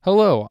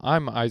Hello,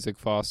 I'm Isaac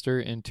Foster,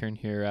 intern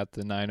here at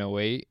the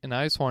 908, and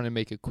I just want to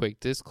make a quick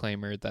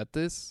disclaimer that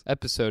this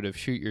episode of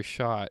Shoot Your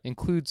Shot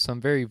includes some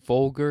very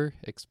vulgar,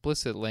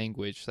 explicit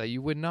language that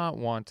you would not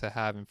want to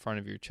have in front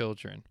of your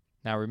children.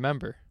 Now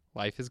remember,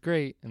 life is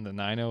great in the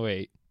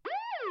 908.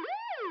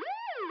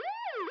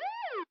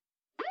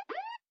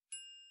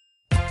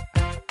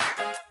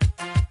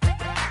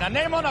 The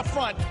name on the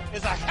front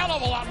is a hell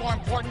of a lot more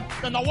important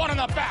than the one on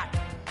the back.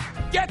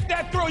 Get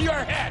that through your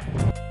head.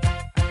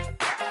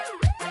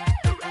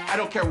 I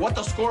don't care what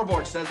the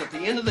scoreboard says at the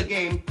end of the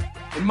game.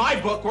 In my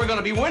book, we're going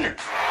to be winners.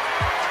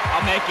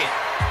 I'll make it.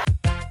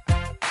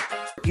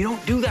 You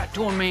don't do that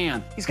to a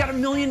man. He's got $1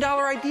 million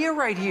idea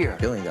right here. $1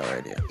 billion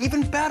idea.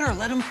 Even better,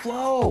 let him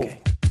flow.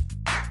 Okay.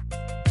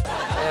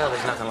 Well,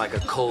 there's nothing like a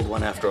cold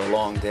one after a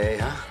long day,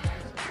 huh?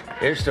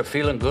 Here's to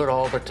feeling good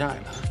all the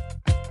time.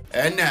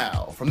 And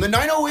now, from the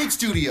 908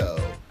 studio,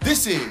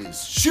 this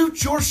is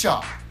Shoot Your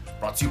Shot,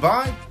 brought to you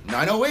by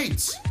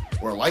 908s,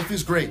 where life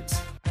is great.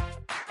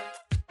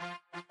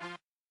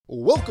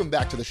 Welcome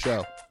back to the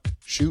show.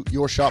 Shoot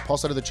Your Shot, Paul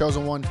Sutter, the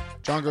chosen one.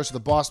 John Gross, the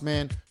boss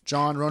man.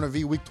 John, Rona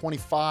V, week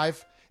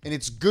 25. And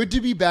it's good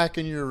to be back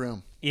in your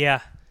room.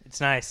 Yeah,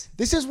 it's nice.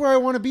 This is where I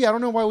want to be. I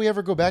don't know why we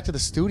ever go back to the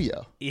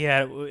studio.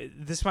 Yeah,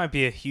 this might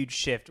be a huge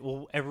shift.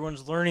 Well,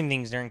 everyone's learning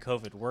things during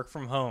COVID. Work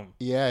from home.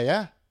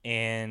 Yeah.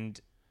 And,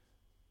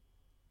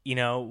 you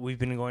know, we've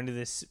been going to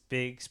this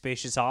big,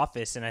 spacious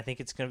office, and I think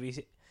it's going to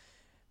be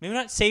maybe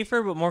not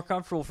safer, but more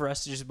comfortable for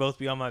us to just both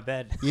be on my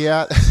bed.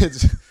 Yeah,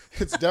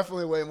 it's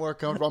definitely way more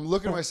comfortable. I'm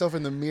looking at myself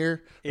in the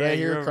mirror right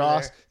here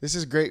across. This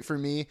is great for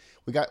me.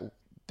 We got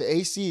the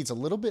AC. It's a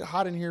little bit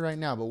hot in here right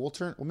now, but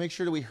we'll make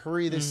sure that we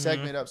hurry this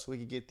segment up so we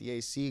can get the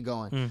AC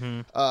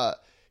going.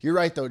 You're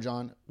right though,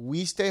 John.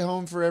 We stay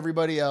home for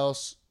everybody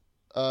else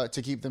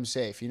to keep them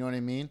safe. You know what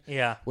I mean?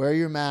 Yeah. Wear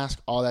your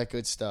mask, all that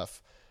good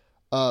stuff.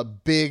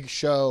 Big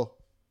show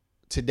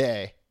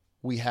today.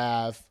 We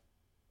have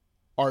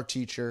our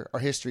teacher, our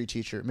history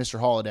teacher, Mr.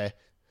 Holiday.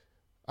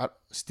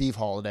 Steve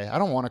Holiday. I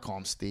don't want to call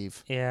him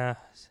Steve. Yeah.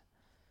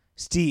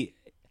 Steve.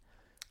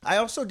 I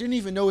also didn't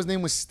even know his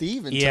name was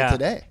Steve until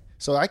today.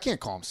 So I can't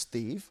call him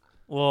Steve.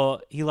 Well,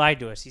 he lied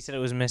to us. He said it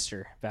was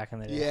Mr. back in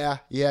the day.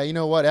 Yeah. You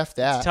know what? F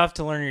that. It's tough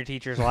to learn your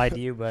teachers lied to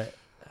you, but...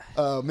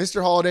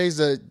 Mr.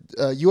 Holiday's a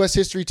U.S.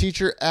 history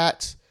teacher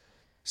at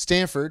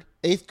Stanford,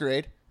 8th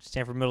grade.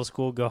 Stanford Middle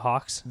School, go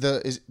Hawks.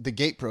 The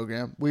GATE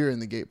program. We were in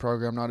the GATE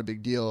program, not a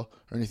big deal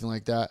or anything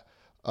like that.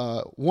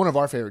 One of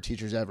our favorite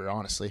teachers ever,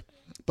 honestly.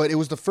 But it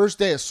was the first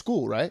day of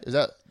school, right? Is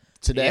that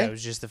today? Yeah, it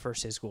was just the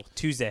first day of school.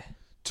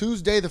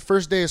 Tuesday, the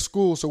first day of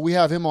school. So we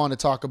have him on to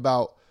talk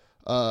about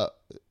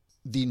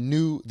the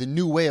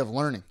new way of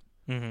learning.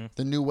 Mm-hmm.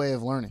 The new way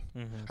of learning.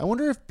 Mm-hmm. I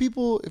wonder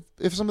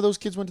if some of those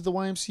kids went to the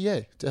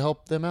YMCA to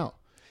help them out.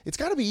 It's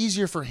got to be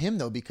easier for him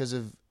though because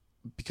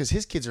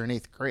his kids are in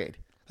 8th grade.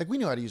 Like we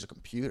know how to use a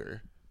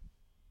computer.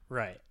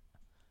 Right.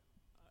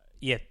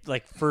 Yeah,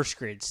 like first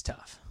grade's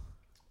tough.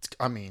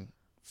 I mean,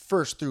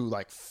 first through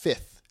like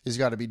 5th has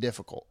got to be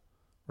difficult.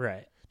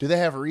 Right. Do they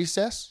have a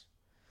recess?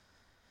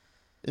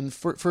 In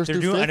first through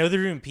 5th? I know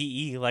they're doing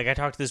PE. Like I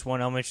talked to this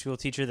one elementary school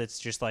teacher that's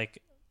just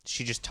like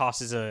she just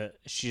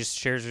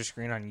shares her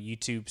screen on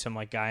YouTube. Some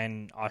like guy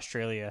in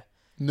Australia.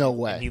 No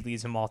way. And he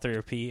leads them all through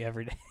her PE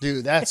every day.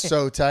 Dude, that's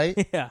so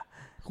tight. Yeah.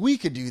 We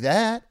could do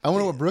that. I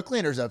wonder what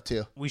Brooklander's up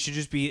to. We should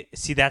just be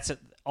that's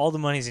all the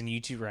money's in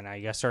YouTube right now.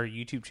 You got to start a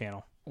YouTube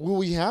channel. Well,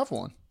 we have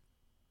one.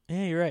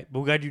 Yeah, you're right.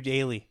 But we got to do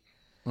daily.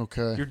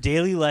 Okay. Your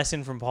daily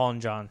lesson from Paul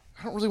and John.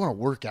 I don't really want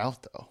to work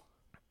out though.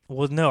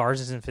 Well, no,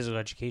 ours isn't physical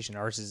education.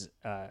 Ours is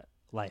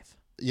life.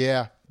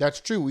 Yeah,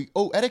 that's true.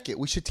 Etiquette.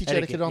 We should teach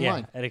etiquette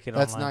online. Yeah, etiquette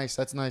that's online. Nice.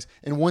 That's nice.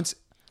 And once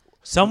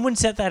someone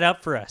set that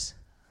up for us.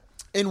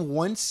 And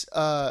once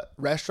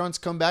restaurants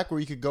come back where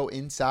you could go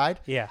inside,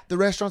 yeah, the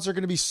restaurants are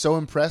going to be so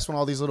impressed when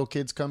all these little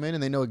kids come in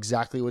and they know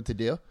exactly what to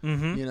do.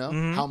 Mm-hmm, you know,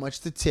 how much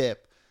to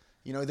tip.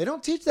 You know, they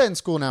don't teach that in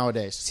school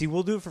nowadays. See,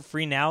 we'll do it for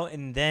free now,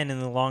 and then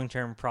in the long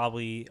term,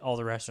 probably all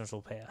the restaurants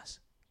will pay us.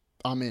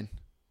 I'm in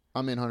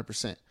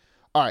 100%.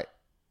 All right.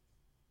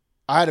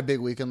 I had a big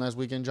weekend last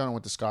weekend, John. I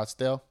went to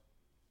Scottsdale.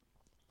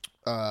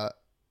 I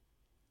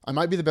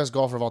might be the best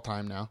golfer of all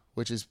time now,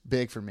 which is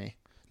big for me.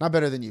 Not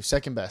better than you.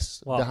 Second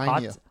best. Well,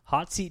 behind you.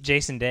 Hot seat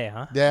Jason Day,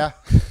 huh? Yeah.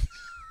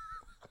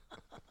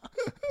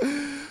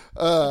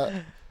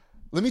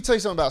 Let me tell you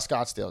something about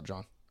Scottsdale,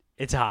 John.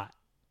 It's hot.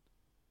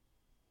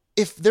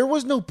 If there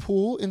was no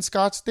pool in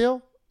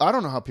Scottsdale, I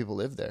don't know how people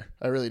live there.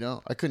 I really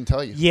don't. I couldn't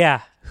tell you.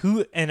 Yeah.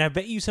 And I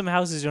bet you some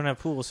houses don't have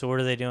pools, so what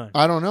are they doing?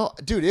 I don't know.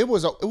 Dude, it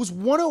was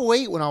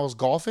 108 when I was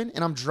golfing,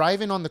 and I'm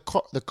driving on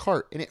the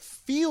cart, and it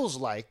feels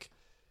like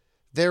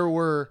there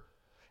were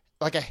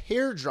like a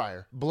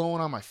hairdryer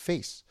blowing on my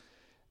face.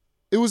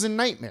 It was a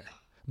nightmare.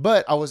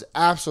 But I was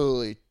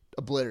absolutely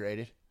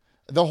obliterated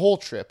the whole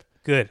trip.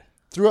 Good.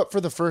 Threw up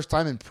for the first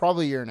time in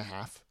probably a year and a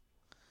half.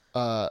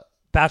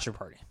 Bachelor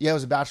party. Yeah, it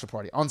was a bachelor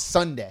party on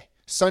Sunday.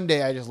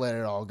 Sunday, I just let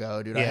it all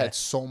go, dude. Yeah. I had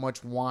so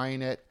much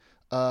wine at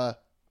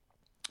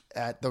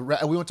at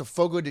we went to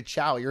Fogo de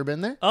Chao. You ever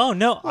been there? Oh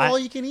no, All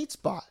you can eat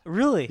spot.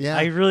 really? Yeah.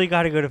 I really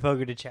got to go to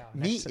Fogo de Chao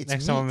Meat.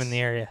 next time I'm in the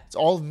area. It's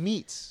all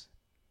meats.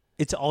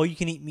 It's all you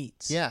can eat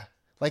meats. Yeah,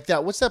 like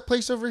that. What's that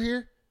place over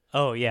here?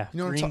 Oh yeah, You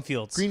know what I'm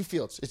Greenfields.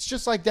 Greenfields. It's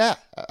just like that.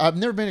 I've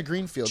never been to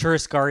Greenfield.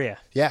 Churrascaria.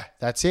 Yeah,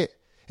 that's it.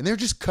 And they're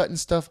just cutting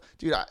stuff,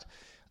 dude.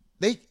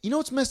 You know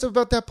what's messed up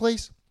about that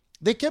place?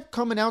 They kept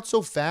coming out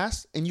so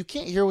fast, and you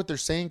can't hear what they're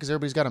saying because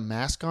everybody's got a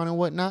mask on and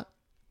whatnot.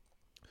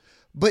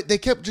 But they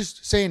kept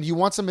just saying, "Do you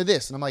want some of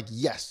this?" And I'm like,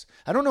 "Yes."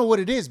 I don't know what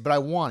it is, but I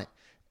want it.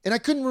 And I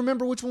couldn't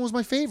remember which one was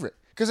my favorite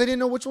because I didn't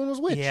know which one was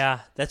which.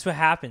 Yeah, that's what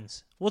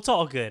happens. Well, it's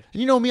all good.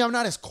 And you know me, I'm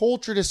not as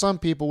cultured as some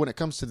people when it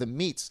comes to the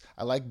meats.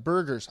 I like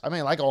burgers. I mean,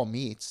 I like all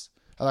meats.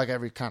 I like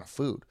every kind of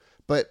food.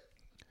 But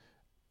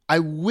I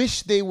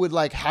wish they would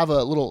like have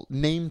a little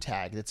name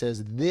tag that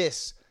says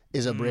this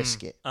is a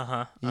brisket.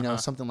 You know,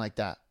 something like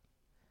that.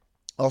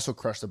 Also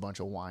crushed a bunch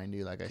of wine,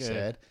 dude, like I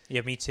said.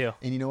 Yeah, me too.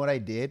 And you know what I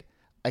did?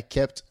 I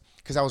kept,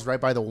 because I was right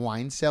by the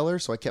wine cellar,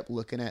 so I kept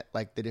looking at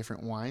like the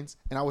different wines,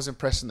 and I was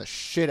impressing the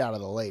shit out of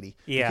the lady.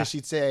 Yeah. Because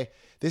she'd say,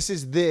 "This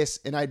is this,"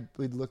 and I'd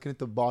be looking at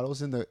the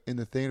bottles in the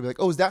thing and be like,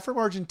 "Oh, is that from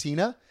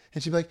Argentina?"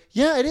 And she'd be like,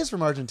 "Yeah, it is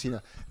from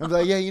Argentina." And I'd be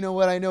like, "Yeah, you know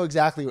what? I know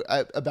exactly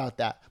about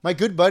that." My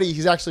good buddy,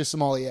 he's actually a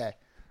sommelier.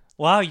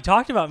 Wow, you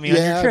talked about me on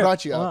your Yeah, trip. I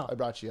brought you Wow. up. I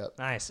brought you up.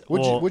 Nice.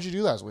 What'd you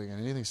do last weekend?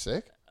 Anything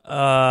sick?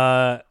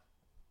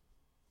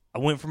 I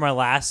went for my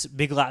last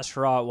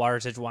hurrah at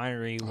Water's Edge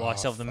Winery while I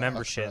still have the fuck,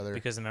 membership brother.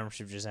 because the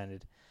membership just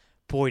ended.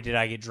 Boy, did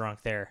I get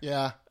drunk there.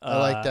 Yeah, I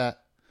like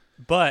that.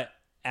 But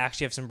I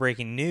actually have some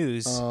breaking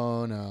news.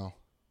 Oh no,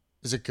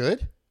 is it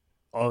good?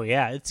 Oh,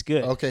 yeah, it's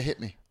good. Okay, hit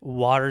me.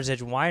 Water's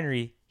Edge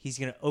Winery, he's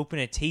going to open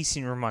a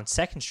tasting room on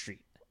 2nd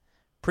Street.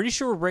 Pretty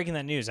sure we're breaking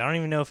that news. I don't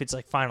even know if it's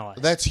like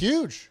finalized. That's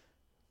huge.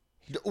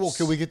 Well,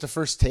 can we get the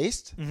first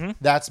taste? Mm-hmm.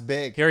 That's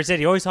big. He already said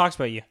he always talks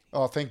about you.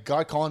 Oh, thank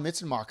God, Colin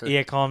Mitzenmacher.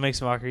 Yeah, Colin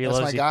Mixmacher. He That's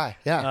loves my you. guy.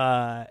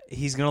 Yeah.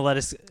 He's gonna let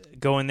us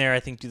go in there. I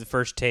think do the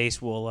first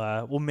taste.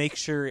 We'll make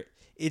sure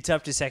it's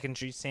up to 2nd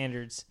Street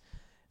standards.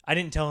 I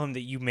didn't tell him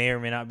that you may or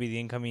may not be the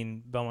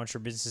incoming Belmont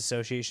Shore Business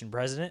Association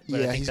president. But I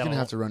Yeah, think he's going to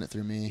have to run it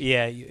through me.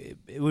 Yeah,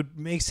 it would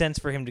make sense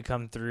for him to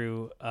come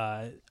through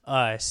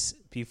us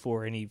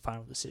before any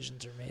final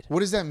decisions are made. What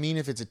does that mean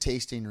if it's a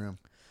tasting room?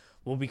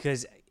 Well,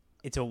 because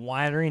it's a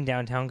winery in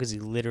downtown because he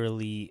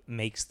literally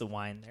makes the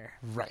wine there.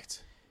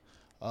 Right.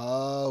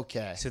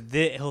 Okay. So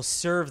he'll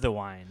serve the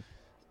wine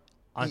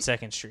on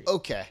 2nd Street.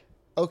 Okay.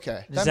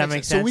 Does that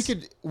make sense?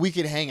 So we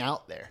could hang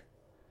out there.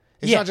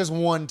 It's Yeah. not just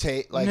one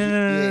taste. Like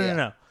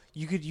No.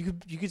 You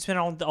could spend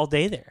all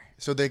day there.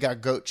 So they got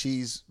goat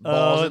cheese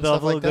balls and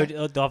stuff like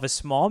that. They'll have a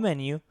small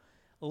menu, a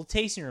little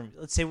tasting room.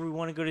 Let's say we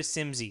want to go to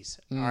Simsey's.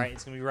 All right,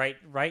 it's gonna be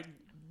right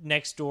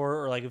next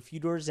door or like a few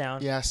doors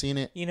down. Yeah, seen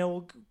it. You know,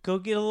 we'll go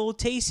get a little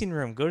tasting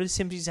room. Go to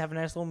Simsey's, have a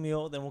nice little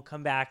meal. Then we'll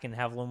come back and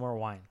have a little more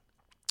wine.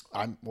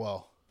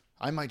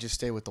 I might just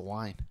stay with the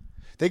wine.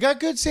 They got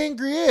good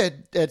sangria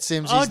at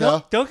Simsey's,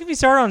 though. Don't get me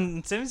started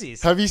on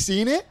Simsey's. Have you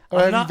seen it? Or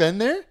I'm have not- you been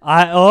there?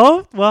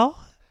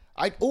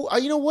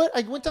 You know what?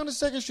 I went down to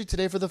 2nd Street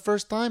today for the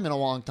first time in a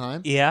long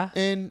time. Yeah.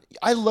 And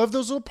I love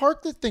those little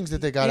park things that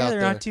they got out there.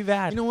 they're not too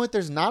bad. You know what?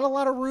 There's not a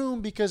lot of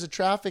room because the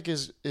traffic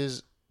is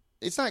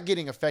it's not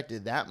getting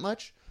affected that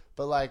much.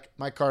 But like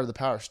my car, the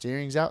power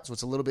steering's out, so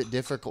it's a little bit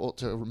difficult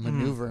to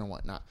maneuver and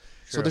whatnot.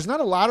 So there's not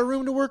a lot of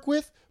room to work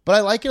with, but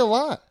I like it a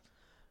lot.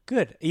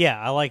 Good. Yeah,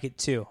 I like it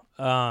too.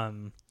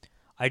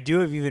 I do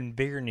have even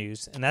bigger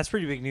news, and that's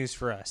pretty big news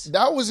for us.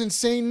 That was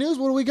insane news.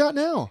 What do we got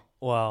now?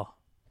 Well,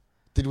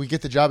 Did we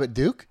get the job at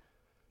Duke?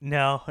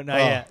 no, not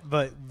yet,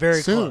 but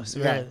very Soon, close.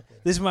 yeah.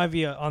 This might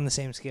be on the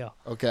same scale.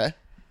 Okay.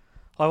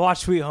 I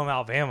watched Sweet Home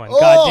Alabama, and Oh!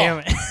 God damn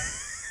it.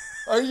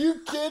 Are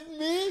you kidding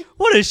me?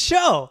 What a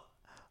show.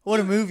 What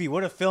a movie.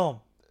 What a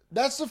film.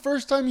 That's the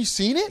first time you've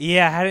seen it?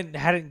 Yeah, I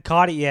hadn't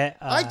caught it yet.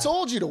 I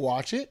told you to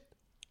watch it.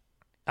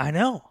 I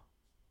know.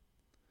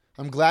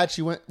 I'm glad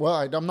she went. Well,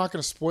 I'm not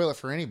going to spoil it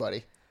for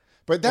anybody.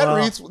 But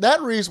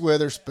that Reese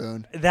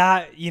Witherspoon,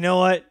 That, you know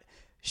what?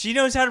 She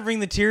knows how to bring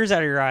the tears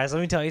out of your eyes. Let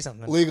me tell you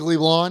something. Legally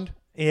Blonde.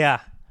 Yeah.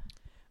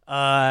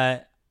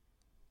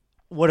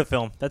 What a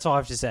film. That's all I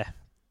have to say.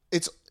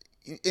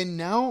 And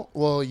now,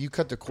 well, you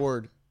cut the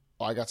cord.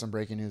 Oh, I got some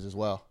breaking news as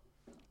well.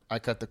 I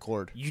cut the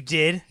cord. You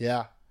did?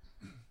 Yeah.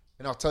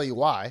 And I'll tell you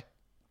why.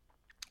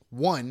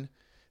 One,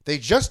 they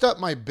just upped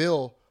my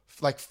bill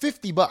like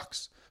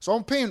 $50. So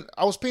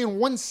I was paying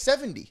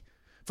 $170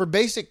 for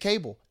basic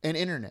cable and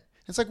internet.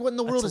 It's like, what in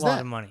the world is that? That's a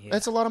lot of money. Yeah.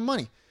 That's a lot of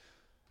money.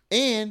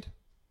 And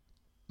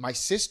my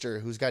sister,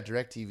 who's got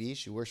DirecTV,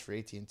 she works for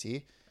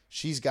AT&T.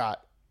 She's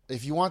got,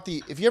 if you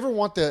ever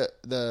want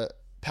the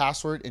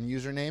password and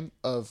username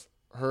of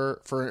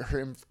her for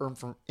her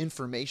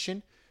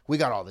information, we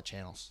got all the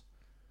channels.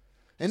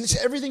 And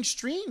everything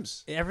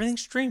streams. Everything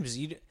streams.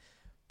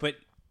 But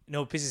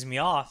what pisses me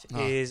off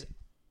is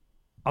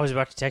I was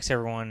about to text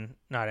everyone,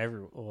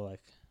 like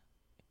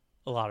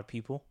a lot of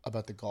people.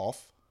 About the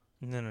golf?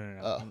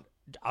 No.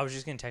 I was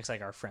just going to text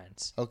like our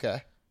friends.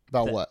 Okay.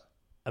 About what?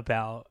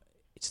 About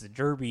it's the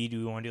Derby. Do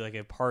we want to do like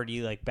a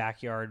party, like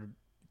backyard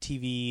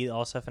TV,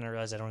 all stuff, and I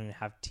realized I don't even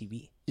have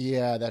TV.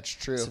 Yeah, that's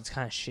true. So it's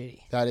kind of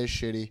shitty. That is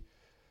shitty.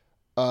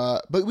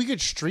 But we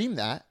could stream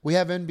that. We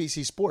have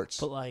NBC Sports.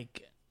 But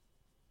like,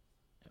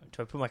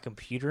 do I put my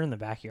computer in the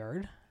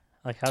backyard?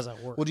 Like, how's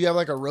that work? Well, do you have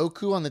like a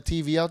Roku on the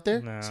TV out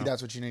there? No. See,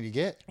 that's what you need to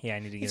get. Yeah, I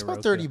need to get It's a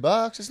about Roku.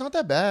 $30. It's not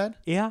that bad.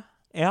 Yeah.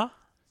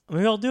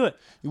 Maybe I'll do it.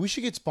 We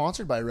should get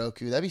sponsored by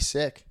Roku. That'd be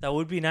sick. That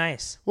would be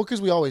nice. Well,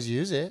 because we always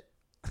use it.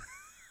 I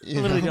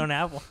You literally know? don't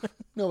have one.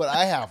 No, but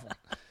I have one.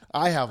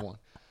 I have one.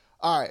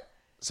 All right.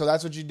 So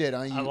that's what you did,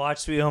 huh? I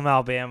watched Sweet Home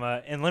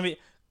Alabama, and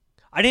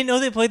I didn't know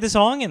they played the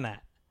song in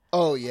that.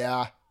 Oh,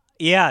 yeah.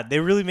 Yeah, they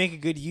really make a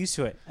good use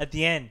to it. At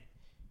the end,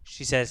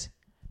 she says,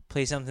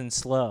 play something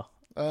slow.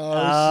 Oh,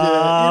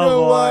 shit. You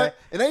know boy. what?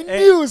 And I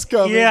knew it was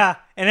coming. Yeah,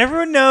 and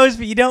everyone knows,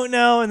 but you don't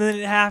know, and then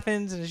it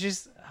happens, and it's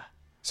just,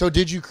 So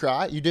did you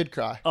cry? You did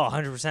cry.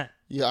 100%.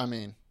 Yeah, I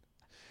mean.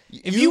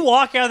 If you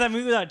walk out of that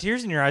movie without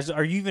tears in your eyes,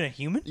 are you even a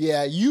human?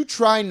 Yeah, you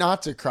try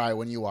not to cry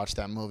when you watch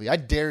that movie. I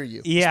dare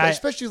you. Yeah,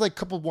 Especially like a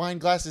couple wine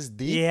glasses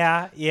deep.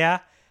 Yeah.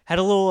 Had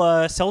a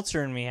little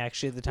seltzer in me,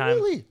 actually, at the time.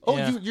 Really? Oh,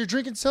 Yeah. you're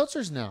drinking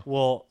seltzers now.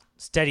 Well,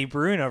 Steady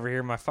Brewing over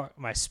here, my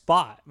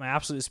spot, my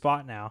absolute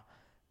spot now.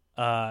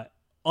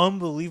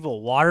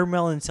 Unbelievable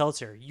watermelon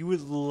seltzer. You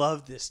would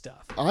love this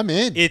stuff. I'm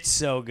in. It's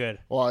so good.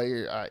 Well,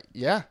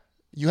 yeah.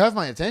 You have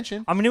my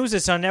attention. I mean, it was a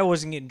Sunday. I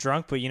wasn't getting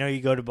drunk, but you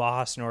go to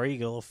Baja Sonora, you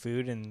get a little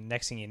food, and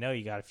next thing you know,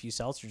 you got a few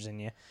seltzers in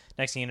you.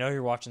 Next thing you know,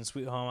 you're watching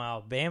Sweet Home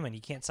Alabama, and you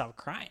can't stop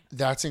crying.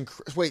 That's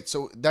Wait,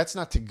 so that's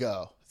not to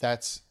go.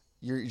 That's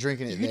you're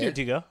drinking it You can there. do it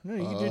to go. No,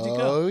 you can do it to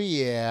go. Oh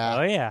yeah.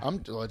 Oh, yeah.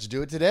 Let's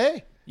do it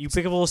today. You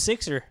pick up a little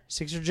sixer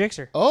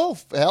jixer. Oh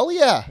hell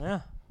yeah. Yeah.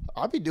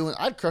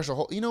 I'd crush a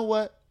whole. You know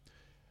what?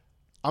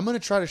 I'm gonna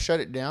try to shut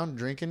it down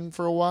drinking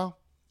for a while.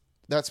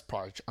 That's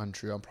probably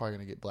untrue. I'm probably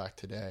gonna get black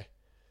today.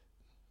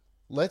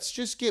 Let's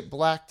just get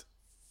blacked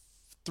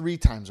 3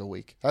 times a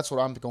week. That's what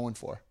I'm going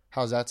for.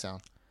 How's that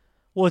sound?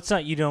 Well, it's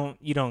not you don't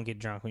get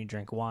drunk when you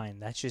drink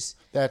wine. That's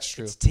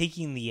true. It's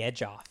taking the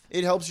edge off.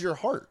 It helps your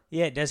heart.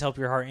 Yeah, it does help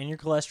your heart and your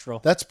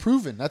cholesterol. That's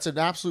proven. That's an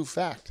absolute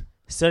fact.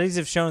 Studies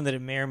have shown that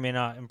it may or may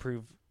not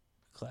improve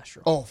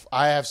cholesterol. Oh,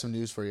 I have some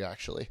news for you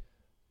actually.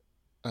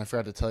 And I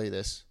forgot to tell you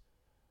this.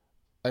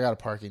 I got a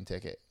parking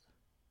ticket.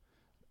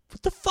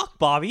 What the fuck,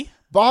 Bobby?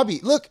 Bobby,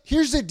 look,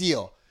 here's the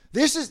deal.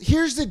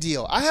 Here's the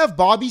deal. I have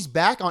Bobby's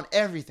back on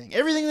everything.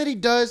 Everything that he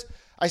does.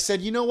 I said,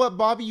 you know what,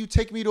 Bobby, you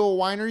take me to a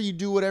winery, you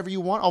do whatever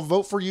you want. I'll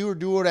vote for you or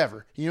do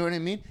whatever. You know what I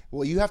mean?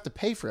 Well, you have to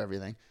pay for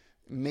everything.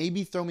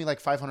 Maybe throw me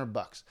like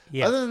 $500.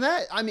 Yeah. Other than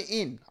that, I'm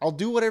in. I'll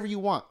do whatever you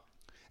want.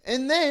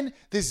 And then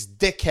this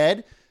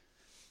dickhead,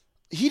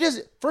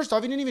 first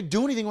off, he didn't even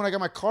do anything when I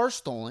got my car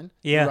stolen.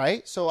 Yeah.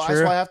 Right? So Sure.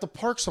 that's why I have to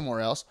park somewhere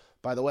else.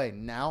 By the way,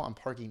 now I'm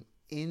parking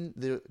in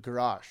the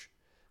garage.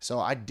 So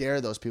I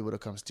dare those people to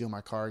come steal my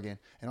car again.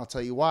 And I'll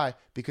tell you why.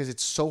 Because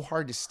it's so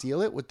hard to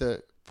steal it with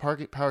the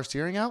power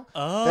steering out.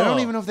 Oh. They don't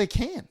even know if they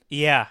can.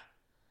 Yeah.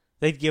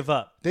 They'd give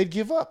up. They'd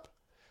give up.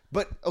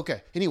 But,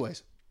 okay.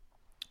 Anyways.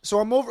 So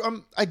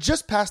I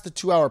just passed the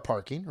 2-hour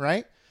parking,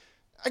 right?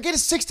 I get a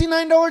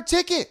 $69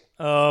 ticket.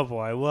 Oh,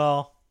 boy.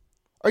 Well,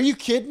 Are you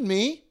kidding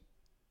me?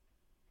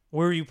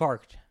 where are you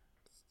parked?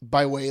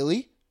 By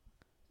Whaley.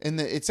 And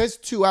it says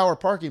 2-hour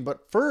parking.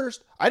 But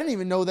first, I didn't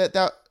even know that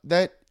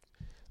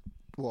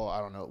well, I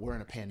don't know. We're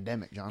in a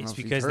pandemic, John. I don't It's know if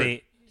you've because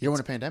heard. You're in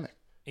a pandemic.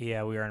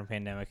 Yeah, we are in a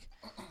pandemic.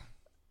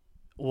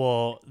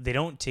 Well, they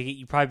don't ticket.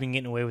 You've probably been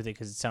getting away with it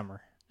because it's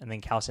summer. And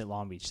then Cal State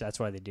Long Beach. That's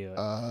why they do it.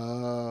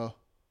 Well,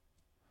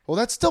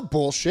 that's still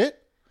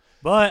bullshit.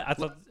 But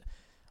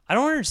I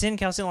don't understand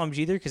Cal State Long Beach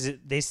either because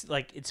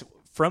it's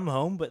from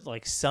home, but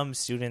like some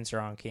students are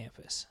on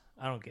campus.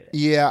 I don't get it.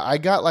 Yeah, I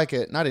got like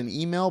not an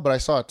email, but I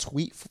saw a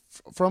tweet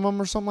from them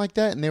or something like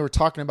that, and they were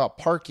talking about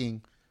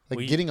parking,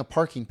 getting a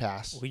parking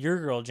pass. Well, your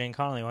girl, Jane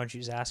Connolly, why don't you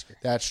just ask her?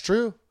 That's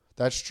true.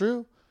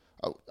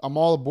 I'm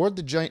all aboard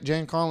the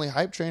Jane Connolly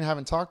hype train.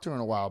 Haven't talked to her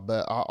in a while,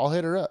 but I'll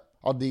hit her up.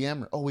 I'll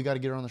DM her. Oh, we got to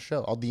get her on the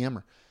show. I'll DM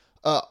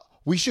her.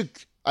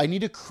 I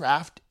need to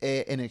craft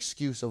an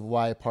excuse of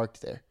why I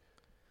parked there.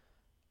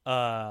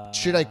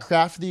 Should I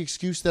craft the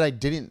excuse that I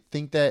didn't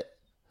think that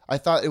I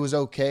thought it was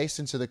okay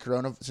since the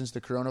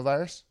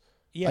coronavirus?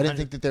 Yeah, I didn't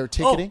think that they were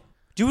ticketing. Oh,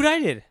 do what I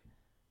did.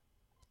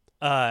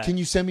 Can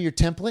you send me your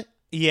template?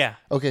 Yeah.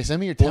 Okay, send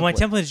me your template. Well, my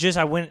template is just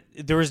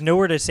there was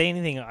nowhere to say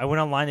anything. I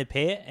went online to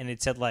pay it, and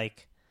it said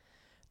like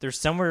there's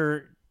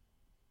somewhere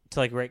to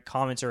like write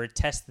comments or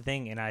test the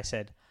thing, and I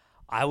said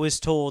I was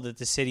told that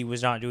the city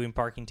was not doing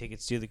parking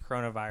tickets due to the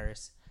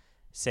coronavirus.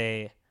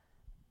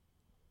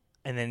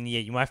 And then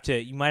you might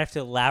have to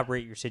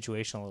elaborate your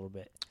situation a little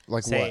bit.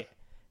 Like what?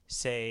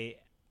 Say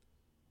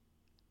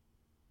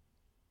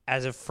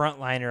as a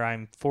frontliner,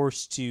 I'm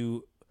forced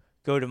to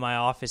go to my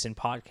office and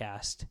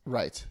podcast.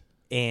 Right.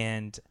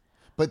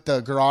 But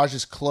the garage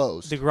is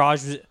closed. The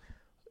garage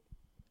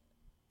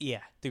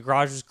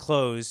was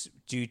closed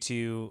due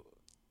to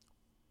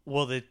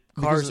the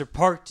cars are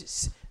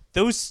parked.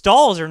 Those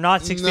stalls are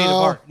not 6 feet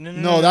apart.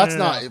 No, that's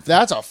not.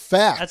 That's a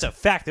fact. That's a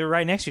fact. They're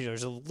right next to each other.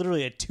 There's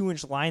literally a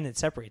 2-inch line that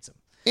separates them.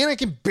 And I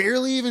can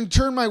barely even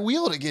turn my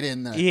wheel to get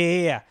in there.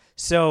 Yeah.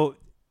 So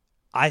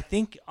I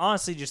think,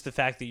 honestly, just the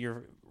fact that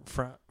your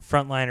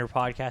frontliner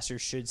podcaster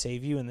should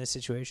save you in this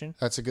situation.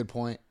 That's a good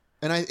point.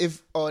 And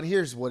and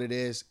here's what it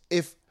is.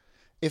 If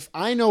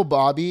I know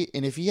Bobby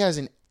and if he has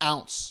an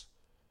ounce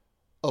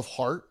of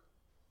heart,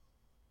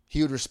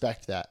 he would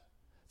respect that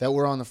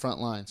we're on the front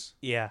lines.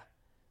 Yeah.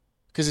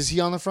 Because is he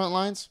on the front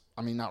lines?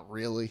 I mean, not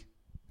really.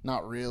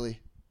 Not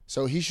really.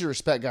 So he should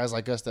respect guys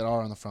like us that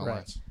are on the front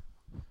lines.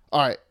 All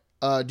right.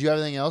 Do you have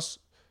anything else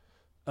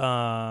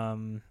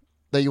that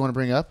you want to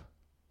bring up?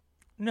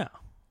 No.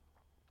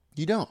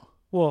 You don't?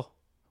 Well,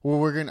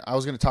 I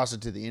was gonna toss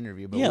it to the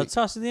interview, but let's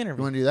toss it to the interview.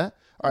 You want to do that?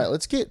 All right,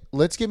 let's get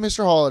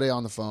Mr. Holiday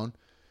on the phone.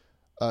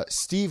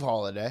 Steve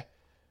Holiday,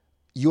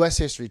 U.S.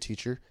 history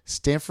teacher,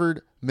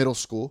 Stanford Middle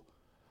School.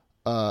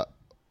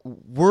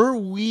 Were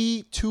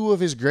we two of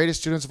his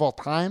greatest students of all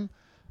time?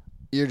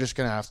 You're just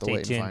gonna have to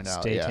wait and find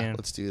out. Stay tuned.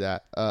 Let's do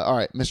that. All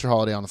right, Mr.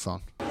 Holiday on the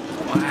phone.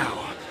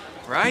 Wow.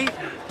 Right?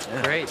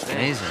 Yeah, great.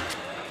 Amazing.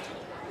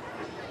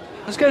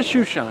 Let's get a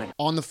shoe shine.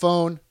 On the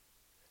phone.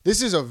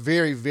 This is a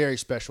very, very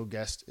special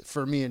guest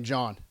for me and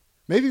John.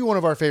 Maybe one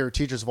of our favorite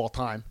teachers of all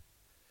time.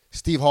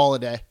 Steve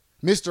Holiday.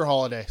 Mr.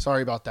 Holiday.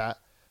 Sorry about that.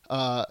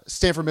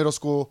 Stanford Middle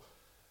School.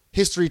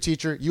 History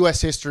teacher. U.S.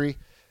 history.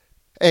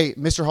 Hey,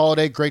 Mr.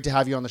 Holiday, great to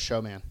have you on the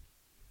show, man.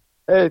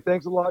 Hey,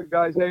 thanks a lot,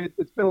 guys. Hey,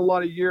 it's been a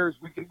lot of years.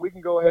 We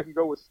can go ahead and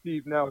go with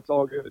Steve now. It's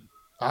all good.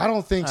 I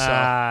don't think so.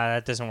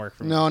 That doesn't work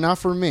for me. No, not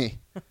for me.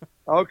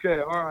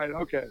 Okay, all right,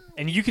 okay.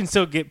 And you can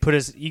still get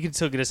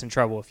us in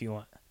trouble if you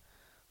want.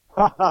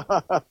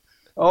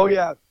 Oh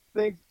yeah,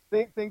 things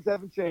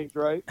haven't changed,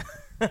 right?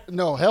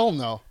 No, hell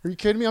no. Are you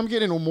kidding me? I'm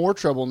getting into more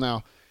trouble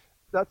now.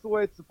 That's the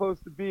way it's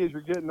supposed to be as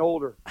you're getting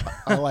older.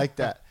 I like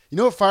that. You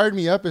know what fired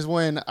me up is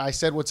when I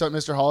said, "What's up,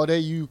 Mr. Holiday?"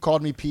 You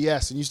called me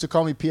PS, and you used to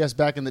call me PS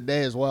back in the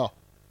day as well.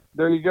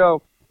 There you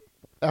go.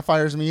 That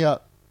fires me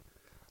up.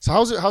 So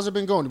how's it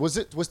been going?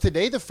 Was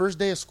today the first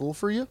day of school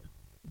for you?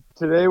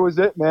 Today was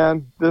it,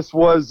 man. This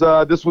was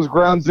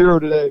ground zero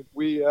today.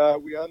 We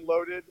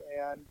unloaded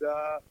and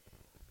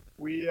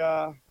we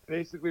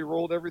basically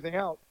rolled everything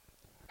out.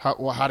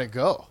 How'd it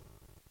go?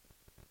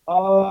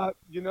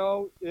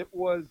 It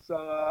was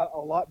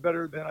a lot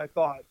better than I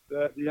thought.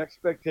 The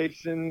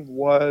expectation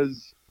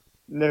was,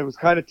 it was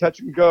kind of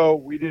touch and go.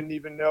 We didn't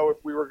even know if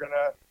we were going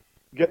to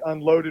get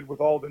unloaded with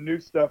all the new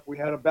stuff. We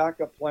had a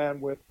backup plan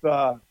with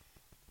going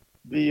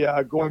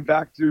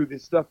back to the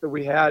stuff that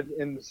we had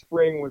in the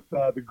spring with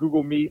the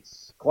Google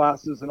Meets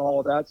classes and all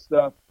of that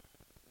stuff,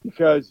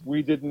 because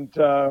we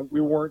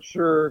weren't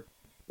sure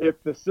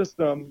if the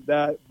system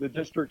that the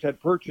district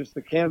had purchased,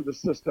 the Canvas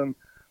system,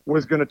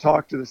 was going to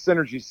talk to the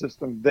Synergy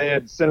system. They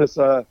had sent us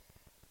a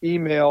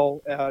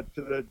email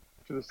to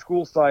the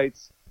school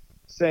sites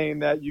saying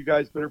that you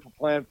guys better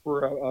plan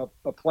for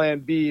a plan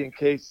B in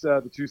case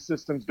the two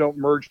systems don't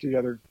merge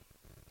together.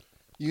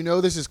 You know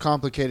this is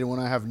complicated when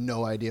I have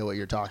no idea what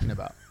you're talking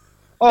about.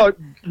 Oh,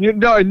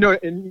 no,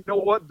 and you know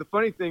what? The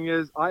funny thing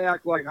is, I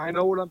act like I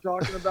know what I'm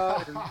talking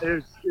about,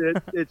 and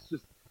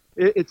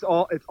it's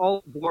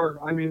all blur.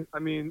 I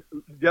mean,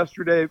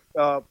 yesterday,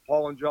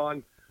 Paul and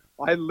John,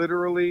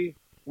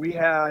 we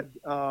had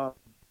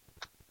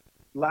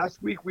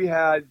last week we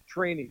had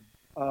training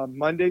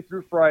Monday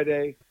through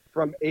Friday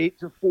from 8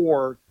 to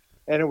 4,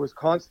 and it was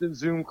constant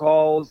Zoom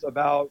calls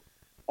about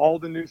all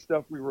the new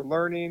stuff we were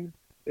learning.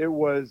 It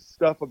was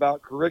stuff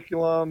about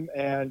curriculum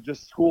and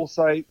just school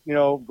site,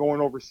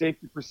 going over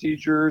safety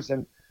procedures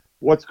and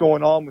what's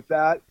going on with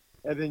that.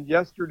 And then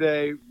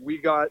yesterday we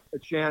got a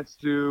chance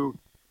to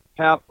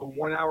have a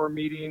 1-hour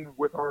meeting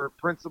with our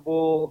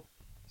principal,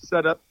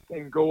 set up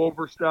and go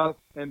over stuff.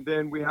 And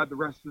then we had the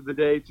rest of the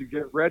day to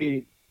get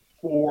ready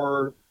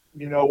for,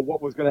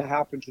 what was going to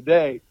happen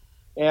today.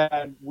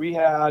 And we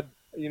had,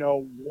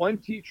 one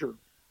teacher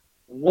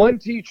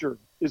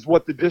is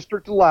what the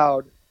district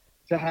allowed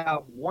to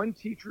have, one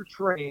teacher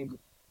trained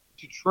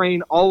to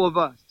train all of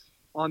us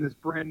on this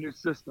brand new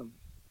system.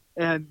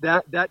 And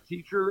that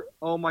teacher,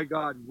 oh my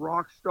God,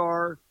 rock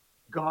star,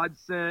 God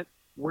sent,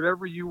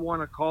 whatever you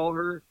want to call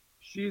her.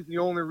 She's the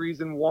only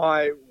reason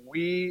why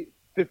we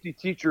 50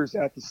 teachers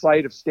at the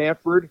site of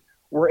Stanford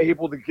were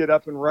able to get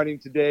up and running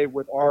today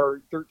with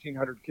our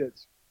 1,300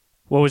 kids.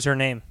 What was her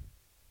name?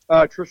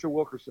 Trisha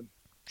Wilkerson.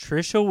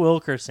 Trisha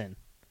Wilkerson.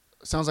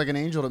 Sounds like an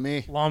angel to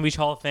me. Long Beach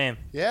Hall of Fame.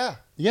 Yeah,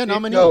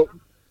 nominee.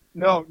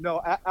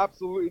 No,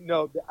 absolutely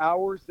no. The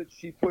hours that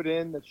she put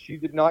in that she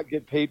did not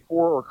get paid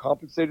for or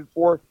compensated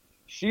for,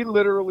 she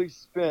literally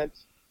spent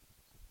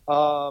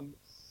almost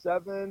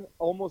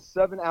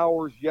 7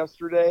 hours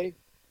yesterday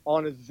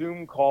on a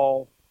Zoom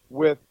call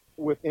with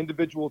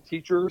individual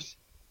teachers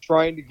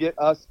trying to get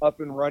us up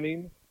and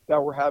running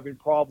that were having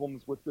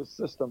problems with this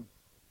system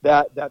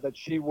that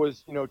she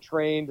was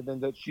trained, and then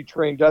that she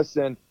trained us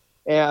in,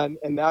 and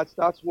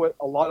that's what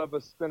a lot of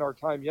us spent our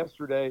time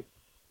yesterday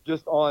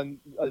just on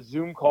a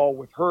Zoom call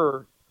with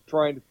her,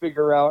 trying to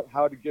figure out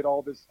how to get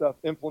all this stuff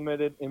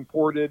implemented,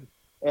 imported,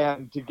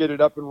 and to get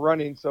it up and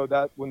running so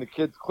that when the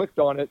kids clicked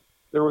on it,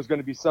 there was going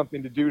to be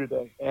something to do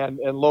today. And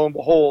lo and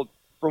behold,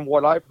 from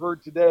what I've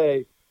heard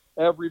today,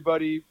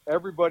 everybody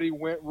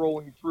went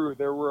rolling through.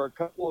 There were a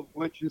couple of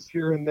glitches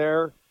here and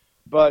there,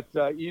 but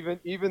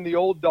even the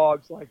old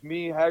dogs like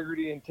me,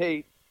 Haggerty, and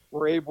Tate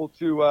were able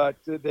to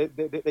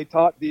they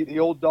taught the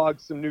old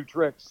dogs some new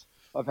tricks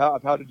of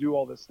how to do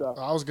all this stuff.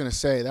 I was gonna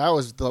say that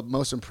was the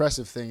most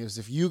impressive thing, is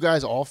if you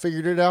guys all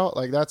figured it out,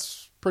 like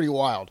that's pretty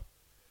wild.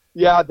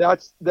 Yeah,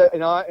 that's that,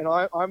 and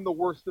I'm the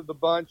worst of the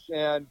bunch,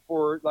 and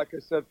for, like I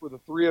said, for the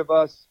three of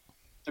us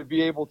to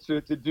be able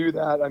to do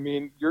that, I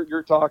mean,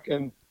 you're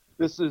talking,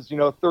 this is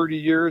 30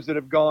 years that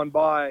have gone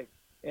by,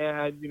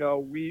 and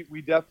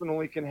we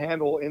definitely can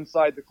handle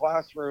inside the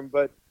classroom,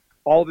 but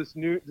all this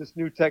new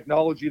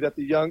technology that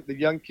the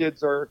young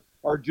kids are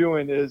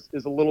doing is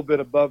a little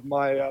bit above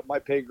my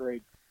pay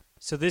grade.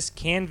 So this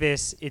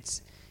Canvas,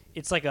 it's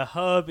like a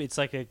hub. It's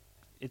like a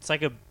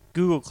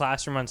Google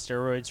Classroom on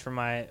steroids, from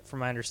my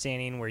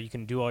understanding, where you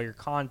can do all your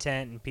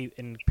content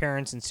and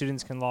parents and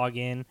students can log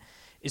in.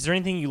 Is there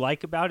anything you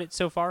like about it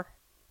so far?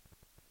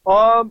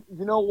 You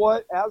know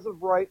what? As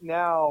of right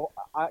now,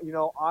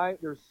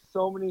 there's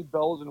so many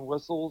bells and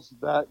whistles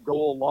that go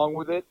along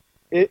with it.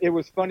 It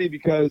was funny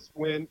because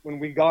when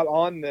we got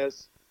on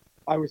this,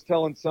 I was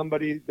telling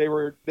somebody, they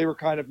were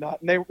kind of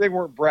not, and they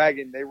weren't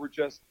bragging. They were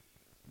just,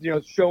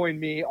 showing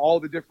me all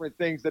the different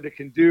things that it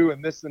can do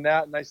and this and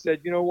that. And I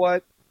said, you know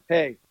what?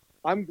 Hey,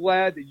 I'm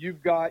glad that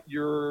you've got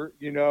your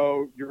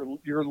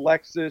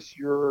Lexus,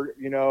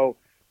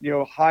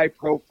 your high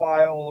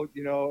profile,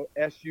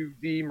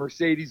 SUV,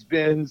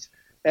 Mercedes-Benz,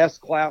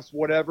 S-Class,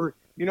 whatever.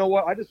 You know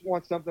what? I just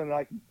want something that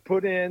I can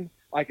put in,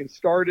 I can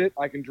start it,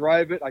 I can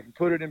drive it, I can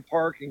put it in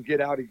park and get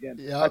out again.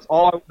 Yep.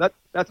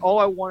 That's all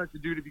I wanted to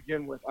do to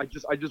begin with. I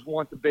just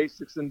want the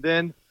basics, and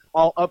then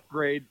I'll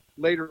upgrade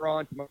later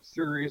on to my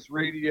Sirius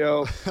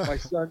radio, my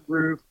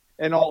sunroof,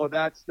 and all of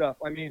that stuff.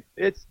 I mean,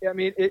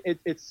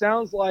 it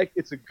sounds like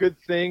it's a good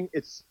thing.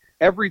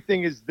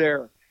 Everything is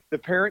there. The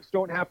parents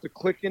don't have to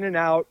click in and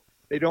out.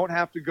 They don't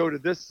have to go to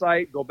this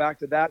site, go back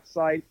to that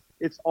site.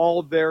 It's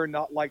all there,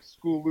 not like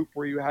School Loop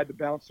where you had to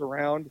bounce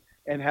around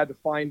and had to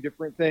find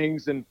different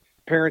things and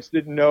parents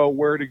didn't know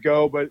where to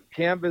go. But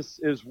Canvas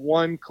is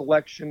one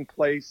collection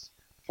place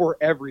for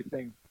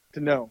everything to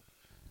know.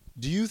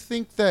 Do you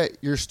think that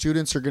your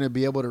students are going to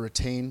be able to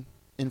retain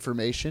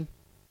information?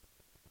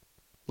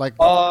 Like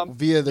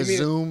via the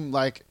Zoom,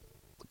 like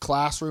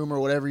classroom or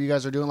whatever you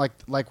guys are doing,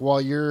 like while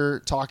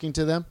you're talking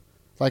to them,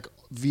 like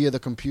via the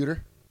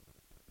computer?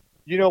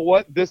 You know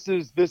what? This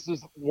is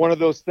one of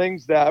those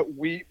things that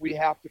we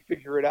have to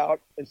figure it out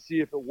and see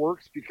if it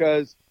works,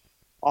 because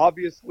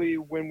obviously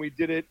when we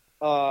did it,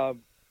 the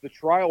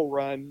trial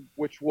run,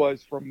 which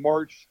was from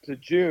March to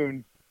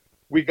June,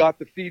 we got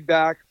the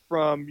feedback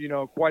from,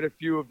 quite a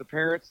few of the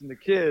parents and the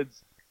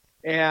kids.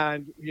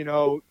 And,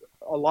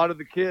 a lot of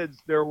the kids,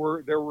 there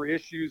were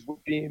issues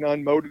with being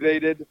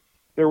unmotivated.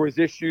 There was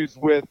issues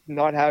with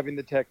not having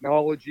the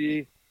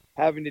technology,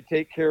 having to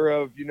take care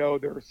of,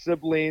 their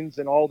siblings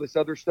and all this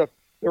other stuff.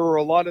 There were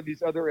a lot of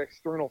these other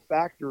external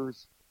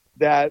factors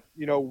that,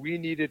 we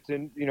needed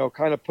to,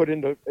 kind of put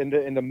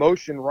into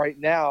motion right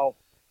now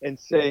and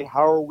say,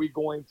 how are we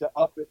going to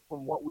up it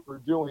from what we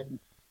were doing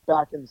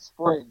back in the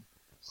spring?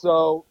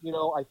 So,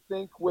 I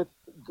think with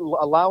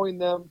allowing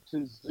them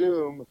to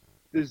Zoom,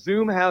 the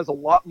Zoom has a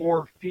lot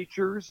more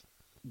features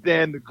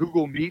than the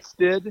Google Meets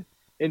did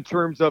in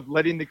terms of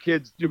letting the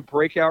kids do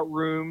breakout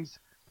rooms.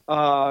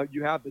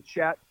 You have the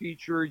chat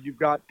feature, you've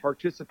got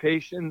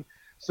participation.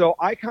 So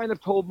I kind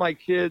of told my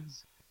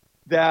kids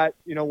that,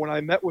 when I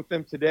met with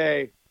them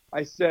today,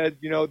 I said,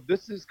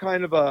 this is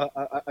kind of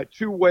a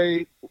two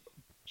ways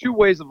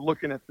of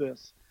looking at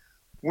this.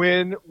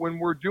 When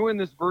we're doing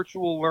this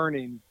virtual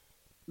learning,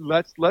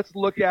 let's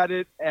look at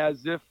it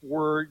as if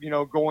we're,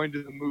 going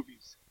to the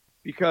movies.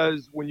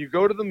 Because when you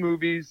go to the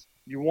movies,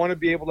 you want to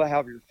be able to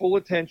have your full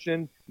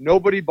attention,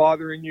 nobody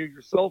bothering you,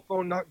 your cell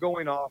phone not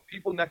going off,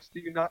 people next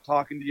to you not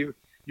talking to you.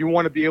 You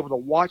want to be able to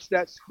watch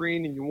that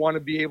screen, and you want to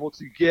be able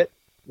to get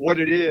what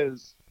it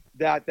is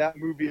that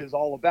movie is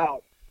all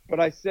about.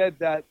 But I said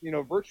that,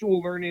 virtual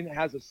learning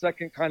has a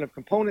second kind of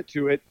component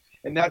to it,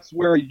 and that's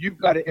where you've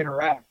got to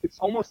interact. It's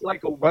almost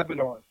like a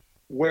webinar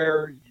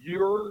where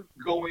you're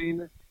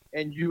going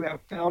and you have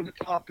found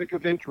a topic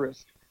of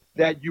interest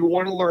that you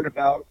want to learn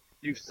about.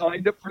 You've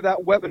signed up for that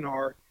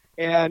webinar,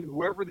 and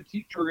whoever the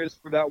teacher is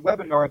for that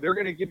webinar, they're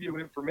going to give you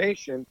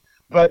information,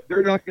 but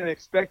they're not going to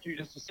expect you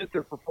just to sit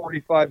there for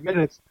 45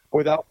 minutes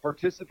without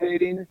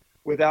participating,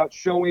 without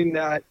showing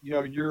that,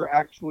 you're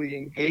actually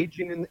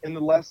engaging in the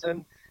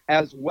lesson,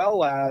 as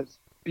well as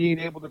being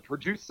able to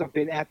produce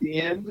something at the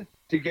end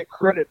to get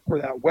credit for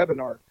that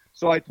webinar.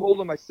 So I told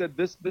them, I said,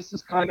 this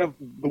is kind of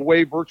the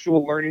way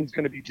virtual learning is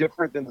going to be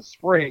different than the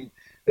spring,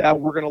 that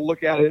we're going to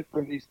look at it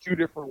from these two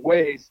different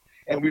ways.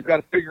 And we've got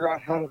to figure out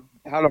how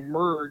to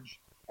merge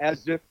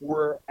as if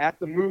we're at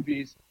the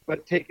movies,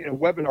 but taking a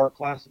webinar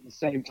class at the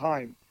same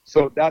time.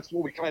 So that's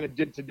what we kind of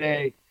did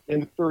today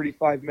in the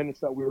 35 minutes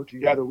that we were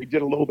together. We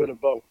did a little bit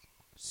of both.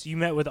 So you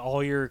met with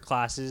all your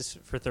classes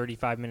for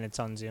 35 minutes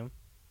on Zoom?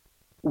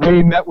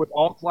 We met with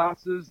all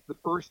classes the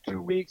first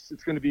 2 weeks.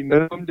 It's going to be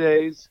minimum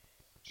days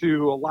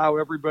to allow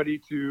everybody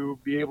to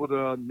be able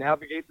to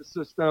navigate the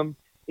system.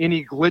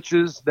 Any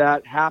glitches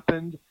that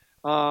happened,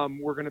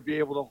 we're going to be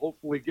able to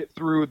hopefully get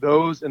through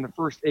those in the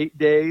first 8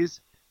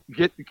 days,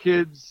 get the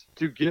kids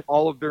to get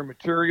all of their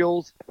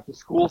materials at the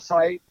school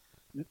site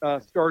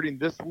starting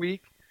this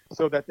week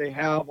so that they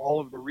have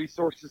all of the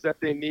resources that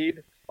they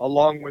need,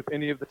 along with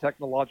any of the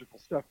technological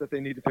stuff that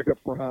they need to pick up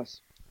from us.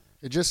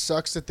 It just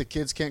sucks that the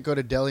kids can't go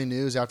to Deli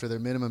News after their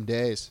minimum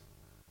days.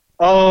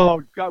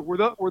 Oh God,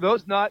 were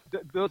those not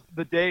those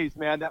the days,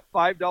 man? That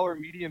 $5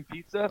 medium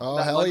pizza. Oh,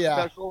 that hell lunch yeah.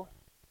 Special.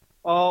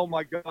 Oh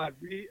my God,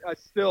 we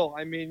still.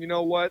 I mean, you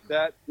know what?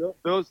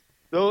 Those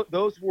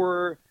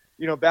were,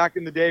 you know, back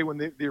in the day when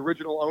the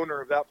original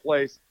owner of that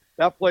place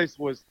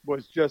was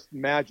just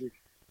magic.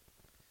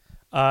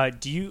 Are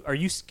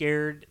you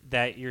scared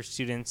that your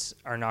students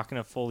are not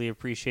going to fully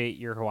appreciate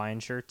your Hawaiian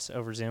shirts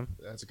over Zoom?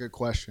 That's a good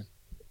question.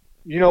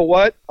 You know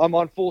what? I'm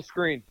on full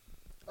screen.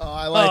 Oh,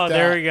 I like that.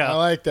 There we go. I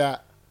like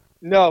that.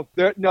 No,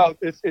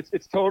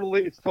 it's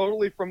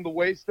totally from the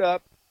waist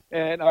up,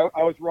 and I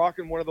was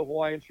rocking one of the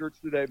Hawaiian shirts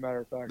today.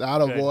 Matter of fact.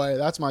 Atta boy,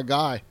 that's my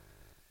guy.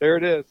 There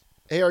it is.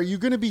 Hey, are you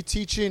going to be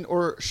teaching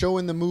or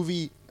showing the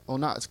movie? Well,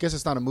 not. I guess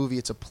it's not a movie;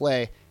 it's a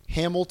play.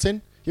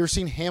 Hamilton. You ever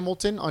seen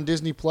Hamilton on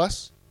Disney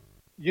Plus?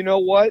 You know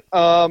what?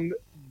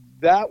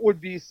 That would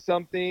be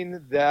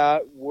something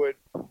that would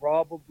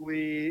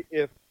probably,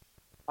 if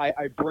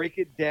I break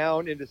it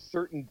down into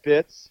certain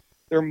bits,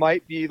 there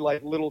might be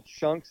like little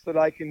chunks that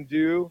I can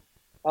do.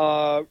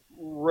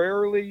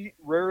 Rarely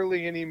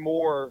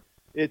anymore.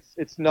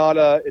 It's not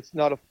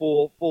a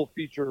full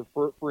feature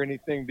for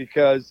anything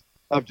because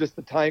of just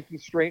the time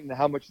constraint and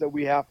how much that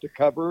we have to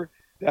cover.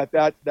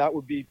 That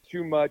would be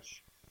too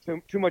much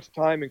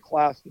time in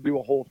class to do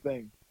a whole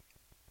thing.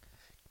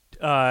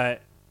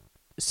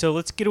 So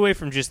let's get away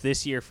from just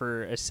this year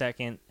for a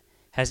second.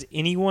 Has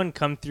anyone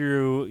come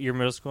through your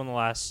middle school in the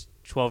last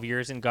 12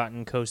 years and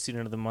gotten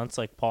co-student of the month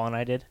like Paul and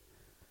I did?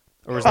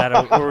 Or was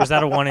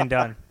that a one and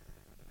done?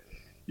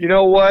 You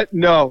know what?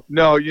 No.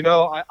 You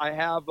know, I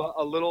have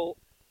a little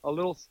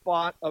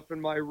spot up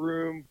in my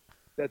room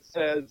that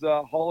says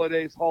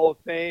Holidays Hall of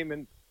Fame,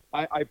 and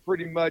I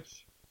pretty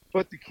much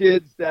put the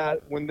kids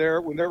that when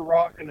they're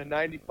rocking a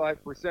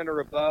 95%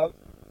 or above,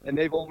 and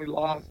they've only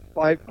lost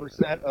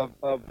 5%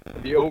 of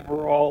the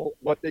overall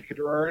what they could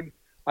earn,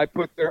 I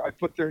put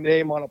their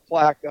name on a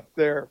plaque up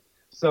there.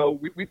 So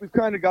we've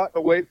kind of gotten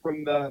away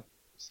from the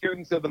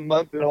students of the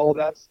month and all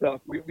that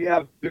stuff. We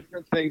have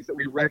different things that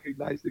we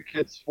recognize the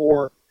kids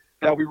for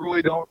that we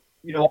really don't,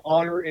 you know,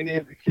 honor any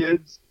of the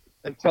kids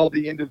until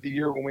the end of the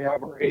year when we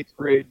have our 8th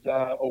grade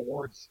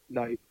awards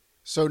night.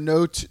 So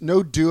no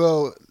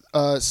duo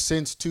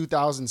since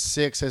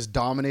 2006 has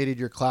dominated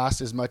your class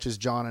as much as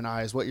John and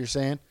I, is what you're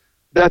saying?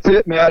 That's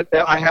it, man.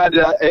 I had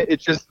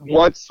it just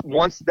once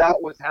that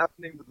was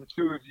happening with the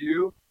two of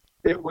you,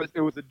 it was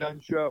a done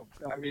show.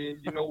 I mean,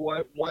 you know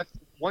what?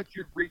 Once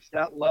you've reached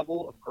that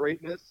level of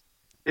greatness,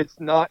 it's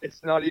not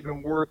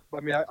even worth. I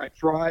mean, I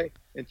try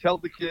and tell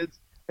the kids,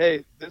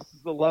 hey, this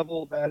is the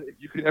level that if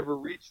you could ever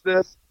reach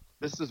this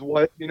is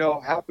what, you know,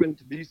 happened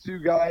to these two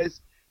guys.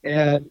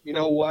 And you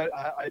know what?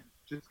 I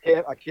just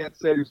can't. I can't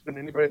say there's been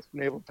anybody that's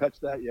been able to touch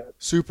that yet.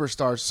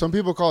 Superstars. Some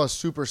people call us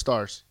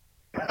superstars.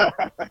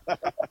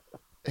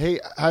 Hey,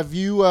 have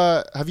you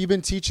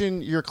been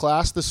teaching your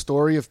class the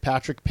story of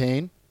Patrick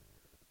Payne?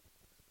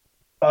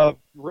 Run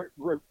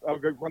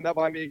that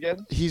by me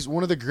again. He's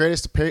one of the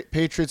greatest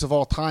Patriots of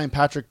all time,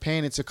 Patrick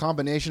Payne. It's a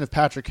combination of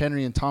Patrick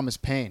Henry and Thomas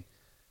Payne.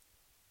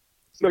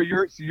 So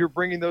you're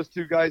bringing those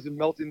two guys and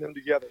melting them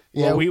together.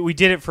 Yeah, well, we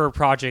did it for a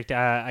project.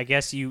 I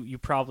guess you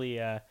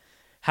probably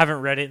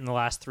haven't read it in the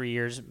last 3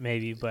 years,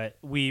 maybe, but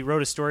we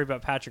wrote a story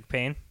about Patrick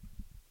Payne.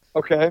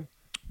 Okay.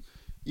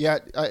 Yeah,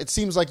 it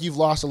seems like you've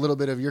lost a little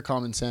bit of your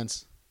common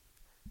sense.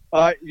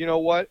 You know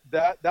what?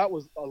 That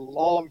was a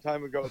long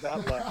time ago.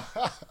 That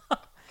left.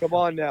 Come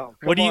on now.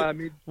 What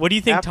do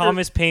you think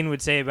Thomas Payne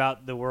would say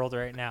about the world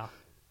right now?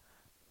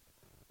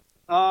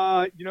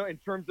 You know, in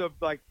terms of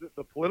like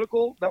the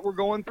political that we're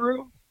going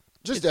through,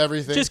 just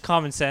everything, just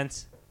common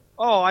sense.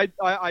 Oh,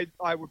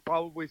 I would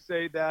probably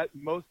say that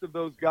most of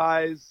those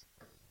guys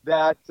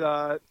that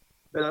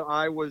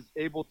I was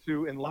able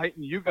to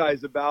enlighten you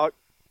guys about,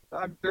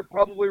 they're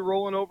probably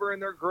rolling over in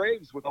their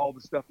graves with all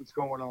the stuff that's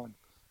going on.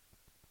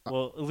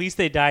 Well, at least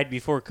they died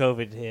before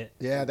COVID hit.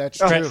 Yeah, that's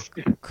true.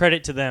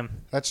 Credit to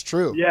them. That's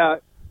true.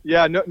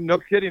 Yeah, no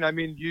kidding. I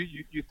mean,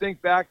 you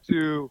think back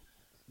to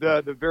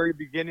the very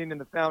beginning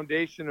and the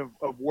foundation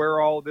of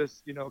where all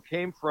this, you know,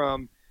 came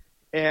from.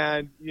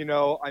 And, you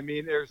know, I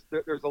mean,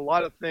 there's a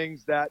lot of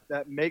things that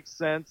make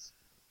sense,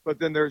 but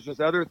then there's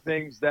just other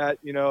things that,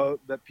 you know,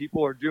 that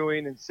people are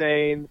doing and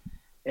saying,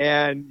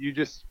 and you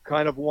just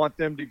kind of want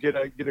them to get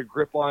a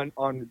grip on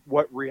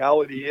what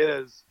reality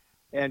is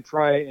and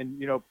try and,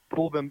 you know,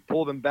 pull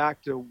them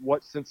back to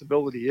what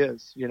sensibility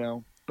is, you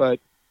know. But,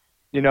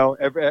 you know,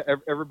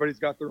 everybody's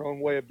got their own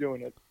way of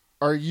doing it.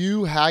 Are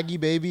you, Haggy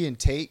Baby, and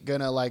Tate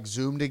gonna like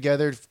Zoom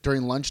together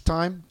during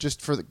lunchtime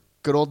just for the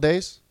good old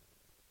days?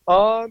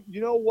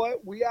 You know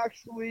what?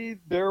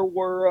 There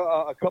were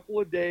a couple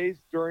of days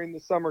during the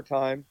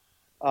summertime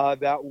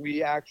that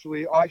we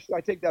actually, I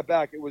take that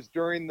back. It was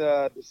during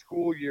the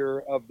school year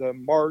of the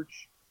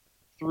March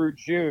through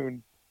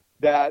June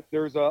that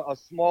there's a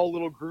small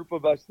little group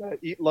of us that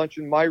eat lunch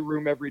in my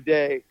room every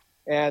day,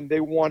 and they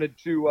wanted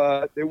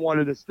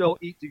to still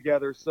eat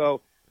together.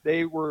 So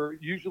they were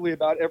usually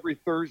about every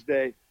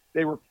Thursday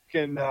they were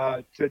picking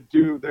to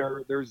do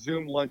their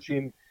Zoom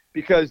lunching,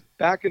 because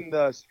back in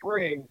the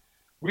spring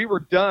we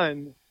were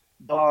done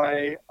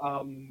by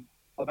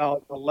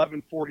about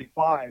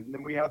 11:45, and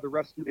then we had the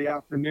rest of the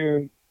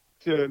afternoon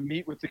to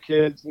meet with the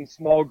kids in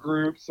small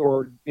groups,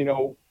 or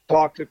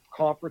talk to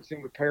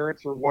conferencing with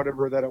parents or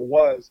whatever that it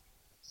was.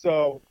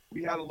 So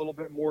we had a little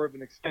bit more of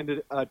an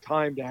extended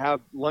time to have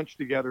lunch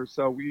together.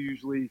 So we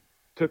usually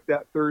took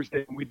that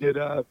Thursday and we did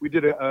a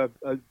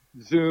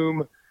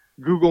Zoom,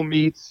 Google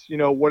Meets,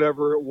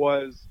 whatever it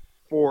was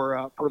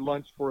for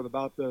lunch for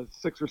about the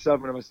 6 or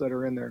 7 of us that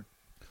are in there.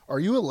 Are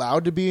you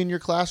allowed to be in your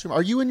classroom?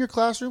 Are you in your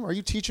classroom? Are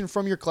you teaching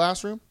from your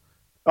classroom?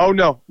 Oh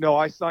no,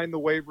 I signed the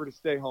waiver to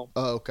stay home.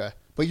 Oh, okay.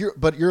 But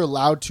you're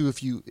allowed to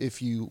if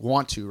you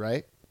want to,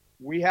 right?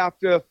 We have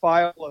to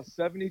file a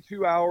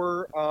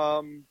 72-hour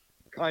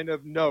kind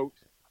of note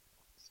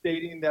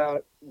stating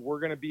that we're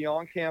going to be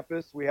on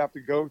campus. We have to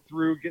go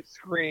through, get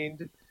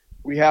screened.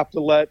 We have to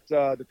let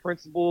the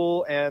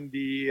principal and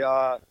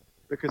the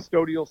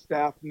custodial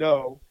staff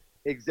know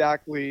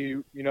exactly,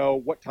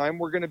 what time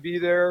we're going to be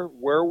there,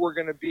 where we're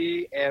going to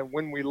be, and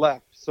when we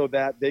left, so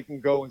that they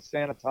can go and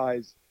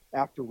sanitize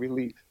after we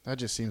leave. That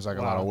just seems like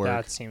a lot of work.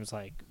 That seems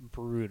like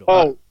brutal.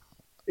 Oh,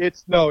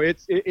 it's no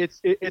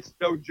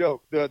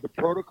joke. The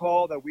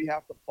protocol that we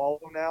have to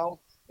follow now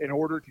in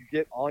order to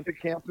get onto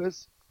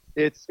campus,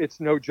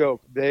 it's no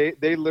joke.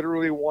 They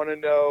literally want to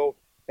know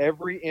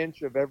every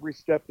inch of every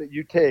step that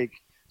you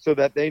take, so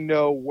that they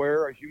know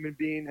where a human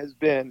being has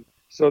been,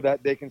 so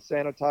that they can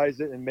sanitize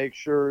it and make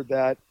sure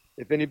that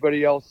if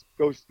anybody else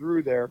goes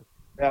through there,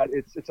 that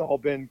it's all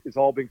been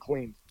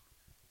cleaned.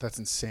 That's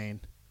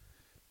insane.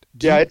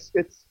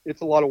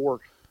 It's a lot of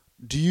work.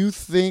 When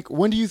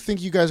do you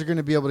think you guys are going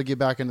to be able to get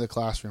back into the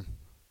classroom?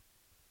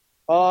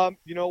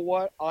 You know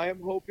what? I am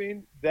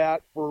hoping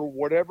that for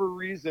whatever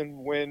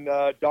reason, when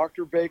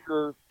Dr.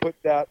 Baker put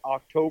that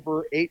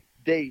October 8th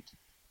date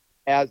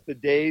as the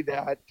day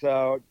that,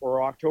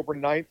 or October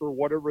 9th or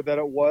whatever that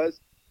it was,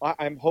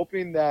 I'm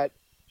hoping that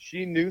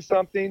she knew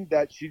something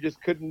that she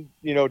just couldn't,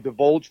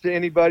 divulge to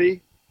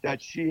anybody, that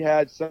she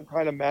had some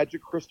kind of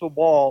magic crystal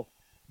ball,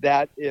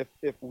 that if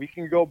we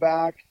can go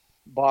back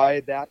by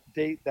that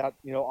date, that,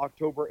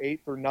 October 8th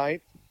or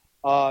 9th,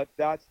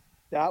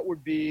 that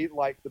would be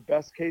like the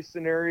best case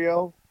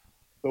scenario.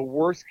 The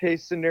worst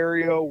case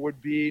scenario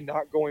would be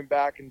not going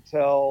back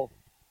until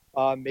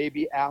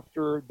maybe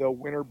after the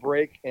winter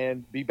break,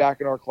 and be back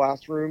in our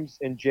classrooms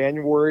in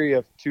January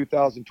of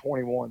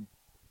 2021.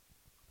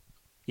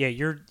 Yeah,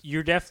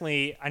 you're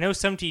definitely. I know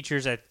some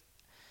teachers.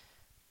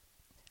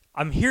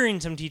 I'm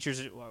hearing some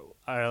teachers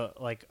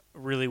like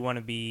really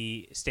want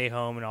to stay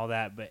home and all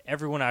that, but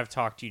everyone I've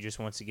talked to just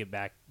wants to get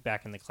back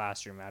in the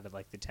classroom out of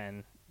like the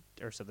 10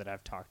 or so that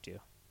I've talked to.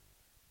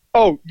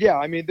 Oh yeah,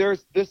 I mean,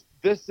 there's this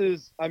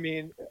is, I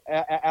mean,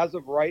 as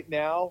of right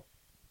now,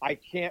 I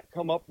can't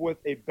come up with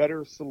a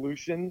better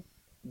solution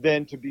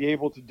than to be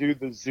able to do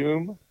the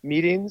Zoom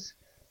meetings.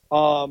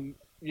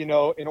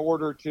 In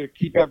order to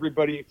keep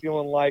everybody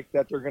feeling like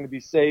that they're going to be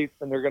safe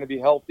and they're going to be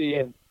healthy,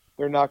 and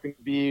they're not going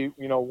to be,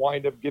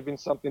 wind up giving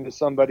something to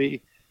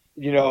somebody,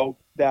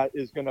 that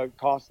is going to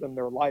cost them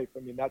their life. I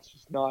mean,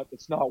 it's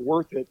not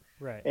worth it.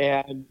 Right.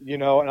 And,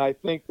 and I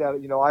think that,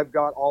 I've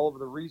got all of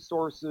the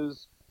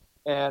resources,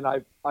 and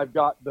I've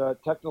got the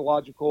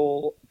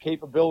technological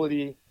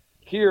capability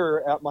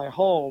here at my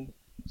home.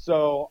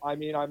 So, I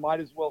mean, I might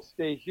as well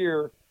stay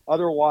here.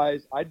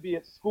 Otherwise, I'd be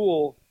at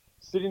school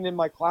sitting in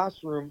my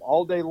classroom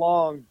all day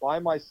long by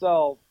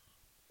myself,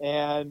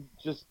 and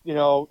just,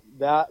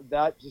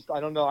 that just, I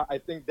don't know. I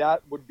think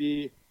that would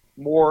be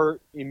more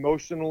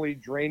emotionally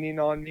draining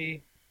on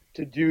me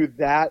to do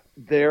that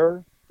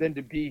there than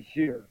to be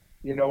here.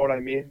 You know what I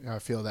mean? I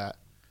feel that.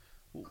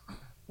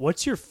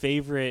 What's your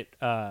favorite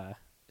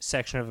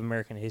section of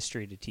American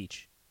history to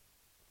teach?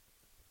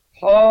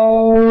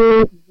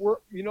 You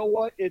know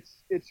what?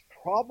 It's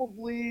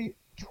probably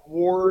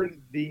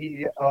toward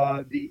the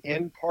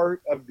end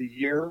part of the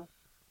year,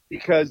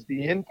 because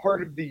the end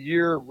part of the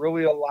year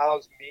really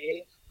allows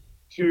me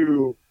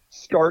to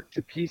start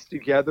to piece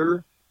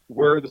together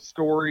where the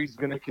story's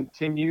going to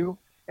continue,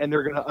 and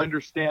they're going to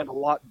understand a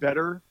lot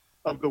better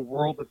of the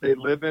world that they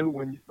live in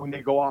when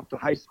they go off to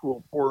high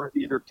school for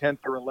either 10th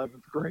or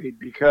 11th grade,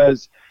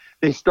 because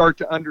they start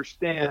to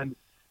understand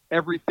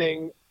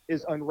everything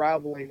is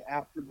unraveling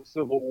after the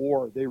Civil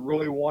War. They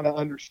really want to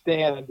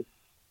understand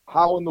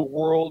how in the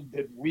world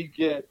did we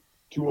get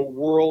to a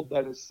world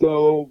that is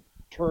so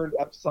turned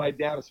upside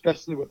down,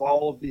 especially with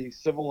all of the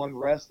civil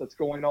unrest that's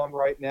going on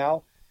right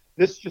now.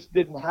 This just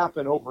didn't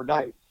happen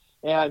overnight.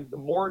 And the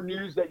more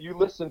news that you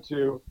listen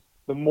to,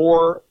 the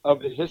more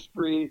of the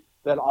history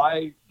that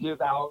I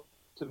give out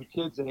to the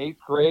kids in 8th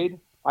grade.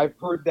 I've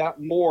heard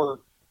that more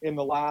in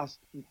the last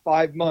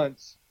 5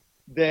 months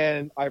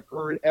than I've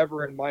heard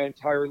ever in my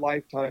entire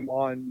lifetime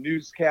on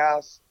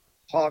newscasts,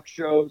 talk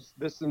shows,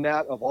 this and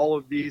that, of all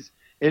of these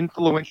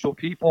influential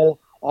people,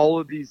 all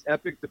of these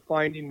epic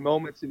defining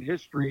moments in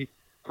history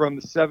from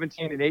the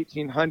 17 and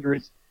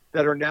 1800s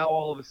that are now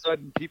all of a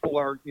sudden people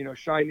are,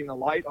 shining a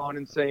light on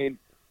and saying,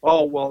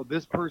 oh, well,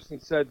 this person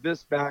said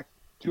this back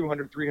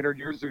 200, 300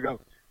 years ago.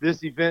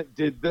 This event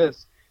did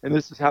this, and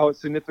this is how it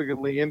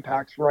significantly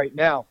impacts right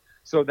now.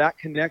 So that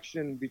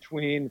connection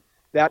between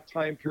that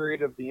time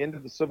period of the end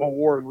of the Civil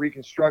War and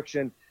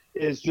Reconstruction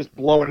is just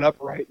blowing up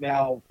right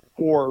now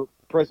for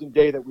present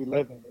day that we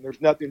live in. And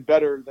there's nothing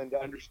better than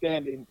to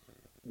understanding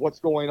what's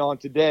going on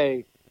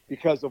today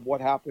because of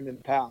what happened in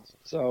the past.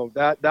 So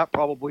that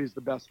probably is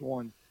the best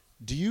one.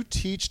 Do you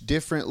teach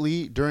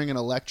differently during an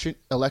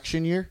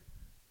election year?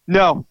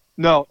 No.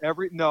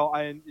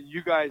 And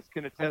you guys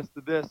can attest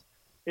to this.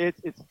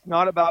 It's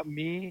not about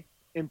me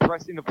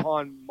impressing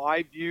upon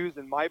my views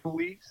and my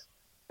beliefs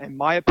and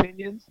my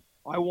opinions.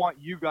 I want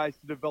you guys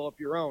to develop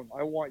your own.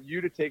 I want you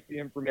to take the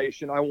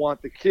information. I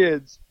want the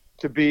kids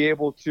to be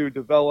able to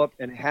develop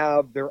and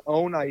have their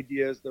own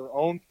ideas, their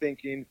own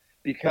thinking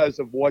because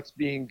of what's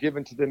being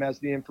given to them as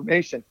the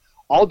information.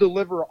 I'll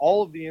deliver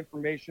all of the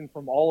information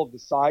from all of the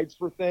sides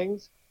for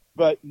things,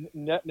 but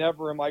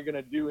never am I going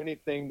to do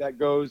anything that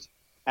goes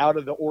out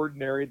of the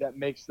ordinary that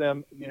makes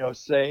them,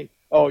 say,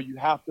 oh, you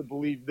have to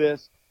believe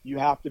this, you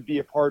have to be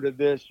a part of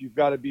this, you've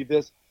got to be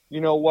this. You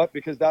know what?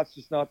 Because that's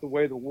just not the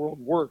way the world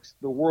works.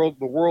 The world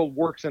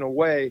works in a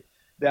way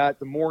that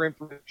the more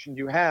information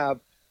you have,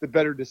 the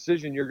better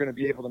decision you're going to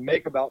be able to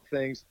make about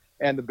things,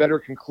 and the better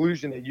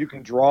conclusion that you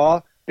can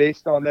draw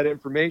based on that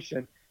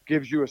information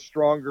gives you a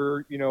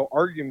stronger,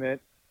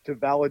 argument to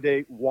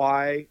validate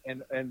why,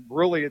 and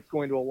really it's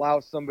going to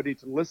allow somebody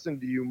to listen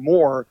to you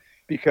more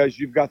because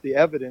you've got the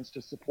evidence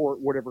to support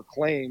whatever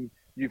claim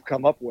you've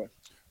come up with.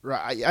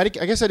 Right. I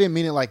guess I didn't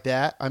mean it like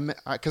that.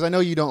 Because I know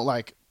you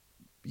don't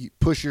you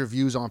push your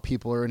views on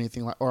people or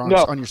anything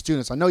on your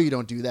students. I know you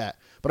don't do that,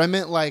 but I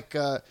meant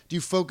do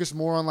you focus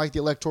more on the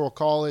Electoral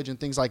College and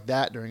things like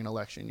that during an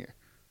election year?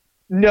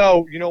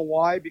 No, you know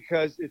why?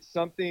 Because it's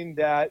something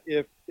that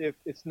if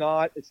it's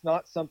not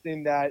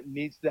something that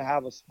needs to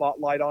have a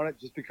spotlight on it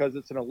just because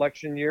it's an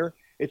election year.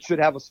 It should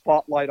have a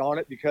spotlight on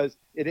it because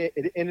it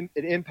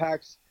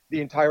impacts the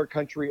entire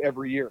country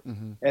every year,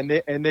 and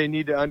they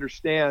need to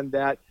understand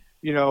that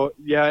in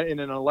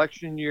an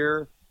election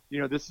year,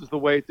 this is the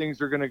way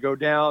things are going to go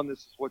down. This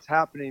is what's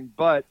happening.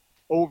 But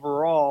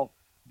overall,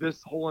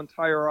 this whole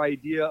entire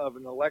idea of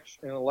an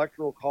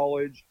electoral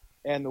college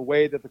and the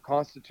way that the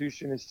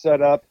Constitution is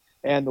set up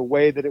and the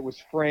way that it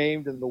was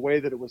framed and the way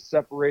that it was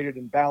separated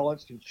and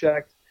balanced and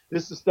checked,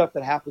 this is stuff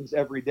that happens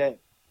every day.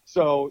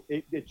 So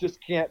it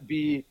just can't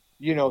be,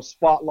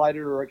 spotlighted,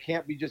 or it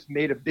can't be just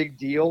made a big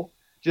deal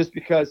just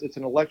because it's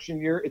an election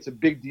year. It's a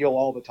big deal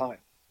all the time.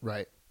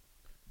 Right.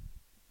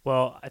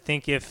 Well, I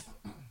think if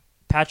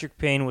Patrick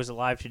Payne was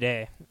alive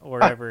today or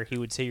whatever, he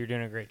would say you're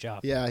doing a great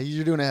job. Yeah,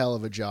 you're doing a hell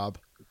of a job.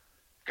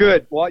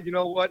 Good. Well, you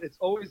know what? It's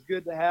always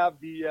good to have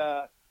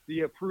the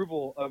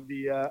approval of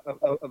the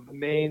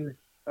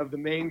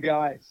main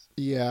guys.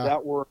 Yeah.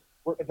 That were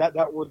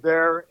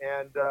there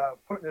and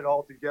putting it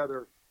all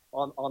together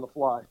on the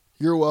fly.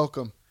 You're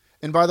welcome.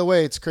 And by the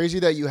way, it's crazy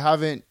that you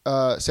haven't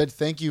said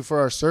thank you for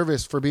our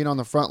service for being on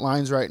the front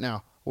lines right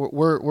now.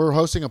 We're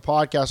hosting a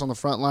podcast on the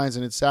front lines,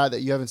 and it's sad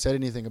that you haven't said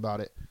anything about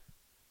it.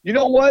 You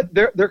know what?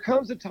 There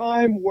comes a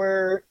time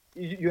where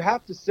you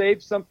have to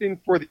save something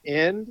for the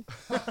end,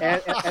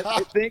 and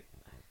I think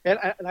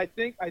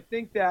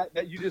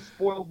that you just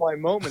spoiled my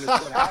moment. Is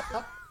what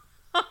happened.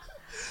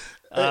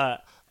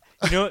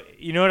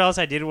 You know what else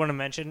I did want to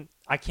mention?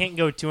 I can't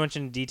go too much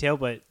into detail,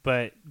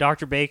 but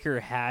Dr. Baker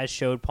has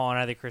showed Paul and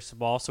I the crystal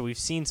ball, so we've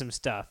seen some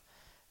stuff.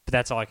 But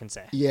that's all I can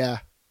say. Yeah.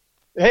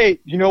 Hey,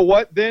 you know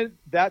what? Then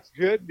that's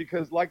good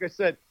because, like I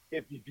said,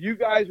 if you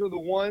guys are the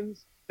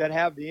ones that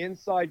have the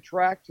inside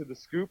track to the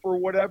scoop or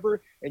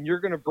whatever, and you're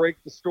going to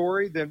break the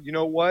story, then you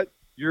know what?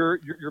 Your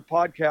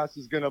podcast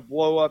is going to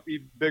blow up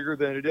even bigger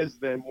than it is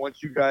then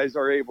once you guys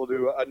are able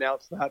to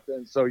announce that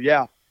then. So,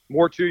 yeah,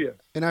 more to you.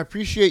 And I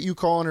appreciate you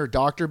calling her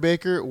Dr.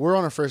 Baker. We're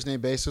on a first name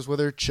basis with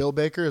her. Chill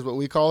Baker is what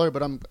we call her,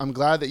 but I'm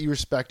glad that you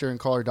respect her and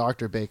call her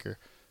Dr. Baker.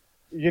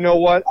 You know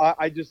what?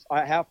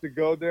 I have to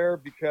go there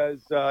because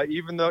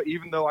even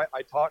though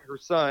I taught her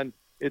son,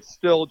 it's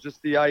still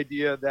just the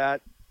idea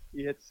that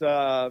it's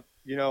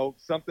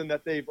something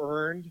that they've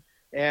earned,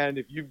 and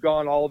if you've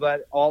gone all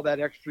that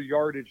extra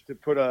yardage to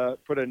put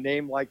a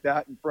name like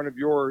that in front of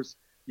yours,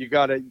 you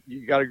gotta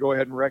go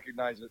ahead and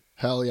recognize it.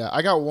 Hell yeah!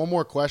 I got one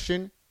more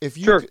question. If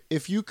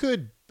you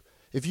could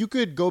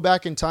go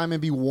back in time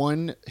and be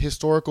one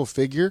historical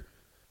figure,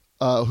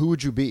 who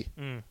would you be?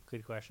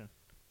 Good question.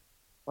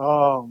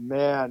 Oh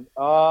man,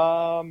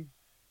 I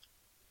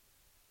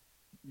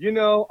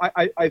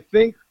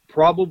think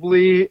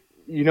probably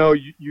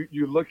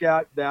you look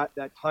at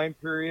that time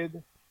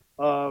period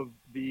of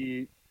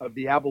the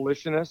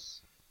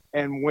abolitionists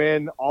And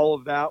when all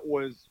of that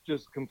was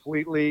just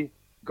completely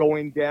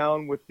going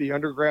down with the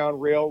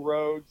Underground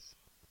Railroads,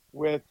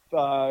 with,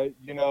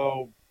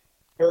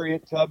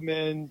 Harriet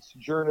Tubman,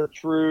 Sojourner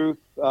Truth,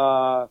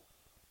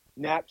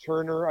 Nat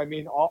Turner. I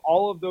mean,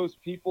 all of those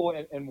people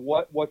and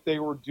what they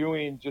were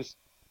doing just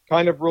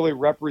kind of really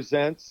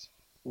represents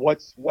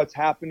what's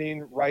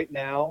happening right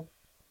now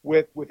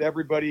with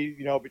everybody,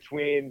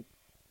 between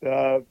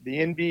the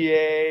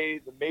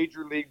NBA, the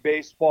Major League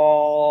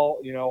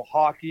Baseball,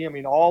 hockey. I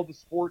mean, all the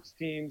sports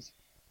teams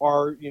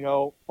are,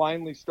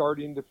 finally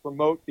starting to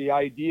promote the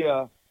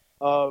idea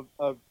of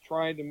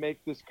trying to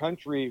make this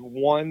country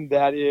one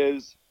that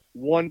is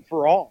one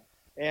for all,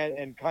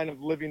 and kind of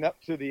living up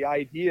to the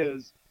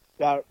ideas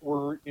that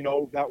were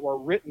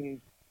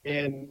written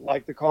in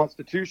like the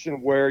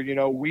Constitution, where,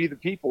 we the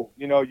people,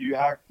 you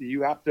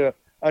have to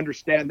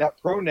understand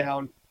that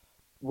pronoun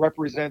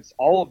represents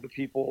all of the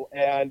people.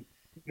 And,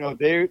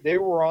 they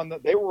were on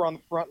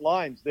the front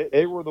lines.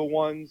 They were the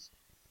ones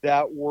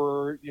that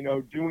were,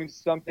 doing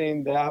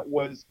something that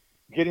was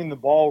getting the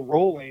ball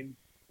rolling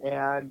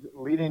and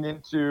leading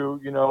into,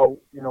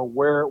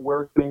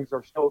 where things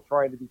are still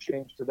trying to be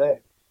changed today.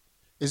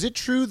 Is it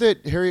true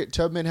that Harriet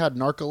Tubman had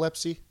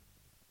narcolepsy?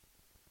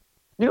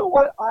 You know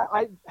what?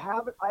 I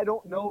haven't. I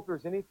don't know if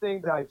there's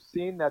anything that I've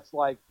seen that's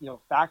like,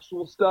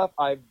 factual stuff.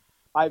 I've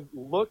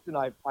looked and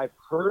I've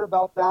heard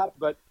about that,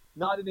 but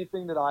not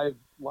anything that I've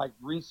like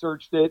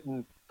researched it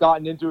and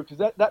gotten into it,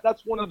 because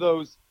that's one of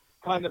those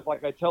kind of,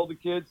 like I tell the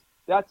kids,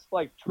 that's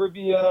like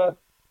trivia,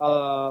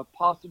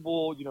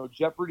 possible,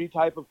 Jeopardy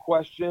type of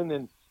question.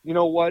 And you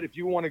know what? If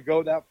you want to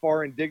go that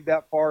far and dig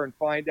that far and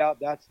find out,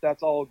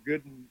 that's all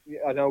good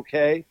and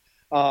okay.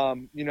 But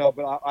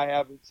I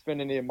haven't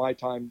spent any of my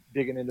time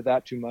digging into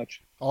that too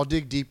much. I'll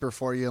dig deeper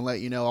for you and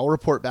let you know. I'll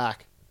report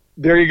back.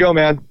 There you go,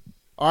 man.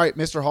 All right,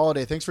 Mr.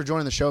 Holiday, thanks for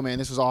joining the show, man.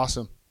 This was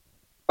awesome.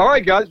 All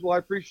right, guys. Well, I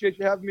appreciate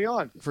you having me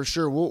on. For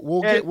sure.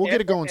 We'll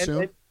get it going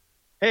soon.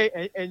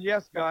 And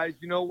yes, guys,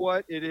 you know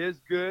what? It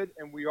is good,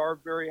 and we are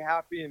very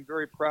happy and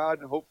very proud,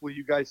 and hopefully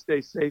you guys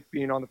stay safe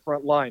being on the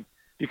front line,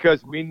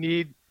 because we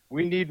need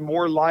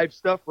more live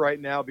stuff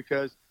right now,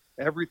 because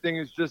everything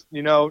is just,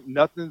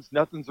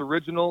 nothing's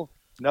original.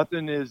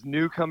 Nothing is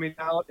new coming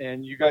out,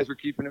 and you guys are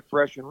keeping it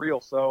fresh and real.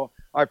 So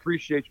I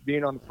appreciate you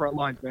being on the front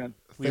lines, man.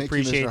 We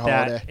appreciate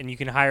that, and you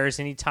can hire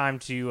us anytime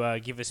to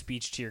give a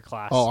speech to your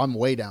class. Oh, I'm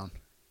way down.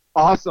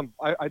 Awesome.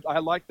 I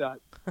like that.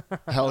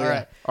 Hell yeah.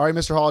 Right. All right,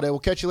 Mr. Holiday. We'll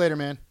catch you later,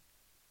 man.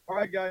 All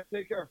right, guys.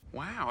 Take care.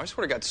 Wow, I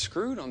sort of got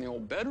screwed on the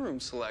old bedroom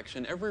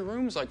selection. Every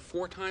room's like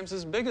 4 times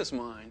as big as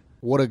mine.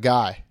 What a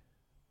guy.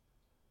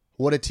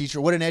 What a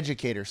teacher. What an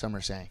educator, some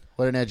are saying.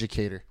 What an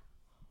educator.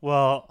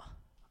 Well,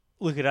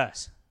 look at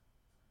us.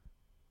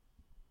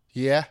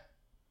 Yeah.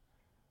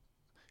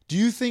 Do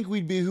you think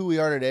we'd be who we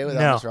are today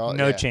without Mr. Holiday?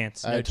 No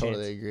chance. I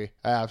totally agree.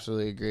 I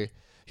absolutely agree.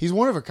 He's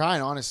one of a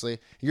kind, honestly.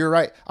 You're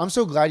right. I'm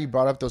so glad you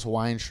brought up those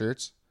Hawaiian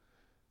shirts.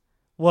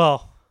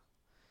 Well.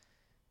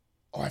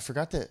 Oh, I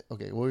forgot that.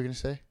 Okay, what were you going to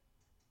say?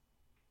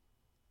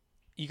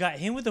 You got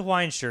him with the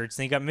Hawaiian shirts,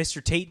 and you got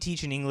Mr. Tate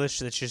teaching English.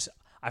 That's just,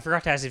 I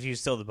forgot to ask if he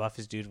was still the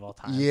buffest dude of all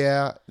time.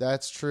 Yeah,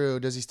 that's true.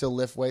 Does he still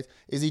lift weights?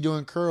 Is he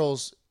doing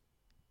curls?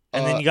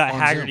 And then you got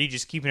Haggerty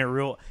just keeping it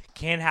real.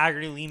 Can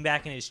Haggerty lean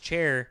back in his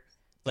chair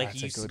like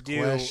he used to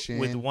do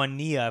with one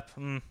knee up?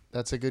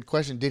 That's a good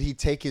question. Did he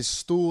take his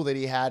stool that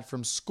he had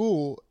from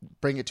school,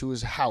 bring it to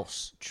his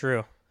house?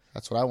 True.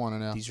 That's what I want to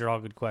know. These are all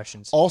good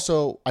questions.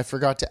 Also, I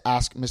forgot to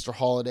ask Mr.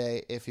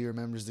 Holiday if he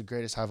remembers the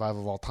greatest high five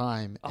of all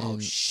time. Oh,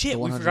 shit.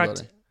 We forgot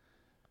to.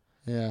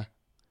 Yeah.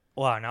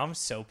 Wow, now I'm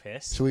so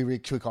pissed. Should we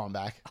call him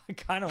back? I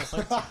kind of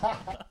want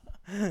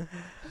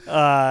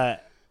to.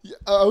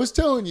 I was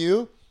telling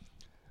you,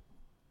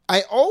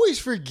 I always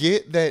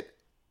forget that,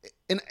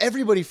 and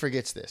everybody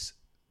forgets this,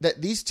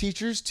 that these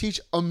teachers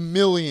teach 1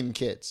 million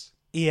kids.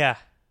 Yeah.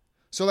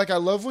 So, like, I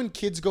love when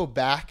kids go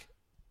back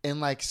and,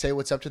 like, say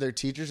what's up to their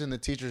teachers, and the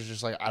teacher's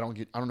just like, I don't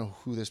know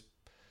who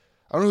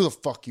the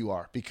fuck you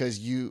are, because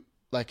you,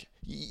 like,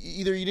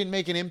 either you didn't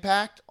make an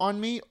impact on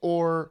me,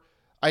 or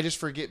I just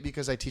forget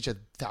because I teach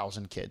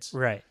 1,000 kids.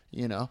 Right.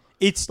 You know?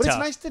 But it's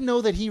nice to know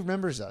that he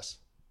remembers us.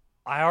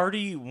 I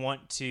already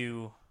want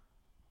to.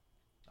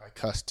 I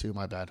cussed too,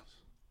 my bad.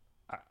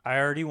 I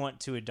already want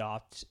to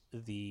adopt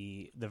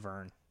the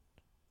Vern.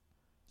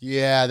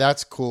 Yeah,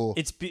 that's cool.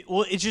 It's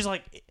just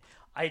like,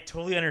 I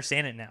totally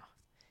understand it now.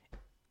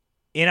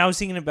 And I was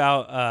thinking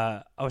about,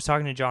 I was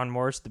talking to John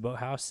Morris at the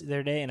Boathouse the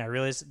other day, and I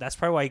realized that's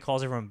probably why he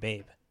calls everyone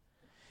Babe.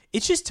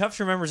 It's just tough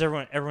to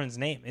remember everyone's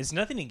name. It's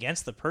nothing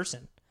against the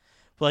person.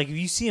 But like, if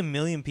you see 1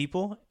 million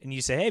people and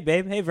you say, hey,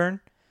 Babe, hey, Vern.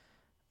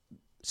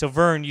 So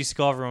Vern used to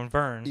call everyone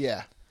Vern.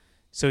 Yeah.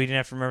 So he didn't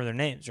have to remember their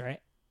names, right?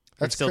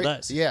 That still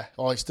does. Yeah.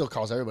 Oh, he still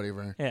calls everybody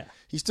Vern. Yeah.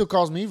 He still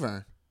calls me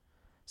Vern.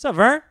 What's up,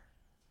 Vern?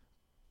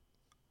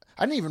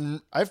 I don't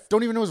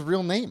even know his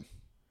real name.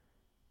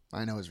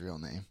 I know his real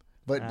name.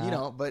 But,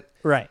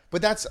 right.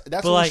 But that's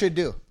what we should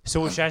do.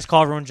 So should I just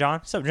call everyone John?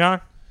 What's up,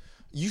 John?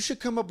 You should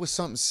come up with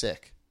something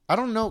sick. I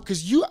don't know,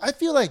 because I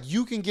feel like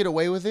you can get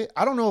away with it.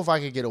 I don't know if I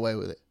could get away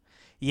with it.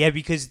 Yeah,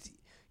 because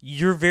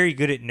you're very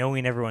good at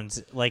knowing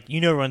everyone's, like, you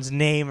know everyone's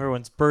name,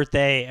 everyone's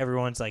birthday,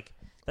 everyone's, like,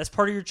 that's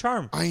part of your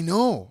charm. I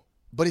know,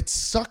 but it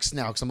sucks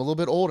now because I'm a little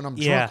bit old and I'm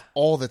drunk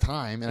all the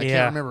time and I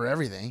can't remember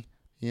everything,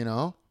 you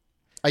know?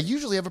 I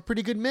usually have a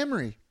pretty good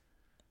memory.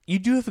 You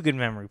do have a good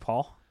memory,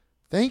 Paul.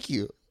 Thank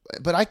you.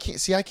 But I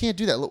can't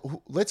do that.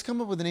 Let's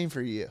come up with a name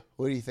for you.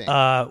 What do you think?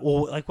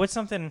 Well, like, what's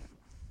something?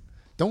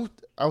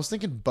 I was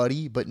thinking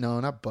Buddy, but no,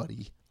 not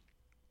Buddy.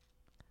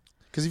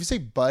 Because if you say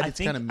Bud, it's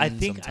kind of mean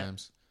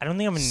sometimes. I don't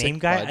think I'm a Sick name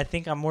guy. Bud. I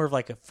think I'm more of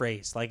like a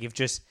phrase. Like, if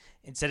just,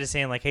 instead of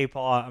saying like, hey,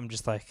 Paul, I'm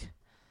just like,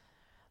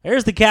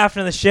 there's the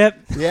captain of the ship.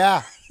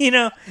 Yeah. You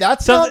know?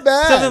 That's not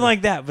bad. Something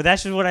like that. But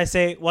that's just what I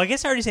say. Well, I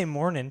guess I already say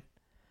morning.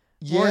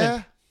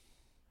 Yeah.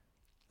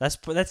 That's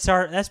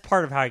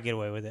part of how I get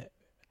away with it.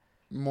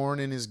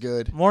 Morning is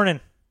good. Morning.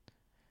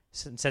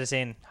 So instead of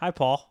saying, hi,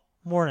 Paul,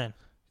 morning.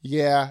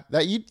 Yeah.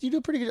 That you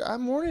do pretty good.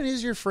 Morning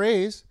is your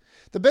phrase.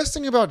 The best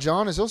thing about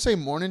John is he'll say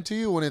morning to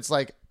you when it's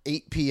like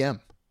 8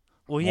 p.m.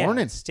 Well, yeah.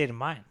 Morning. It's state of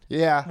mind.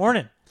 Yeah.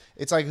 Morning.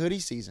 It's like hoodie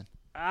season.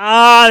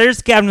 There's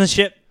the captain of the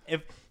ship.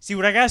 See,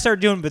 what I got to start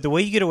doing, but the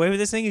way you get away with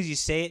this thing is you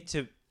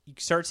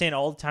start saying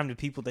all the time to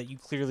people that you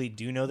clearly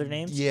do know their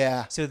names.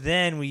 Yeah. So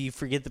then when you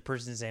forget the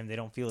person's name, they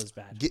don't feel as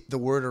bad. Get the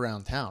word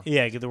around town.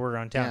 Yeah, get the word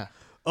around town. Yeah.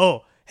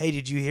 Oh, hey,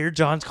 did you hear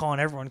John's calling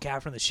everyone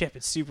captain of the ship?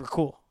 It's super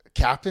cool.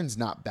 Captain's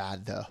not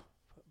bad, though.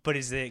 But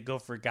does it go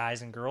for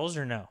guys and girls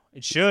or no?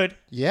 It should.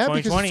 Yeah, because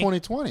it's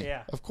 2020.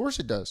 Yeah. Of course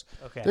it does.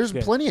 Okay. There's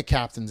good. plenty of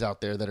captains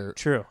out there that are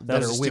true. That that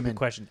was are a stupid women.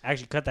 question.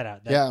 Actually, cut that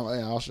out.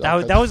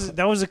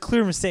 That was a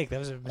clear mistake. That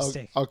was a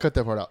mistake. I'll cut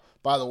that part out.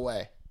 By the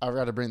way, I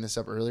forgot to bring this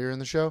up earlier in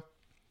the show.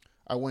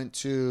 I went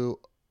to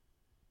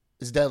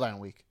it's deadline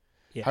week.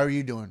 Yeah. How are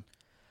you doing?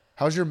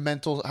 How's your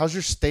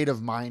state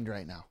of mind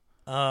right now?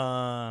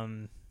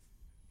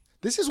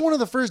 This is one of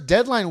the first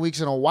deadline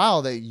weeks in a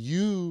while that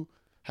you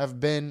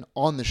have been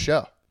on the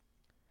show.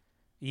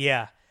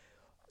 Yeah.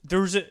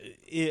 There's I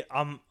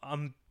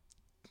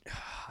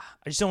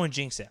just don't want to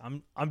jinx it.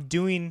 I'm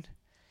doing,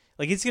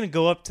 like, it's going to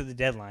go up to the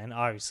deadline,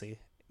 obviously.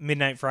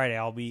 Midnight Friday,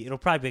 it'll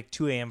probably be like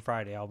 2 a.m.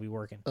 Friday, I'll be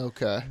working.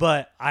 Okay.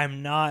 But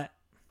I'm not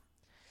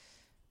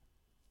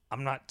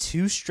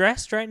too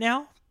stressed right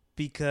now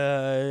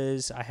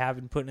because I have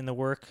been putting in the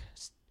work.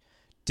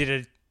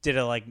 Did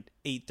a like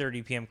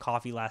 8:30 p.m.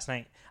 coffee last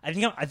night. I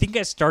think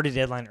I started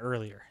deadline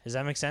earlier. Does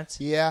that make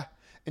sense? Yeah.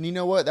 And you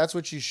know what? That's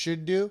what you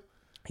should do.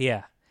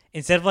 Yeah.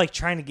 Instead of like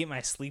trying to get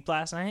my sleep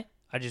last night,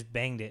 I just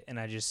banged it and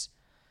I just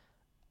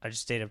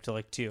stayed up till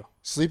like 2.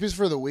 Sleep is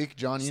for the week,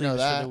 John. You Sleep know is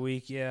that. for the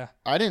week, yeah.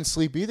 I didn't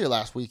sleep either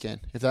last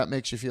weekend. If that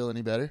makes you feel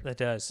any better. That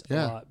does.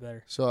 Yeah. A lot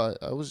better. So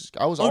I was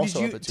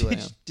also up at 2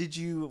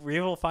 a.m. Were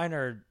you able to find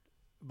our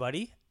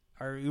buddy,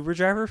 our Uber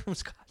driver from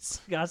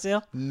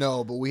Scottsdale?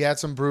 No, but we had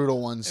some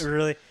brutal ones.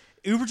 Really?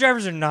 Uber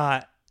drivers are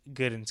not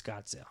good in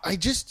Scottsdale.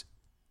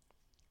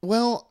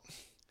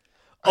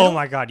 Oh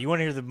my God. You want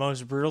to hear the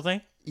most brutal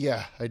thing?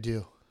 Yeah, I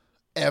do.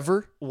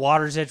 Ever?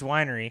 Water's Edge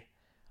Winery,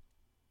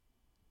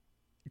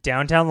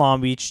 downtown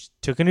Long Beach,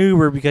 took an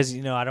Uber because,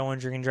 I don't want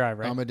to drink and drive,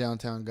 right? I'm a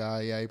downtown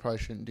guy. Yeah, you probably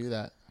shouldn't do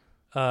that.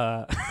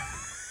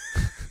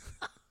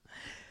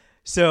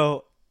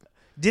 So,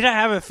 did I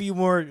have a few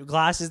more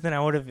glasses than I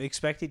would have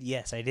expected?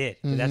 Yes, I did.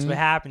 But that's what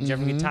happens. You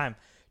have a good time.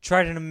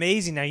 Tried an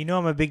amazing. Now,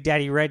 I'm a Big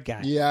Daddy Red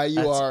guy. Yeah,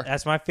 you are.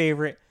 That's my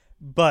favorite.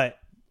 But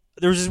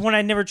there was this one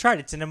I never tried.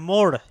 It's an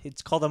Amor.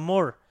 It's called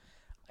Amor.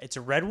 It's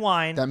a red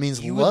wine. That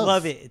means you love. would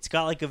love it. It's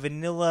got like a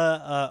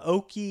vanilla,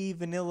 oaky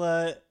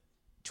vanilla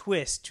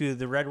twist to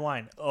the red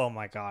wine. Oh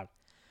my God.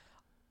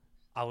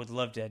 I would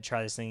love to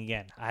try this thing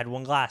again. I had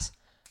one glass.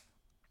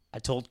 I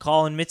told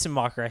Colin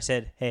Mitzenmacher, I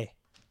said, hey,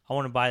 I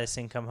want to buy this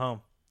thing, come home.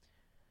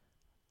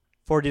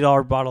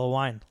 $40 bottle of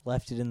wine.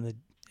 Left it in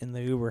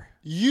the Uber.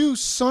 You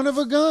son of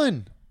a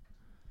gun.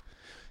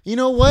 You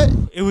know what?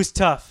 It was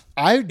tough.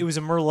 It was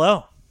a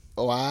Merlot.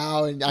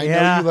 Wow. And I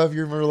know you love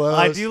your Merlots.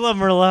 I do love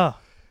Merlot.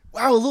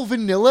 Wow, a little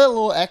vanilla, a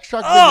little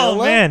extract vanilla. vanilla.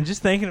 Oh, man,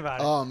 just thinking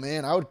about it. Oh,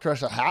 man, I'd crush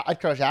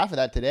half of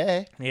that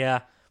today. Yeah.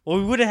 Well,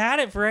 we would have had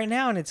it for right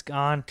now, and it's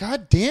gone.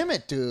 God damn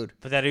it, dude.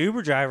 But that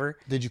Uber driver...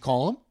 Did you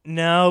call him?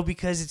 No,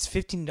 because it's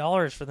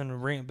 $15 for them to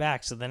bring it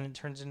back, so then it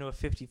turns into a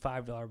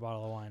 $55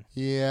 bottle of wine.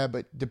 Yeah,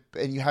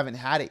 and you haven't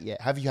had it yet.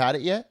 Have you had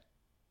it yet?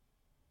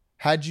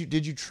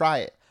 Did you try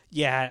it?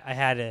 Yeah, I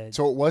had it.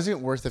 So it wasn't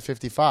worth the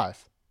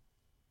 55.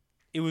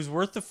 It was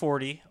worth the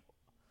 40.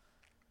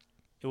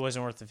 It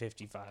wasn't worth the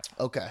 55.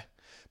 Okay.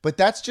 But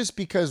that's just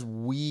because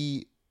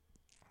we're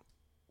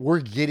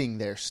getting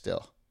there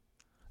still.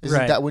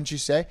 Isn't that what you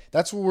say?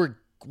 That's what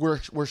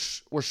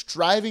we're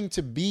striving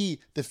to be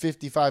the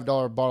 $55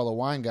 bottle of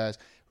wine guys.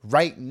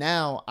 Right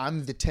now,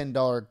 I'm the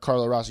 $10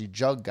 Carlo Rossi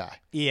jug guy.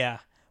 Yeah.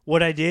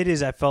 What I did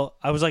is I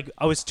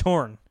was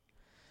torn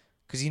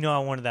because I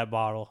wanted that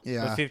bottle.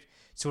 Yeah.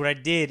 So what I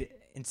did,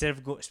 instead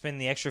of spending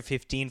the extra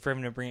 $15 for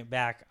him to bring it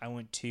back, I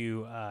went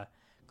to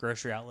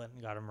grocery outlet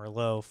and got a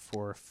Merlot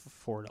for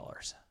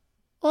 $4.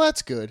 Well,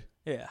 that's good.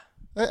 Yeah.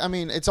 I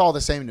mean, it's all the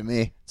same to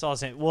me. It's all the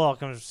same. Well, it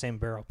comes from the same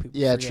barrel. People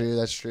yeah, forget. true.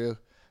 That's true.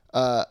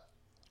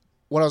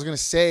 what I was going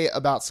to say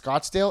about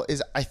Scottsdale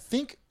is I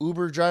think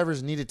Uber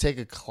drivers need to take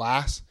a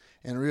class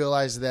and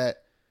realize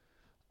that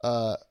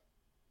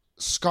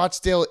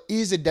Scottsdale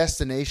is a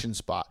destination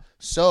spot.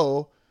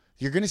 So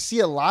you're going to see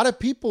a lot of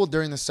people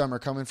during the summer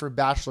coming for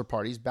bachelor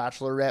parties,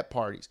 bachelorette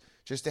parties,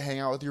 just to hang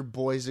out with your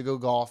boys to go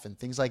golf and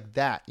things like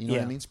that. You know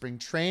what I mean? Spring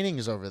training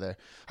is over there.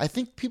 I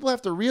think people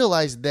have to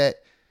realize that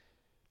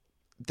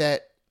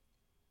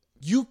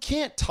you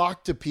can't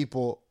talk to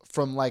people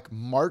from like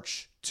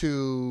March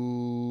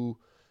to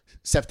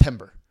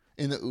September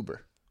in the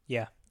Uber.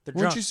 Yeah.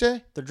 Wouldn't you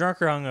say? They're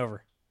drunk or hungover.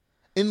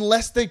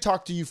 Unless they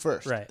talk to you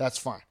first. Right. That's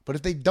fine. But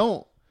if they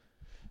don't,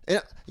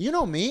 and you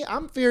know me,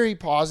 I'm very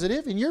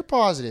positive and you're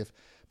positive.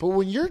 But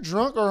when you're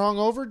drunk or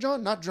hungover,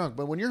 John, not drunk,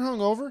 but when you're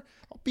hungover,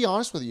 I'll be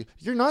honest with you,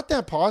 you're not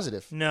that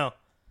positive. No.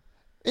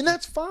 And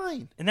that's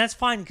fine. And that's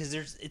fine because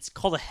it's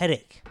called a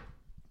headache.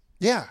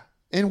 Yeah.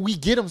 And we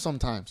get them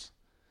sometimes.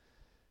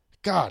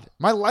 God,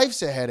 my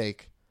life's a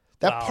headache.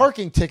 That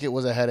parking ticket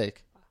was a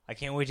headache. I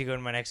can't wait to go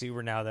to my next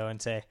Uber now, though,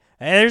 and say,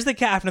 hey, there's the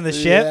captain of the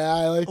ship. Yeah,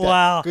 I like that.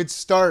 Wow. Good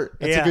start.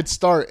 That's a good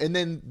start. And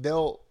then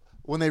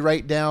when they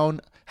write down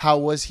how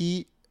was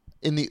he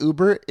in the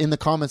Uber, in the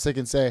comments they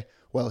can say,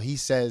 well, he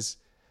says,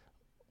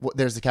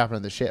 there's the captain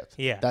of the ship.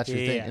 Yeah. That's your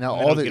thing. Yeah. And now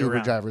all the Uber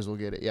drivers will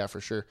get it. Yeah,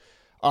 for sure.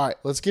 All right,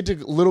 let's get to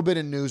a little bit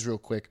of news real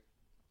quick.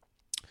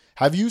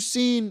 Have you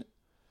seen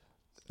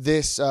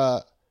this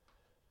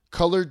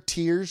colored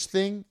tears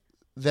thing?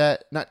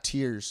 Not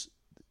tears.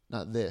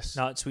 Not this.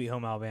 Not Sweet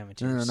Home Alabama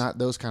tears. No, not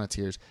those kind of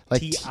tears.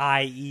 Like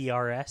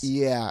TIERS.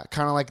 Yeah,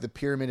 kind of like the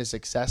pyramid of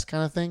success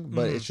kind of thing,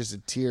 but it's just a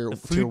tier. The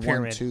food tier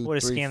pyramid. 1, 2, what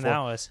a 3, scam 4. that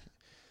was.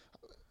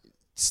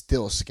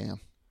 Still a scam.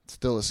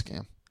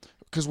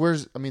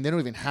 Because they don't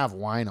even have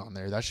wine on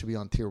there. That should be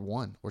on tier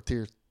 1 or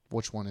tier.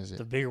 Which one is it?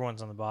 The bigger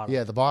one's on the bottom.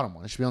 Yeah, the bottom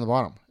one. It should be on the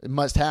bottom. It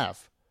must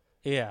have.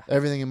 Yeah.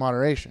 Everything in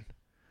moderation.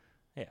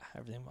 Yeah,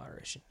 everything in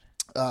moderation.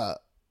 What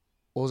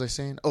was I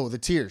saying? Oh, the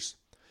tiers.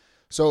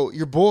 So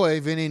your boy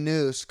Vinny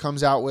News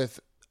comes out with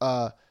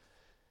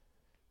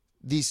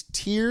these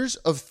tiers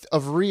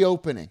of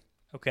reopening.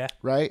 Okay.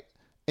 Right?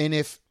 And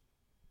if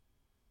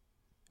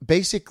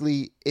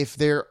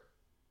there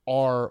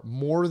are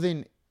more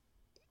than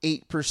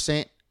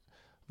 8%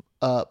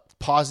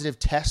 positive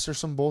tests or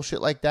some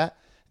bullshit like that,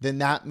 then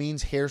that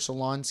means hair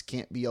salons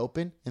can't be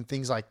open and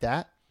things like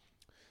that.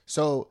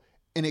 So,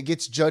 and it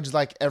gets judged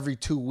like every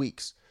 2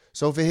 weeks.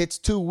 So if it hits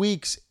 2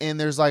 weeks and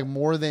there's like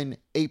more than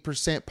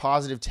 8%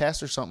 positive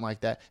tests or something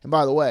like that. And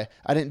by the way,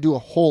 I didn't do a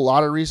whole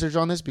lot of research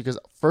on this because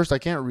first, I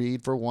can't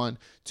read for one.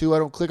 2, I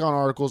don't click on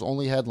articles,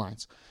 only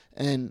headlines.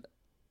 And,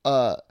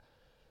 but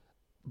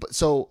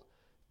so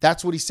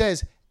that's what he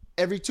says.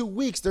 Every 2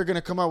 weeks, they're going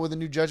to come out with a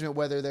new judgment,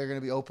 whether they're going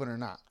to be open or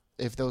not.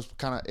 If those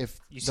kind of, if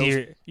you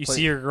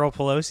see your girl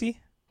Pelosi?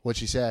 What'd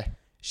she say?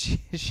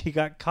 She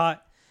got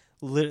caught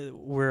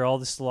where all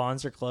the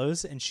salons are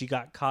closed, and she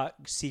got caught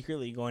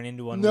secretly going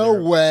into one.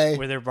 No way.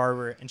 With her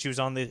barber, and she was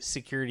on the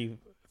security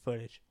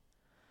footage.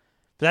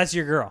 But that's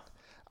your girl.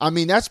 I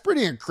mean, that's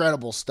pretty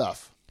incredible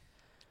stuff.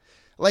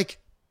 Like,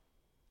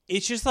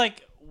 it's just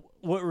like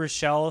what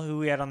Rochelle, who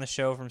we had on the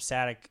show from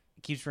Static,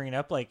 keeps bringing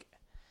up. Like,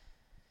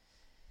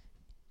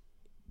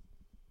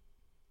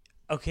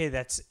 okay,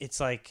 it's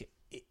like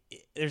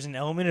there's an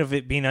element of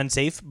it being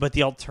unsafe, but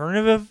the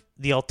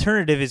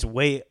alternative is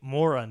way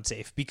more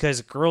unsafe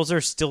because girls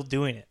are still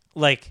doing it.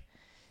 Like,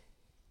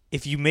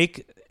 if you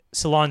make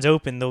salons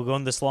open, they'll go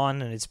in the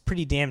salon and it's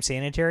pretty damn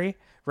sanitary.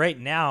 Right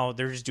now,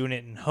 they're just doing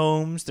it in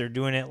homes. They're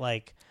doing it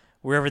like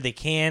wherever they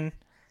can.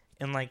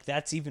 And like,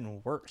 that's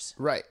even worse.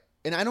 Right.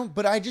 And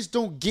I just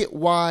don't get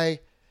why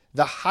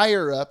the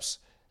higher ups,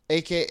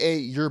 AKA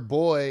your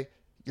boys,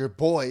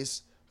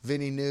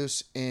 Vinny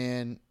News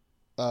and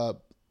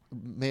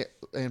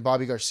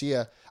Bobby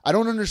Garcia, I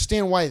don't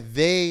understand why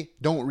they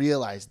don't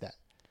realize that.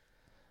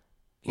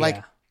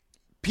 Like,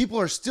 people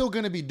are still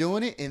going to be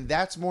doing it, and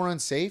that's more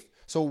unsafe.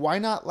 So why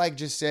not like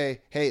just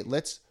say, hey,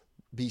 let's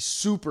be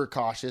super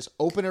cautious,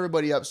 open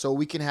everybody up so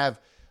we can have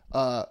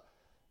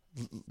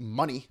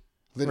money,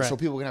 so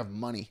people can have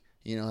money.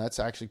 You know, that's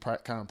actually kind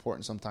of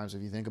important sometimes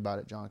if you think about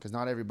it, John, because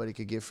not everybody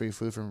could get free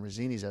food from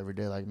Rosini's every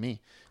day like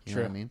me. You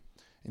know what I mean?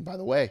 And by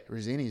the way,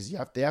 Rosini's,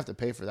 they have to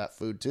pay for that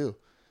food too.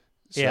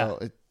 So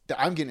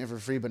I'm getting it for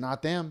free, but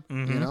not them, you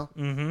know?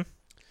 Mm-hmm.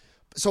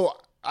 So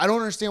I don't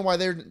understand why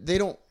they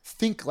don't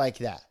think like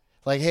that.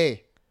 Like,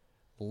 hey,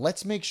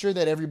 let's make sure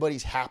that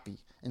everybody's happy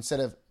instead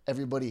of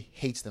everybody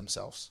hates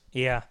themselves.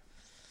 Yeah.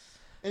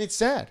 And it's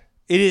sad.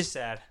 It is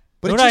sad.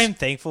 But you know what I am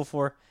thankful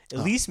for? At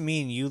least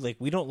me and you, like,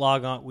 we don't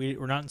log on.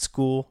 We're not in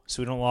school,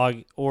 so we don't log,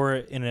 or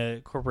in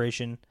a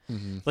corporation.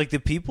 Mm-hmm. Like, the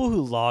people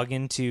who log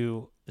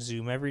into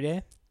Zoom every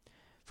day,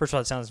 first of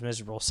all, it sounds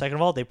miserable. Second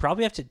of all, they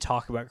probably have to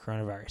talk about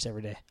coronavirus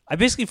every day. I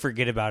basically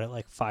forget about it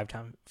like 5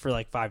 times for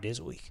like 5 days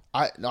a week.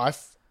 I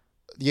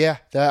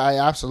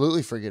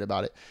absolutely forget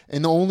about it.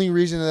 And the only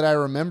reason that I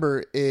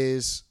remember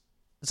is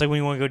it's like when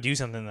you want to go do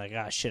something like,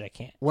 shit, I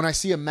can't. When I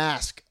see a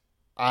mask,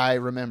 I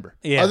remember.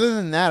 Yeah. Other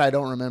than that, I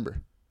don't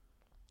remember.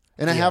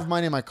 And I have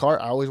mine in my car.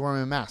 I always wear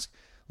my mask.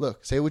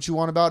 look, say what you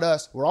want about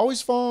us. We're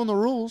always following the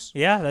rules.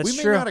 Yeah, that's true. We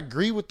may true. not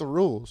agree with the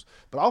rules,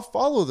 but I'll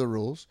follow the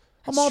rules.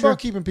 I'm That's all true. about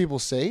keeping people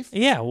safe.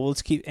 Yeah, well,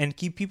 let's keep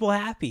people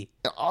happy.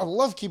 I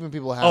love keeping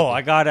people happy. Oh,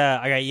 I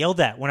got yelled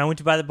at when I went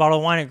to buy the bottle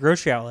of wine at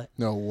grocery outlet.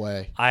 No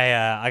way.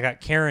 I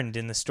got Karen'd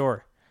in the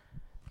store.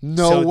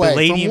 No so way. The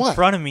lady From in what?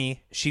 front of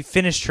me, she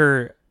finished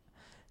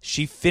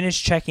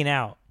checking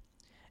out,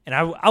 and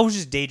I was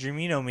just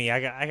daydreaming. You know me.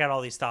 I got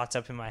all these thoughts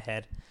up in my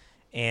head,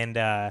 and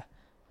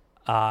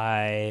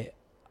I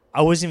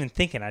wasn't even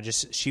thinking.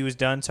 She was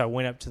done, so I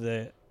went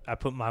up I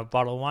put my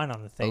bottle of wine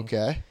on the thing.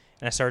 Okay.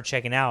 And I started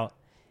checking out,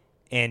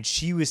 and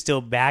she was still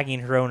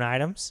bagging her own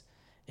items,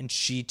 and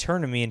she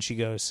turned to me and she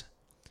goes,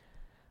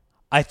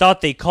 "I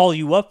thought they call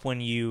you up when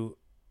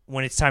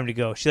it's time to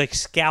go." She like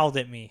scowled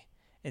at me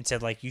and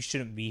said like, "You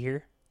shouldn't be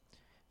here,"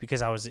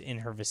 because I was in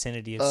her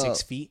vicinity of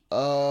 6 feet.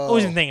 I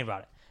wasn't thinking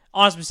about it.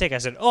 Honest mistake. I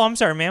said, "Oh, I'm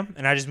sorry, ma'am,"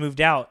 and I just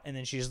moved out. And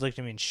then she just looked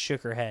at me and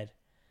shook her head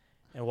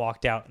and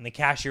walked out. And the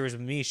cashier was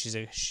with me.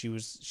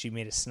 She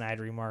made a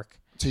snide remark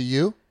to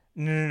you.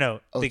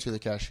 No. Oh, to the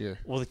cashier.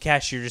 Well, the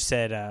cashier just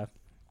said,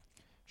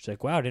 she's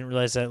like, "Wow, I didn't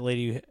realize that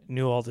lady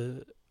knew all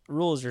the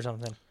rules or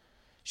something."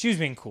 She was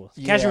being cool.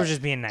 The cashier was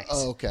just being nice.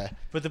 Oh, okay.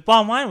 But the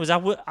bottom line was I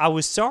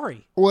was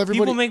sorry. Well,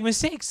 people make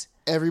mistakes.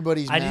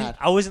 Everybody's mad.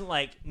 I wasn't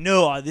like,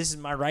 "No, this is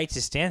my right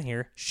to stand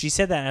here." She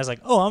said that, and I was like,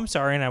 "Oh, I'm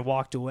sorry," and I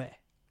walked away.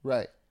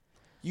 Right.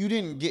 You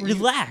didn't get...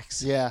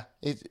 Relax. Yeah.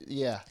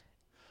 Yeah.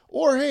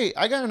 Or, hey,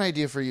 I got an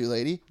idea for you,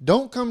 lady.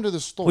 Don't come to the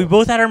store. We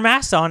both had our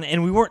masks on,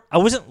 and I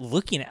wasn't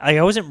looking at,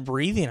 I wasn't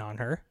breathing on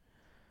her.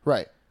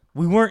 Right.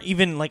 We weren't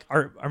even, like,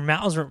 our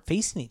mouths weren't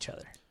facing each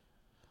other.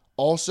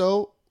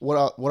 Also, what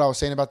I was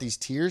saying about these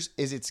tiers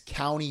is it's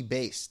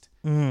county-based.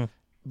 Mm-hmm.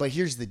 But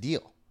here's the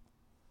deal.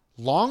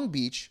 Long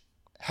Beach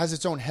has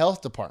its own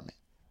health department,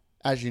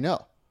 as you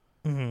know.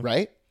 Mm-hmm.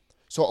 Right?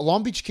 So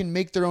Long Beach can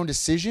make their own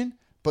decision,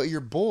 but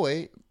your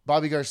boy,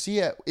 Bobby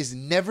Garcia, is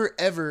never,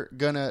 ever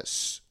going to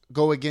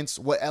go against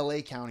what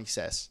LA County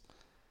says.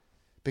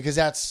 Because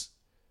that's...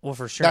 Well,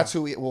 for sure. That's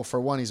for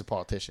one, he's a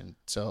politician.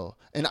 So,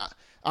 and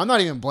I'm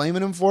not even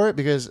blaming him for it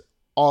because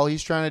all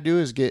he's trying to do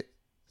is get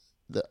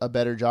a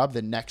better job,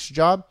 the next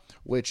job,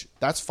 which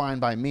that's fine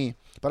by me.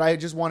 But I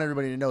just want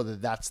everybody to know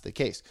that that's the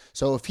case.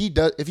 So if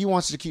he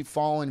wants to keep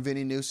following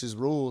Vinny Noose's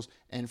rules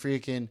and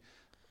freaking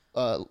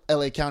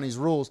LA County's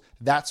rules,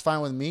 that's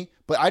fine with me.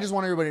 But I just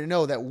want everybody to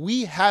know that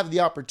we have the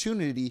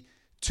opportunity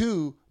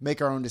to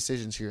make our own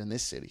decisions here in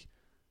this city.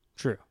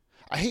 True.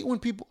 I hate when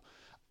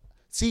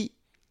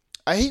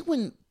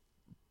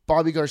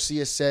Bobby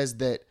Garcia says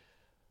that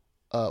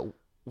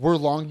we're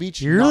Long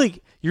Beach. You're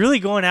really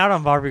going out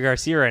on Bobby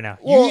Garcia right now.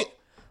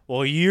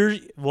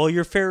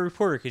 You're a fair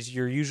reporter because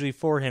you're usually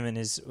for him in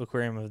his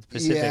Aquarium of the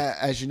Pacific. Yeah,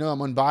 as you know,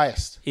 I'm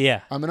unbiased.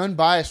 Yeah, I'm an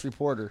unbiased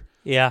reporter.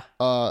 Yeah.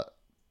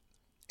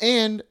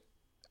 And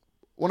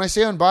when I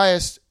say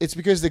unbiased, it's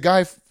because the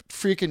guy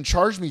freaking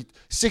charged me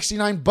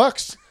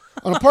 $69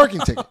 on a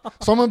parking ticket,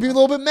 so I'm gonna be a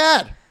little bit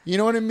mad. You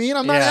know what I mean?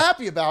 I'm not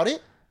happy about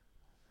it.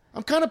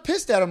 I'm kind of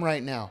pissed at him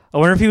right now. I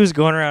wonder if he was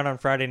going around on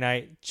Friday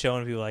night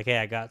showing people like, "Hey,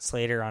 I got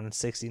Slater on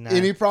 69."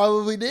 And he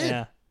probably did.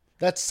 Yeah.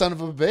 That son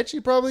of a bitch.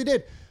 He probably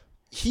did.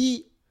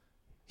 He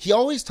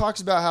always talks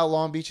about how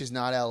Long Beach is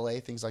not LA,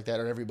 things like that,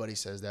 or everybody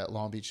says that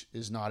Long Beach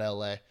is not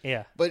LA.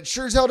 Yeah. But it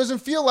sure as hell doesn't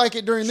feel like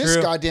it during this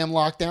goddamn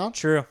lockdown.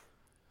 True.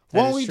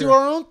 Why don't we do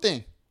our own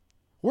thing?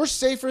 We're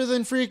safer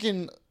than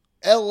freaking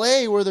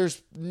LA where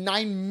there's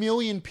 9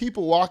 million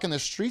people walking the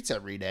streets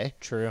every day.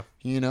 True.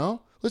 You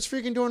know? Let's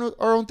freaking do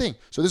our own thing.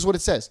 So this is what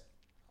it says.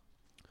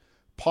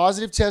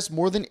 Positive tests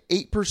more than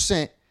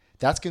 8%,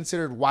 that's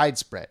considered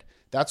widespread.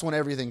 That's when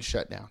everything's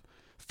shut down.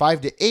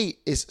 5 to 8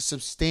 is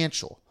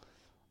substantial.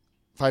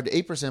 5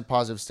 to 8%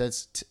 positive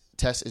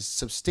test is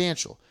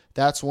substantial.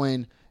 That's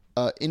when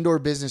indoor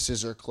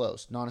businesses are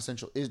closed,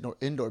 non-essential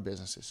indoor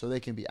businesses, so they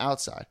can be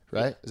outside,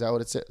 right? Is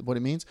that what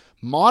it means?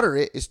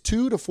 Moderate is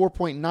 2 to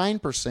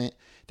 4.9%.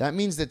 That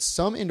means that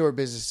some indoor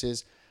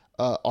businesses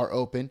are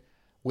open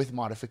with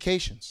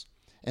modifications.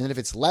 And then if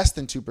it's less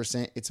than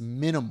 2%, it's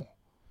minimal.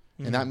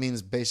 And that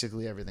means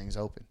basically everything's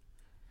open.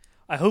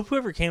 I hope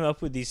whoever came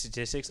up with these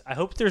statistics, I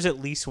hope there's at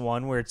least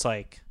one where it's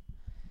like,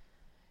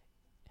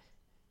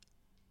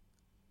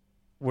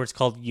 where it's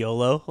called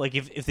YOLO. Like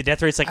if the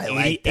death rate's like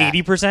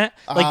 80%,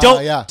 like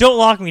don't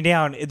lock me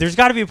down. There's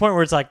got to be a point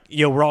where it's like,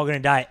 yo, we're all going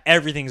to die.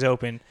 Everything's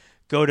open.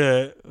 Go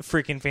to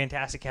freaking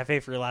Fantastic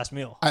Cafe for your last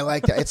meal. I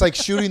like that. It's like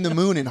shooting the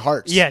moon in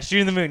hearts. Yeah,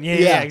 shooting the moon.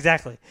 Yeah,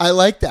 exactly. I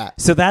like that.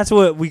 So that's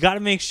what we got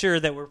to make sure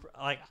that we're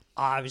like,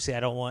 obviously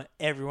I don't want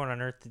everyone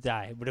on Earth to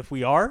die. But if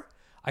we are,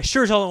 I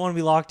sure as hell don't want to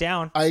be locked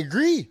down. I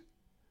agree.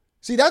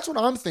 See, that's what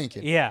I'm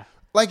thinking. Yeah.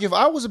 Like if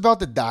I was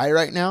about to die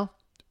right now,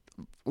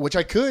 which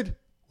I could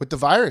with the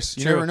virus,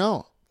 you never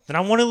know. Then I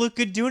want to look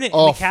good doing it.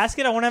 In the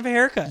casket, I want to have a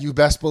haircut. You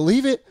best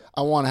believe it.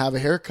 I want to have a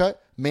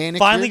haircut. Manicure.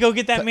 Finally go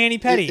get that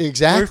mani-pedi.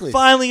 Exactly. We're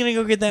finally going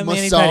to go get that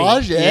mani-pedi.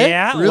 Massage, eh?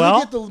 Yeah, really well.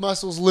 Get the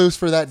muscles loose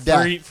for that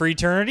death. For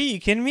eternity? You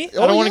kidding me?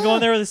 I don't want to go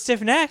in there with a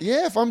stiff neck.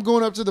 Yeah, if I'm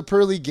going up to the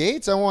pearly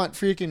gates, I want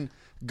freaking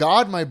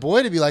God, my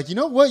boy, to be like, you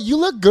know what? You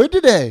look good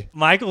today.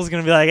 Michael's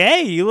gonna be like,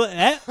 "Hey, you look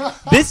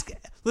this.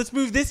 Let's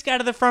move this guy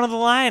to the front of the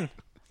line.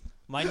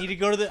 I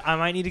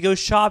might need to go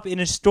shop in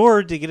a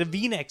store to get a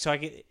V-neck so I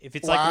can. If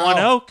it's like One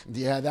Oak,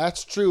 Yeah,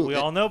 that's true. we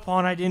all know Paul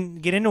and I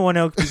didn't get into One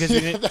Oak because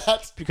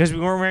because we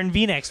weren't wearing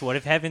V-necks. What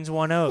if heaven's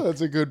One Oak? That's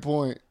a good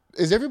point.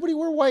 Is everybody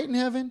wear white in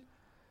heaven?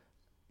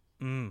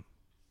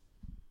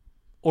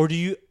 Or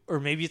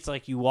maybe it's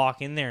like you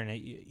walk in there and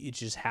it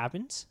just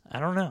happens.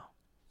 I don't know.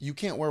 You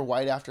can't wear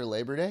white after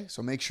Labor Day,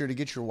 so make sure to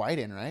get your white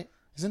in, right?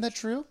 Isn't that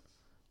true?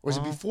 Or is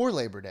it before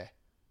Labor Day?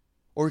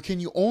 Or can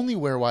you only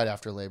wear white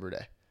after Labor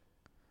Day?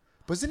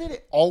 But isn't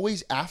it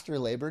always after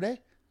Labor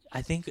Day?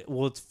 I think,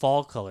 it's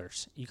fall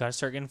colors. You got to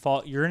start getting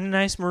fall. You're in a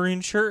nice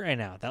maroon shirt right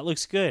now. That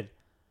looks good.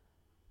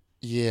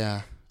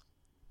 Yeah.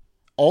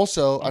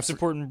 Also, I'm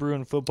supporting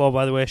Bruin football,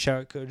 by the way. Shout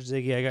out Coach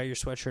Ziggy. I got your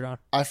sweatshirt on.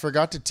 I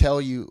forgot to tell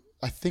you,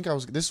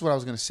 this is what I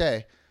was going to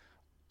say.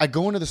 I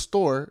go into the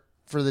store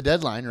for the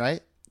deadline,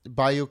 right?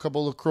 Buy you a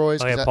couple of LaCroix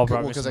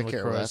because I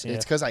care.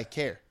 It's because I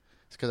care.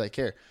 It's because I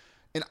care.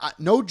 And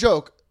no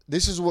joke,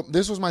 this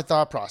was my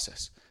thought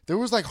process. There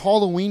was like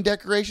Halloween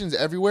decorations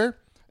everywhere,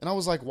 and I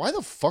was like, why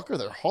the fuck are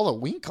there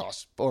Halloween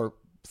costs or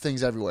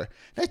things everywhere?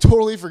 And I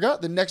totally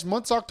forgot the next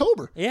month's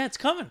October. Yeah, it's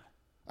coming.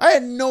 I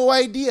had no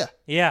idea.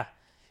 Yeah.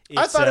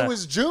 I thought it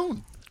was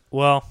June.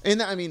 Well. And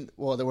they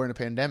were in a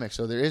pandemic,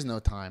 so there is no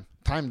time.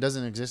 Time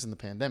doesn't exist in the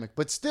pandemic.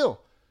 But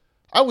still,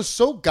 I was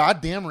so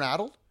goddamn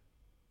rattled.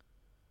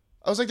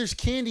 I was like, there's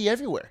candy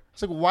everywhere.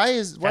 It's like, why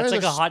that's are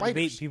like there a hot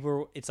spiders?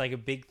 debate. It's like a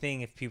big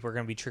thing if people are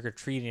going to be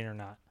trick-or-treating or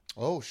not.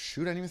 Oh,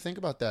 shoot. I didn't even think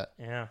about that.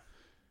 Yeah.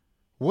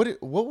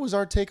 What was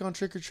our take on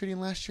trick-or-treating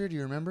last year? Do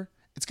you remember?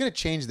 It's going to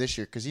change this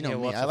year because,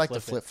 me, I like to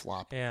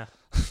flip-flop. Yeah.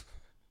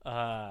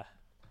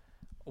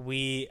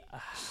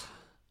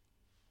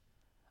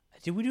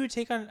 Did we do a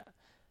take on...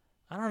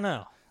 I don't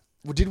know.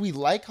 Well, did we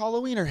like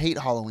Halloween or hate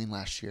Halloween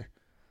last year?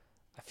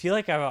 I feel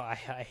like I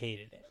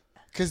hated it.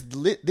 Because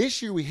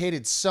this year we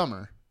hated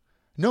summer.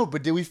 No,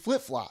 but did we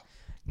flip-flop?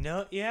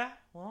 No, yeah,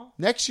 well...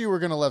 Next year we're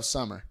going to love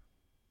summer.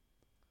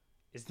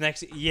 It's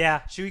next...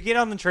 Yeah. Should we get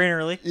on the train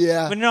early?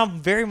 Yeah. But no,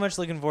 I'm very much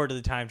looking forward to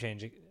the time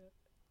change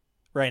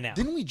right now.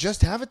 Didn't we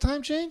just have a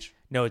time change?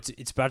 No,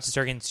 it's about to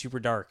start getting super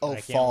dark. Oh, I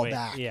can't fall wait.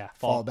 back. Yeah,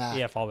 fall back.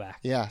 Yeah, fall back.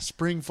 Yeah,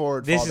 spring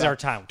forward. This fall is back. our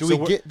time. Do we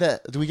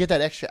get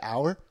that extra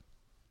hour?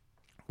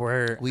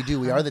 We do.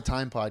 We are the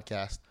time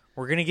podcast.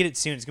 We're gonna get it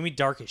soon. It's gonna be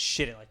dark as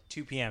shit at like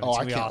 2 p.m. It's I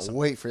gonna be can't awesome.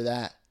 wait for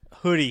that.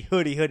 Hoodie.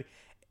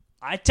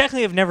 I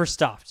technically have never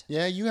stopped.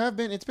 Yeah, you have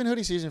been. It's been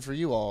hoodie season for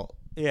you all.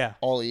 Yeah,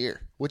 all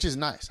year, which is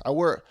nice.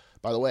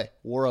 By the way,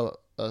 wore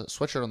a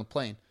sweatshirt on the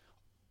plane.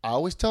 I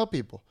always tell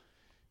people,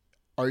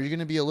 are you going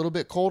to be a little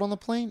bit cold on the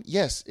plane?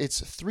 Yes,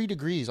 it's 3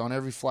 degrees on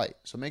every flight.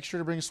 So make sure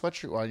to bring a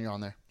sweatshirt while you're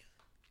on there.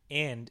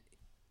 And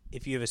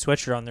if you have a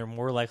sweatshirt on, they're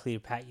more likely to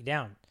pat you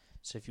down.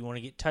 So if you want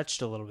to get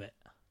touched a little bit.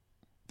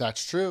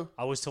 That's true.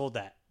 I was told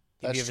that.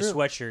 That's if you have a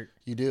sweatshirt.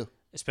 You do.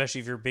 Especially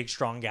if you're a big,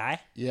 strong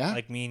guy. Yeah.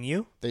 Like me and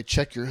you. They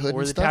check your hood or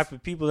and the stuff. type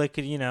of people that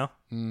could,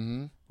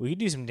 we could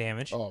do some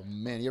damage. Oh,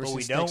 man. You ever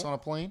see snakes on a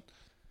plane?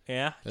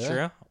 Yeah,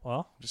 true.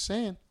 Well, just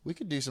saying, we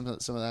could do some of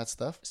that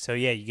stuff. So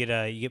yeah, you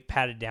get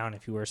patted down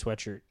if you wear a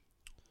sweatshirt.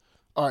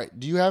 All right.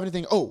 Do you have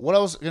anything? Oh, what I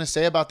was gonna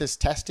say about this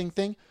testing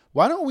thing.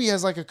 Why don't we,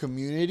 as like a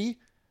community,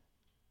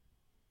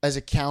 as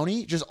a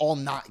county, just all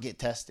not get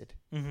tested?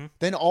 Mm-hmm.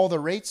 Then all the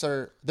rates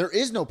there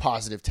is no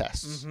positive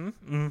tests.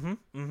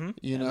 Mm-hmm.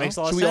 You know, that makes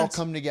a lot should of we all sense.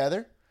 come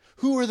together?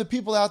 Who are the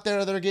people out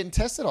there that are getting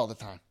tested all the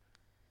time?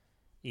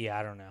 Yeah,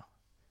 I don't know.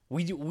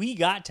 We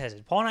got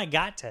tested. Paul and I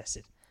got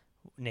tested.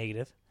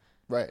 Negative.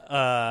 Right.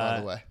 By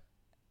the way,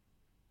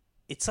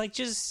 it's like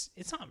it's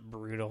not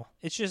brutal.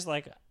 It's just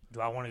like,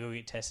 do I want to go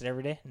get tested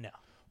every day? No.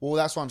 Well,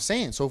 that's what I'm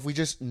saying. So if we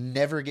just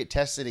never get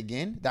tested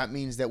again, that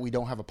means that we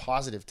don't have a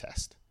positive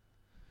test.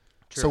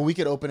 True. So we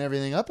could open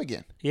everything up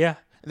again. Yeah.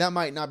 And that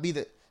might not be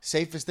the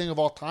safest thing of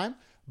all time,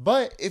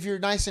 but if you're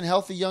nice and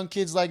healthy young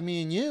kids like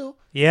me and you,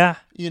 yeah,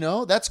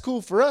 that's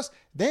cool for us.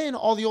 Then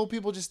all the old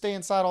people just stay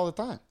inside all the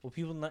time. Well,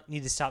 people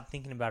need to stop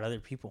thinking about other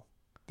people.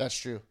 That's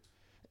true.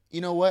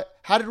 You know what?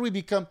 How did we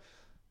become...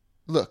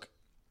 Look,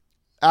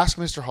 ask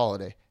Mr.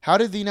 Holiday. How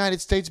did the United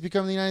States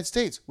become the United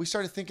States? We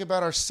started thinking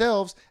about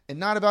ourselves and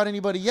not about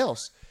anybody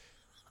else.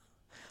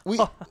 We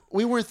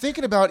weren't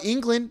thinking about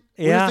England.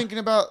 We were thinking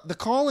about the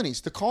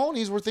colonies. The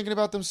colonies were thinking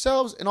about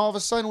themselves, and all of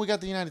a sudden we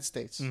got the United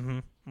States.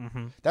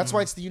 That's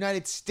why it's the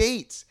United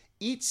States.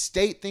 Each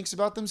state thinks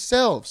about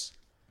themselves.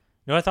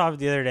 You know what I thought of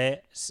the other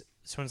day?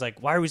 Someone's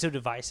like, why are we so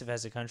divisive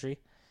as a country?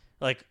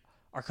 Like,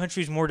 our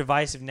country's more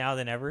divisive now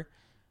than ever.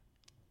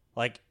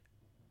 Like...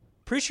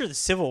 Pretty sure the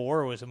Civil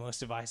War was the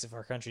most divisive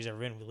our country's ever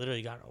been. We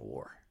literally got in a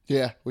war.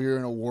 Yeah, we were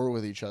in a war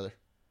with each other.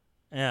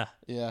 Yeah.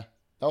 Yeah.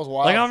 That was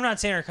wild. Like, I'm not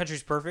saying our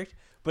country's perfect,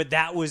 but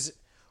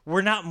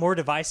we're not more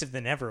divisive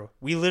than ever.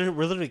 We're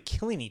literally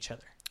killing each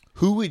other.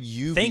 Who would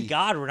you Thank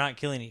God we're not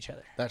killing each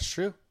other. That's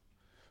true.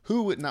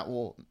 Who would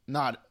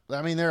not,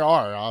 I mean, there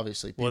are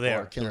obviously people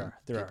are killing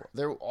people.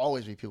 There will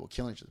always be people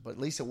killing each other, but at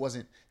least it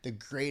wasn't the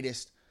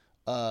greatest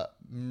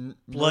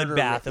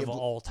bloodbath of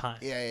all time.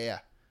 Yeah.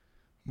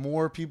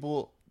 more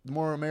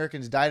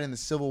Americans died in the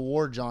Civil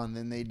War, John,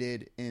 than they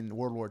did in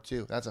World War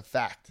II. That's a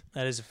fact.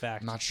 That is a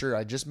fact. I'm not sure.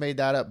 I just made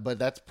that up, but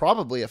that's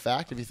probably a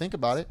fact if you think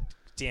about it.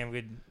 Damn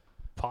good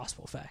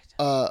possible fact.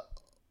 What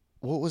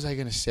was I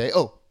going to say?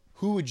 Oh,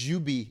 who would you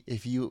be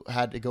if you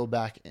had to go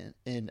back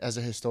in as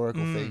a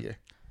historical figure?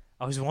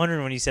 I was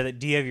wondering when you said that.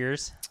 Do you have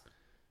yours?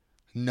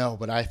 No,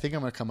 but I think I'm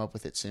going to come up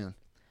with it soon.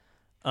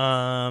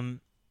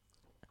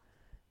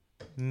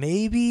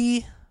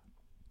 Maybe.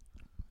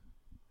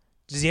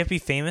 Does he have to be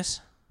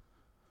famous?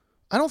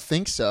 I don't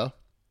think so.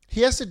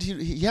 He has to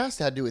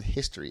do with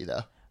history,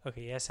 though.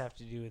 Okay, he has to have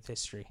to do with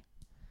history.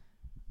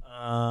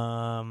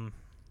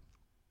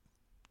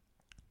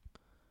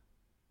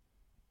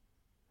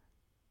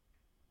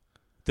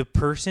 The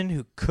person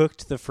who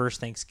cooked the first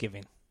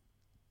Thanksgiving.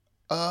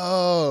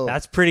 Oh.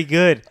 That's pretty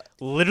good.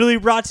 Literally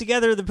brought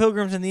together the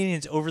Pilgrims and the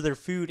Indians over their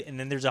food, and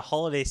then there's a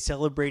holiday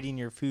celebrating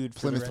your food. For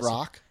Plymouth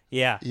Rock?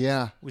 Yeah.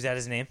 Yeah. Was that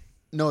his name?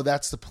 No,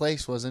 that's the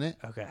place, wasn't it?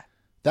 Okay.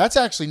 That's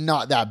actually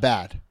not that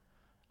bad.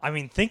 I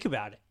mean, think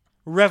about it.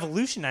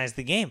 Revolutionized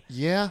the game.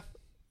 Yeah.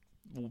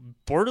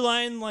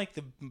 Borderline like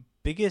the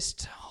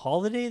biggest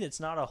holiday that's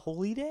not a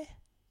holy day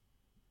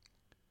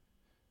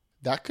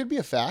That could be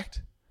a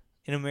fact.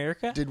 in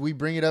America. Did we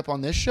bring it up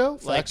on this show?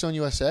 Facts on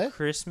USA?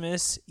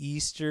 Christmas,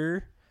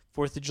 Easter,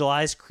 4th of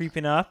July is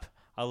creeping up.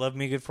 I love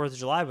me a good 4th of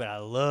July, but I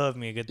love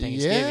me a good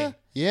Thanksgiving.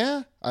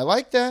 Yeah. I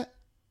like that.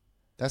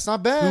 That's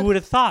not bad. Who would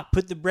have thought?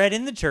 Put the bread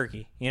in the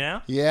turkey, you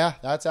know? Yeah,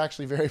 that's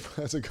actually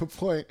that's a good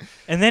point.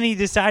 And then he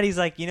decided, he's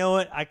like, you know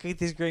what? I cooked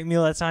this great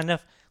meal. That's not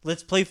enough.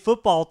 Let's play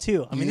football,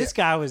 too. I mean, this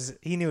guy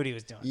he knew what he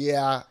was doing.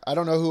 Yeah, I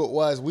don't know who it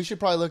was. We should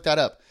probably look that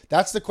up.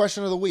 That's the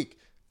question of the week.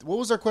 What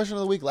was our question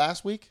of the week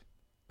last week?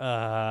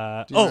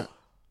 I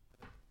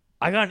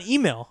got an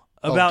email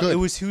about it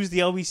was who's the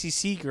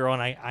LBCC girl,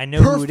 and I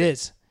know who it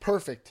is.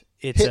 Perfect.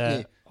 It's Hit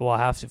me. Well, I'll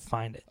have to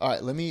find it. All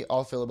right,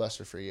 I'll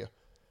filibuster for you.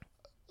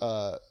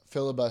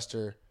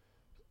 Filibuster.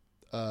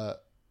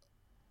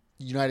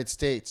 United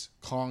States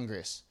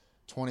Congress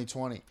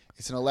 2020.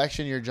 It's an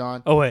election year,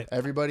 John. Oh wait,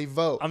 everybody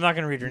vote. I'm not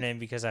gonna read her name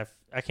because I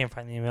can't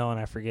find the email and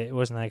I forget. It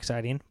wasn't that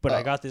exciting, but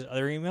I got this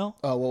other email.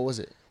 Oh, what was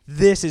it?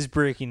 This is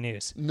breaking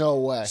news. No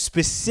way.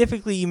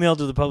 Specifically emailed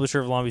to the publisher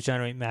of Long Beach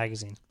Dynamite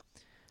magazine.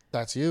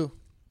 That's you.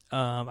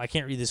 I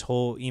can't read this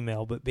whole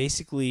email, but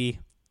basically,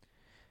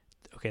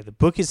 okay, the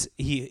book is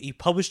he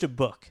published a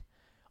book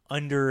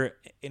under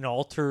an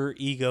alter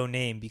ego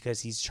name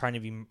because he's trying to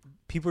be.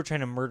 People are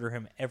trying to murder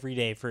him every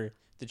day for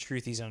the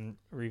truth he's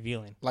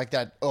revealing. Like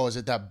that. Oh, is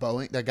it that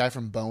Boeing? That guy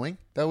from Boeing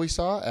that we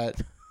saw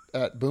at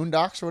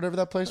Boondocks or whatever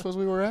that place was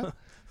we were at.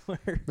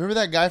 Remember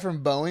that guy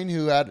from Boeing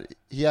who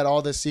had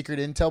all this secret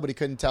intel, but he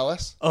couldn't tell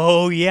us?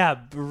 Oh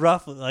yeah,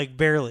 roughly, like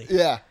barely.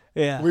 Yeah.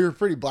 We were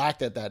pretty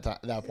blacked at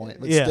that point,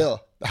 but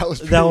still,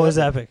 that was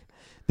epic.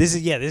 This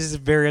is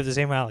very up the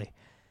same alley.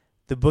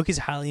 The book is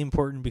highly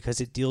important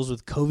because it deals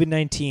with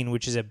COVID-19,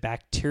 which is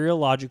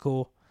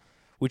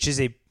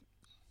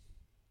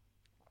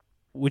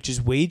which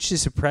is waged to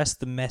suppress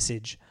the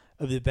message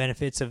of the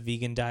benefits of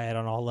vegan diet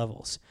on all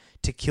levels,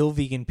 to kill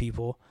vegan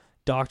people,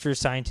 doctors,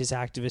 scientists,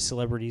 activists,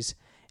 celebrities,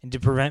 and to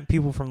prevent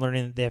people from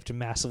learning that they have to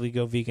massively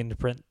go vegan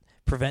to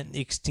prevent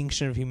the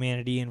extinction of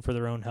humanity and for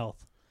their own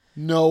health.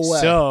 No way.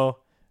 So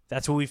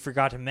that's what we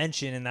forgot to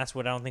mention, and that's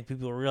what I don't think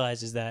people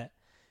realize is that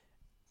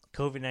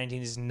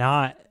COVID-19 is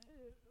not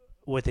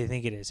what they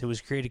think it is. It was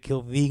created to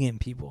kill vegan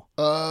people.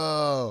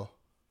 Oh.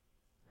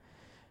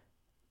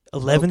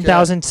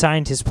 11,000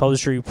 scientists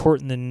published a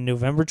report in the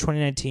November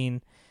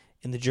 2019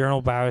 in the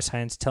journal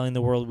Bioscience telling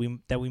the world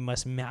that we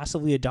must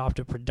massively adopt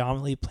a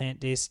predominantly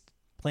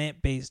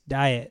plant-based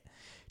diet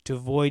to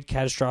avoid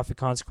catastrophic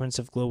consequences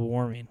of global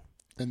warming.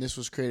 And this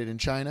was created in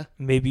China?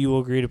 Maybe you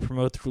will agree to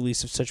promote the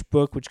release of such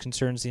book, which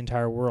concerns the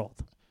entire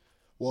world.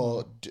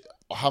 Well,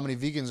 how many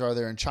vegans are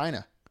there in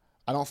China?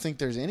 I don't think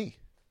there's any.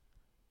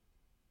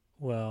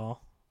 Well,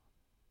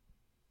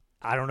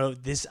 I don't know.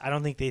 I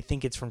don't think they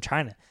think it's from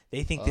China.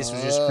 They think this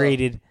was just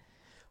created.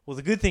 Well,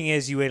 the good thing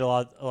is you ate a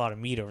lot of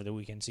meat over the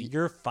weekend, so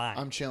you're fine.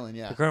 I'm chilling,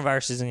 yeah. The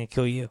coronavirus isn't going to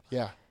kill you.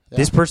 Yeah.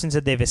 This person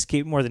said they've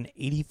escaped more than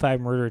 85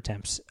 murder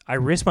attempts. I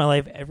risk my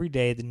life every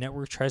day. The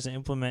network tries to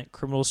implement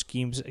criminal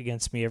schemes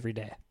against me every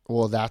day.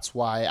 Well, that's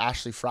why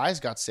Ashley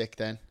Fries got sick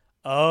then.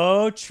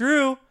 Oh,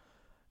 true.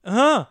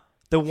 The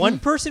one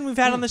person we've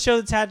had on the show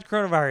that's had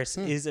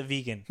coronavirus is a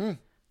vegan.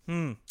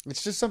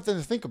 It's just something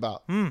to think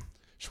about.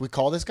 Should we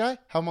call this guy?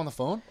 Have him on the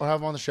phone or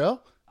have him on the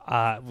show?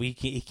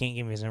 He can't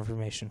give me his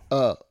information.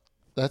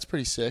 That's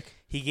pretty sick.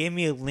 He gave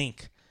me a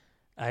link.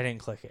 I didn't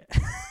click it.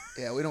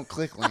 Yeah, we don't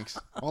click links.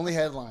 Only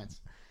headlines.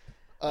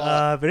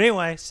 But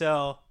anyway,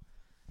 so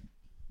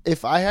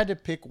if I had to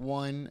pick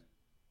one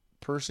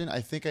person, I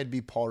think I'd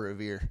be Paul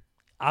Revere.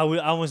 I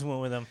almost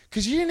went with him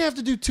because you didn't have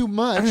to do too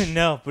much.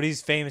 No, but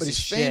he's famous. But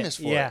he's famous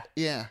for it.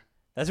 Yeah,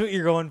 that's what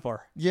you're going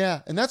for.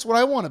 Yeah, and that's what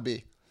I want to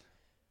be.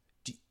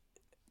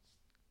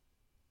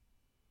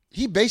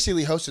 He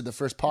basically hosted the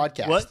first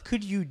podcast. What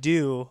could you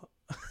do?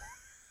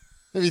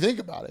 If you think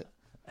about it,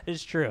 that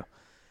is true.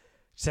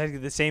 Just had to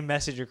get the same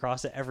message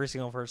across to every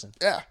single person.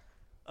 Yeah.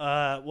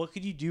 What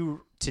could you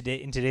do today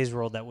in today's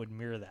world that would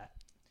mirror that?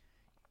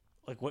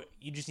 Like, what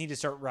you just need to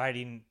start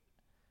riding,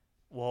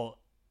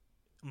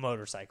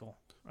 motorcycle,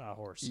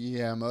 horse.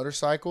 Yeah,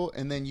 motorcycle,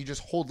 and then you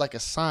just hold like a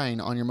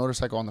sign on your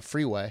motorcycle on the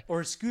freeway.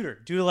 Or a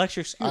scooter. Do an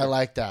electric scooter. I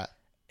like that.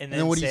 And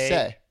then what do you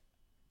say?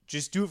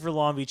 Just do it for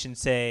Long Beach and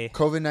say...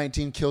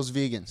 COVID-19 kills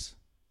vegans.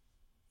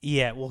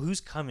 Yeah, well,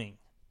 who's coming?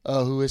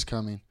 Oh, who is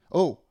coming?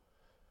 Oh.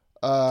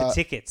 The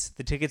tickets.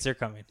 The tickets are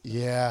coming.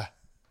 Yeah.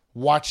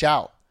 Watch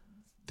out.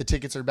 The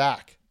tickets are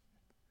back.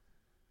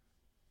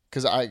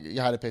 Because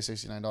you had to pay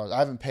 $69. I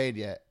haven't paid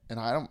yet. And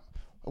I don't...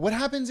 What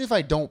happens if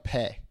I don't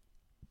pay?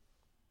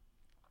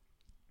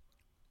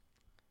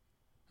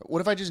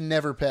 What if I just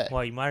never pay?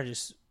 Well, you might have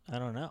just... I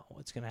don't know.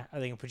 What's going to happen? Are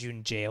they going to put you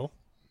in jail?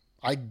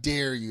 I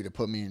dare you to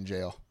put me in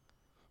jail.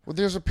 Well,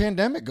 there's a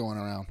pandemic going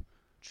around.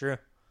 True.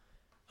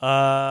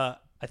 I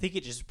think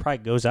it just probably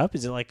goes up.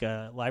 Is it like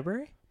a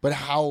library? But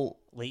how...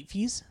 Late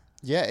fees?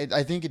 Yeah,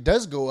 I think it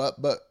does go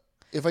up. But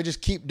if I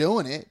just keep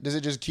doing it, does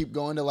it just keep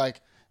going to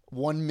like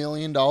 $1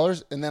 million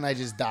and then I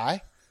just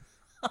die?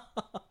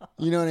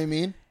 You know what I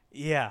mean?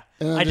 Yeah.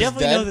 And I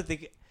definitely know that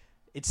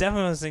it's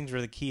definitely one of those things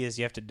where the key is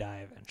you have to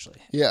die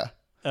eventually.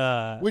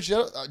 Yeah. Which,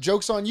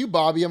 joke's on you,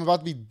 Bobby. I'm about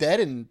to be dead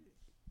in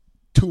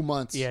 2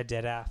 months. Yeah,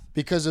 dead af.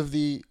 Because of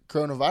the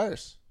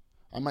coronavirus.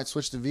 I might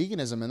switch to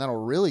veganism, and that'll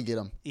really get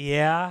them.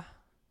 Yeah.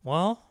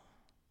 Well.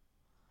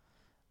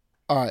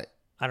 All right.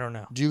 I don't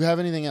know. Do you have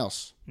anything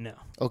else? No.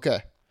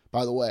 Okay.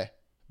 By the way,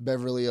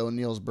 Beverly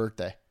O'Neill's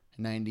birthday,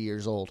 90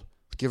 years old.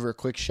 Give her a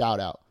quick shout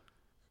out.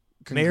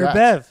 Mayor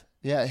Bev.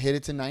 Yeah, hit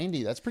it to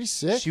 90. That's pretty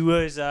sick. She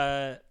was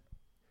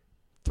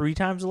 3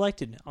 times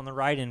elected on the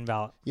write-in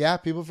ballot. Yeah,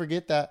 people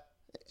forget that.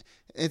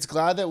 It's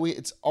glad that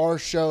it's our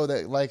show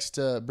that likes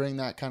to bring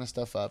that kind of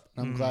stuff up.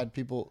 I'm glad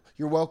people.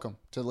 You're welcome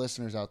to the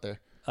listeners out there.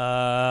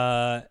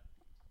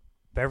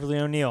 Beverly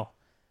O'Neill.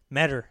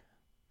 Met her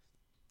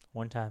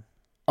one time.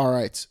 All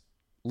right.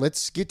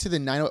 Let's get to the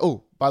 908.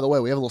 Oh, by the way,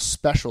 we have a little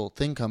special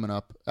thing coming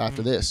up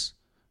after this.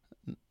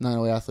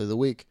 908 Athlete of the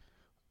Week.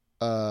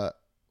 I'll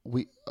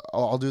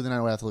do the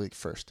 908 Athlete of the Week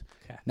first.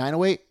 Okay.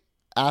 908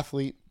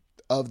 Athlete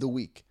of the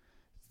Week.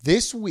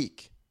 This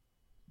week,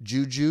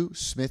 Juju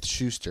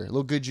Smith-Schuster. A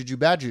little good Juju,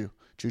 bad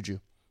Juju.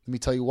 Let me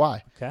tell you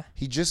why. Okay.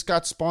 He just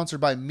got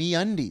sponsored by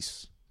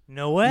MeUndies.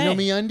 No way. You know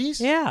MeUndies?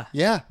 Yeah.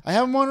 Yeah. I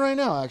have them on right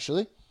now,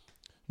 actually.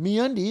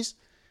 MeUndies.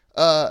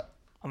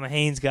 I'm a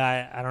Hanes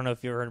guy. I don't know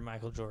if you ever heard of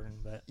Michael Jordan,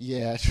 but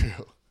yeah, true.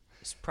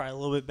 he's probably a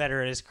little bit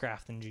better at his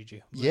craft than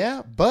Juju.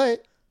 Yeah,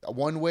 but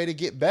one way to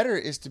get better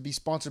is to be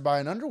sponsored by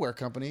an underwear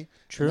company.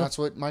 True. And that's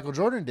what Michael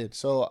Jordan did.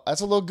 So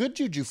that's a little good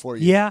Juju for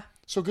you. Yeah.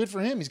 So good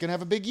for him. He's going to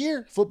have a big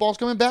year. Football's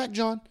coming back,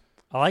 John.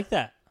 I like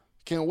that.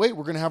 Can't wait.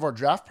 We're going to have our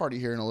draft party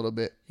here in a little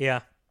bit.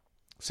 Yeah.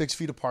 6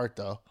 feet apart,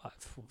 though.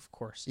 Of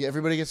course. Yeah,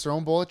 everybody gets their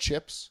own bowl of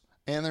chips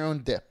and their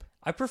own dip.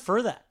 I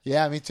prefer that.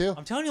 Yeah, me too.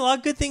 I'm telling you, a lot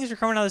of good things are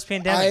coming out of this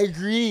pandemic.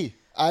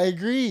 I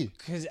agree.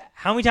 Because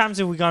how many times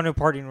have we gone to a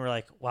party and we're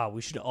like, wow,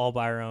 we should all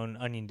buy our own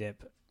onion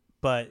dip.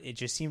 But it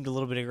just seemed a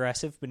little bit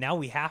aggressive. But now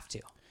we have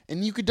to.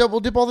 And you could double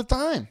dip all the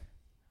time.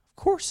 Of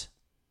course.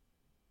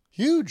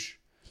 Huge.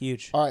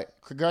 All right.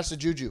 Congrats to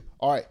Juju.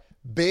 All right.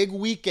 Big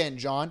weekend,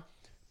 John.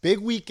 Big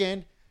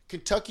weekend.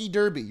 Kentucky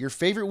Derby. Your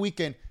favorite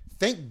weekend.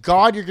 Thank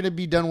God you're going to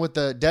be done with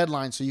the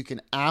deadline so you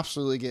can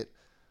absolutely get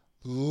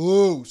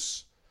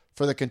loose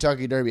for the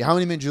Kentucky Derby. How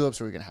many mint juleps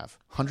are we going to have?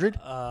 100?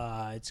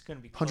 It's going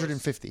to be close.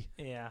 150.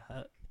 Yeah.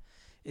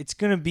 It's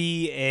going to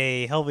be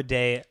a hell of a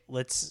day.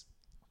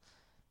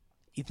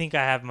 You think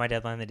I have my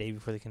deadline the day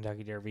before the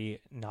Kentucky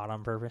Derby, not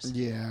on purpose?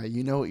 Yeah,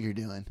 you know what you're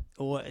doing.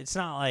 Well, it's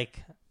not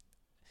like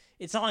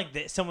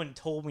that someone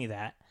told me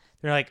that.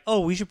 They're like, oh,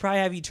 we should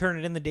probably have you turn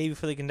it in the day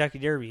before the Kentucky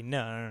Derby.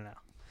 No.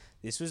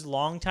 This was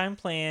long time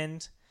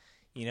planned.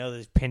 You know,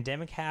 the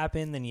pandemic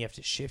happened, then you have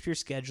to shift your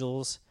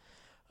schedules.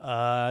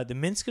 The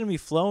mint's going to be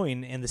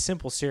flowing, and the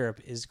simple syrup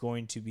is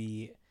going to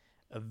be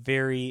a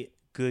very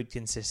good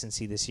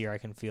consistency this year. I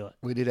can feel it.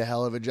 We did a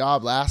hell of a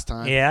job last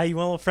time. Yeah, you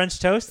want a little French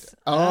toast?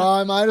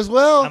 I might as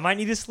well. I might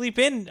need to sleep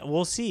in.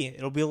 We'll see.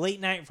 It'll be a late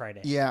night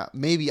Friday. Yeah,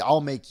 maybe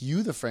I'll make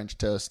you the French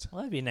toast.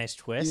 Well, that'd be a nice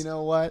twist. You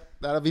know what?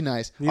 That'll be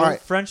nice. The All old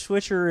right. French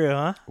switcheroo,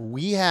 huh?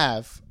 We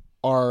have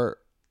our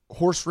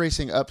horse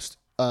racing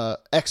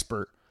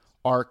expert,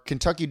 our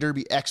Kentucky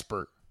Derby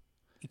expert.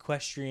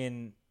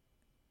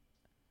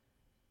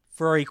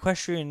 For our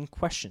equestrian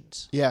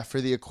questions. Yeah, for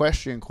the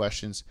equestrian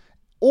questions.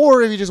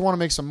 Or if you just want to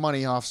make some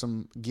money off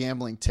some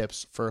gambling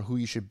tips for who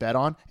you should bet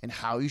on and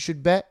how you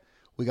should bet,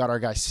 we got our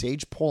guy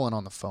Sage Poland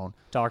on the phone.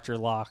 Dr.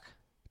 Locke.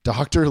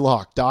 Doc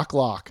Locke. Doc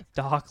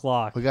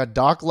Locke. We got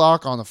Doc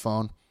Locke on the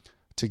phone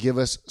to give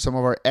us some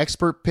of our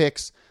expert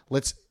picks.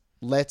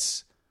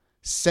 Let's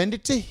send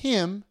it to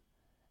him,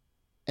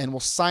 and we'll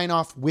sign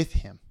off with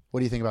him. What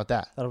do you think about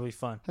that? That'll be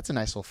fun. That's a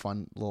nice little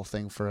fun little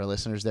thing for our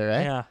listeners there,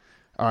 eh? Yeah.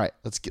 All right,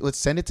 let's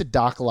send it to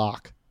Doc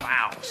Locke.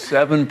 Wow,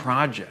 7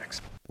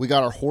 projects. We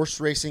got our horse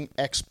racing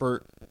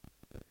expert,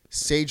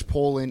 Sage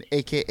Poland,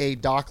 a.k.a.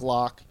 Doc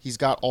Locke. He's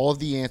got all of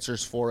the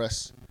answers for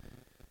us.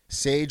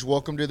 Sage,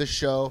 welcome to the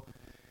show.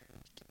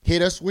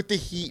 Hit us with the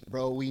heat,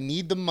 bro. We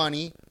need the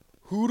money.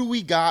 Who do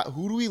we got?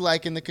 Who do we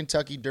like in the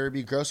Kentucky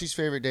Derby? Grossie's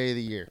favorite day of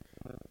the year.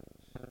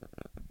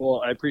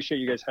 Well, I appreciate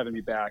you guys having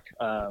me back.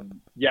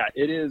 Yeah,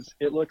 it is.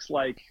 It looks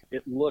like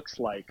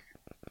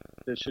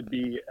this should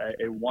be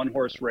a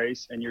one-horse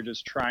race, and you're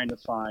just trying to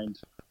find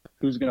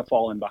who's going to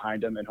fall in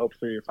behind him, and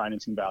hopefully you're finding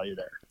some value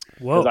there.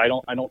 Whoa!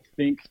 Because I don't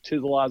think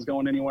Tiz the Law is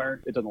going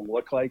anywhere. It doesn't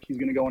look like he's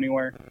going to go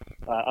anywhere,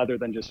 other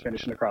than just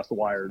finishing across the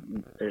wire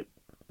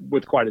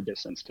with quite a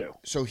distance too.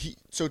 So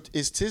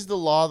is Tiz the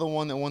Law the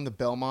one that won the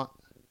Belmont?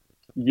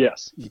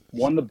 Yes, he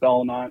won the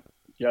Belmont.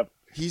 Yep.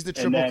 He's the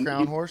Triple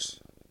Crown horse.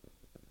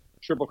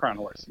 Triple Crown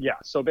horse. Yeah.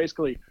 So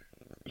basically,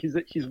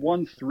 he's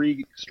won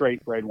 3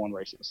 straight Grade 1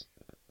 races.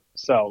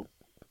 So,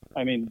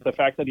 I mean, the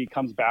fact that he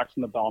comes back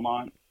from the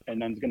Belmont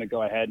and then is going to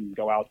go ahead and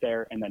go out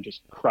there and then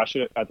just crush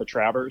it at the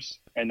Travers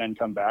and then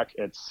come back,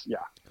 yeah.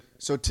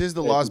 So Tiz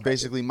the Law is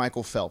basically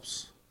Michael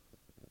Phelps.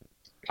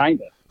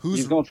 Kinda.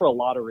 He's going for a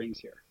lot of rings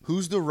here.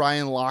 Who's the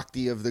Ryan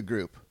Lochte of the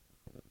group?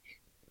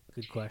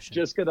 Good question.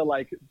 Just gonna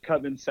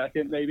come in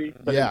second maybe,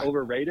 but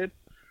overrated.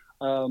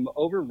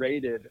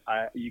 Overrated.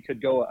 You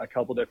could go a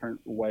couple different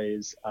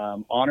ways.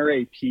 Honor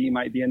AP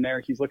might be in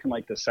there. He's looking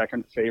like the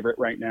second favorite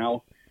right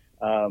now.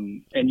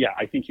 And yeah,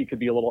 I think he could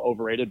be a little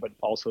overrated, but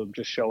also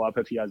just show up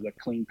if he has a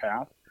clean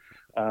path.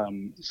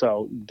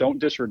 So don't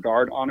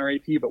disregard Honor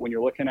AP, but when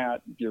you're looking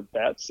at your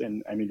bets,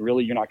 and I mean,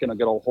 really, you're not going to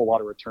get a whole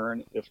lot of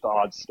return if the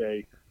odds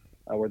stay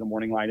where the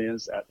morning line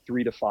is at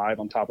 3 to 5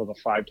 on top of a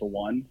 5 to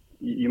 1.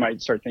 You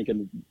might start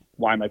thinking,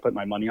 why am I putting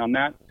my money on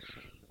that?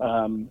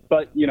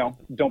 But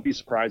don't be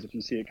surprised if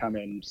you see it come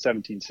in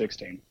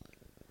 17-16.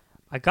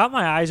 I got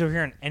my eyes over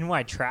here on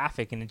NY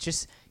Traffic, and it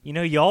just,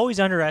 you always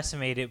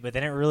underestimate it, but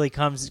then it really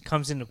comes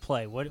into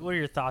play. What are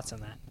your thoughts on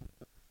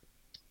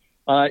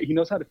that? He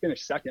knows how to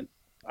finish second.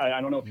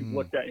 I don't know if you've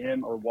looked at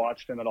him or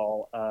watched him at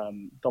all.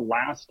 The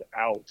last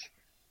out,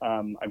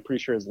 I'm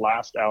pretty sure his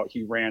last out,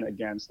 he ran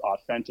against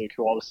Authentic,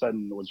 who all of a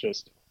sudden was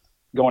just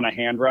going a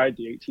hand ride,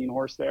 the 18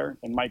 horse there.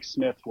 And Mike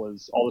Smith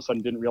was all of a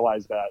sudden didn't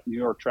realize that New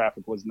York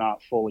Traffic was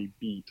not fully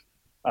beat,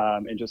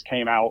 and just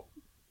came out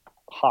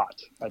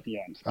hot at the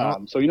end.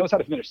 So he knows how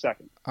to finish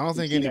second. I don't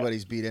think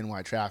anybody's beat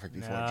NY Traffic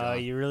before, no,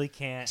 John. You really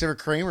can't. Except for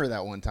Kramer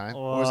that one time.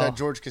 Or was that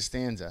George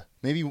Costanza?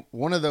 Maybe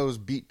one of those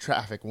beat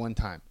Traffic one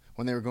time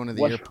when they were going to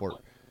the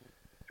airport.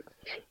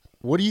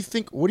 What do you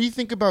think? What do you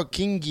think about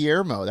King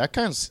Guillermo?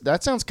 That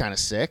sounds kind of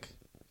sick.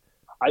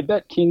 I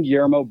bet King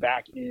Guillermo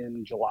back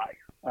in July.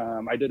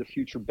 I did a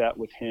future bet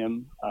with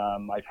him.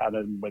 I've had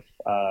him with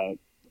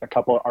a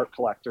couple of Art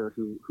Collector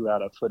who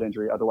had a foot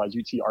injury. Otherwise,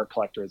 you'd see Art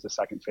Collector as the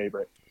second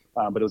favorite,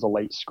 but it was a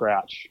late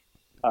scratch.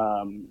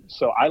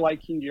 So I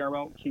like King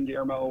Guillermo. King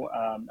Guillermo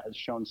has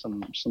shown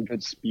some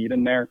good speed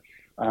in there.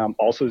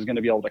 Also is going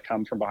to be able to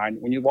come from behind.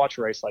 When you watch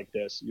a race like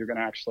this, you're going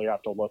to actually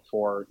have to look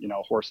for,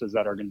 horses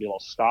that are going to be a little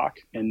stock.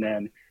 And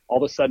then all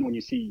of a sudden when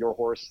you see your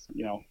horse,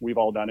 we've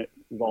all done it.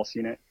 We've all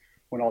seen it.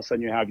 When all of a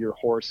sudden you have your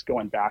horse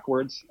going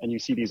backwards and you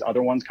see these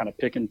other ones kind of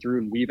picking through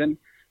and weaving,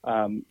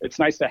 it's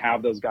nice to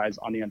have those guys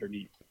on the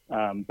underneath.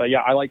 But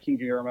yeah, I like King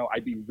Guillermo.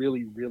 I'd be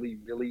really, really,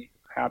 really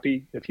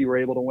happy if he were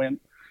able to win.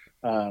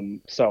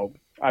 So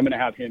I'm going to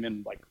have him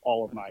in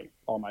all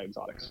my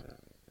exotics.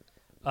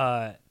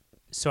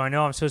 So I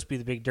know I'm supposed to be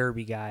the big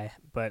Derby guy,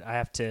 but I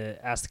have to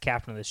ask the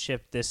captain of the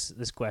ship this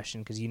question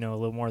because you know a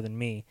little more than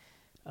me.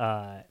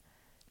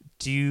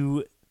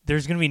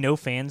 There's going to be no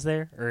fans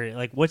there,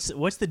 or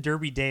what's the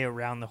Derby day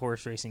around the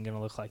horse racing going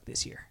to look like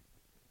this year?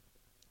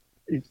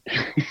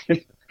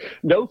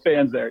 No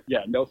fans there.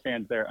 Yeah, no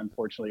fans there.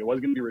 Unfortunately, it was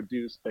going to be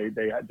reduced. They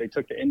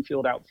took the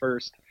infield out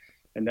first.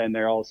 And then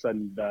they're all of a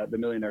sudden the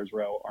Millionaires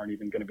Row aren't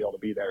even going to be able to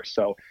be there.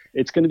 So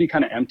it's going to be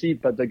kind of empty.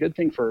 But the good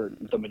thing for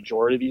the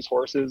majority of these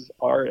horses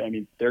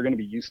they're going to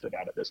be used to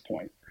that at this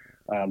point.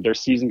 Their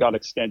season got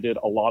extended.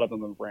 A lot of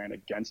them have ran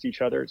against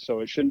each other.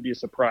 So it shouldn't be a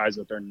surprise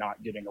that they're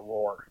not getting a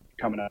roar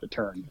coming out of the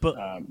turn. But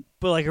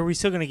are we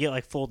still going to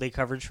get full day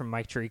coverage from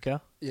Mike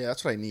Tirico? Yeah,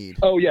 that's what I need.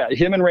 Oh, yeah.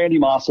 Him and Randy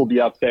Moss will be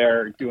up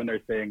there doing their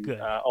thing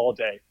all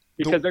day.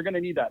 Because they're going to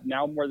need that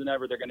now more than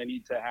ever. They're going to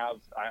need to have.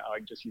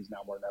 I just use now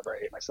more than ever. I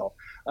hate myself,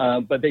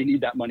 but they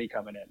need that money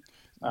coming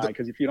in.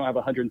 Because if you don't have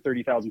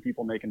 130,000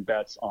 people making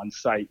bets on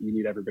site, you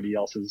need everybody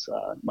else's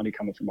money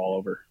coming from all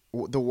over.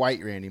 The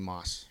white Randy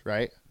Moss,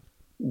 right?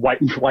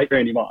 White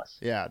Randy Moss.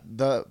 Yeah,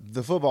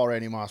 the football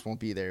Randy Moss won't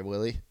be there,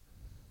 will he?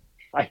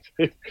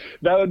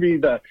 That would be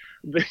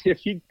if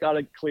he got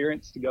a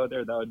clearance to go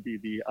there, that would be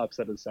the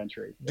upset of the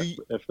century.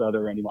 If the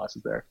other Randy Moss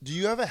is there. Do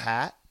you have a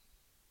hat?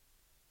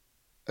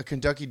 A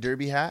Kentucky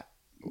Derby hat?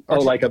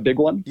 A big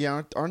one?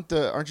 Yeah, aren't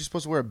you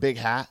supposed to wear a big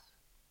hat,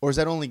 or is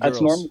that only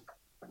girls?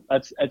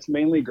 That's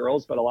mainly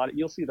girls, but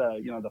you'll see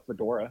the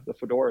fedora. The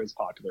fedora is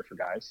popular for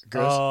guys.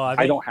 Girls? Oh,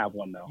 I don't have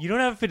one though. You don't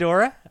have a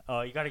fedora?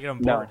 Oh, you got to get on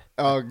board.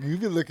 No. Oh, you've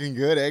been looking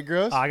good,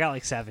 Gross? Oh, I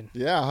got 7.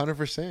 Yeah,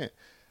 100%.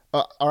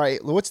 All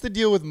right, what's the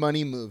deal with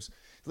money moves?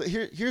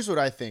 Here's what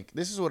I think.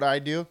 This is what I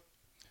do.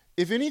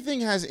 If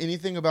anything has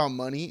anything about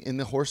money in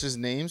the horses'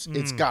 names,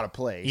 it's got to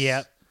place.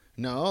 Yep.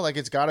 No,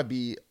 it's got to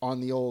be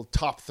on the old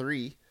top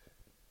 3.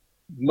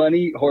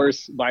 Money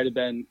Horse might have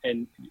been,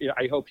 and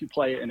I hope you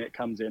play it and it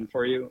comes in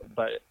for you,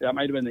 but that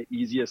might have been the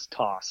easiest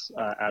toss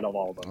out of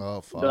all of them.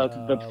 Oh, fuck.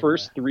 The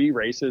first 3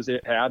 races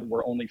it had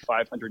were only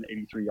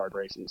 583-yard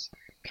races.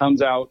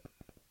 Comes out,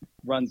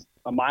 runs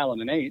a mile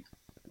and an eighth.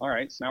 All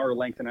right, so now we're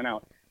lengthening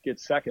out.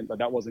 Gets second, but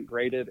that wasn't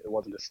graded. It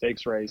wasn't a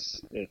stakes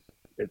race. It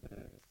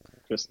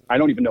just, I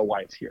don't even know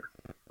why it's here,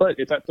 but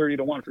it's at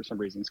 30-1 for some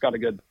reason. It's got a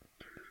good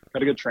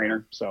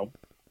trainer. So,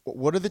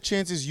 what are the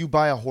chances you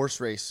buy a horse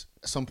race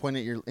at some point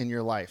in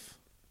your life?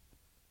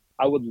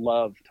 I would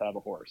love to have a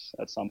horse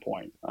at some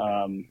point.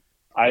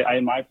 I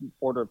in my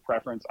order of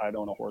preference, I'd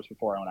own a horse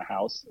before I own a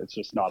house. It's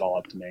just not all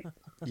up to me.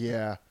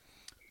 Yeah.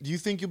 Do you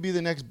think you'll be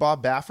the next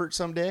Bob Baffert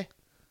someday?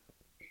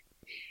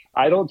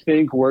 I don't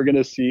think we're going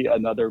to see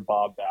another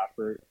Bob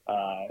Baffert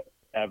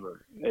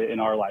ever in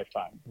our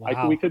lifetime.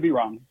 Wow. We could be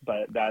wrong,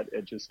 but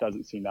it just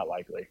doesn't seem that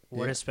likely.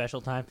 What a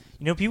special time.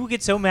 You know, people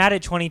get so mad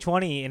at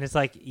 2020, and it's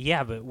like,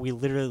 yeah, but we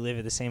literally live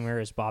at the same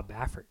era as Bob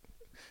Baffert.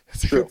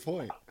 That's a good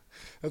point.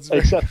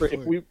 Except for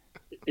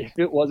if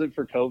it wasn't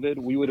for COVID,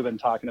 we would have been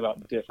talking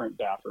about different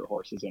Baffert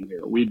horses in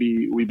here. We'd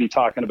be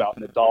talking about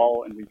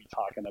Nadal, and we'd be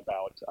talking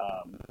about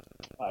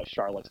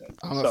Charlatan.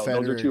 So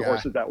those are two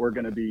horses that were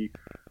going to be.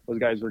 Those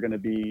guys were going to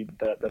be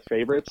the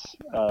favorites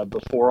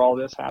before all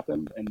this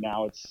happened, and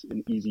now it's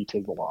an easy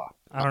tis the law.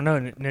 I don't know.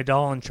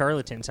 Nadal and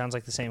Charlatan sounds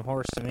like the same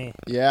horse to me.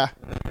 Yeah.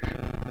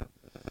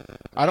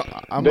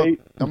 I'm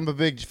a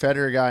big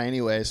Federer guy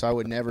anyway, so I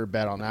would never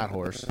bet on that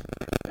horse.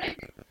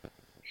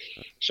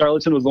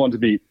 Charlatan was the one to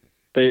beat.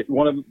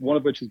 One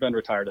of which has been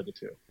retired of the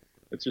two.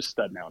 It's just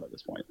stud out at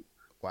this point.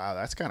 Wow,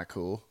 that's kind of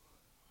cool.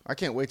 I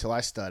can't wait till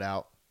I stud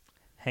out.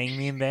 Hang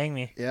me and bang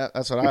me. Yeah,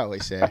 that's what I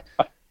always say.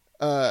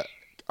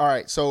 All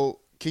right, so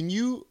can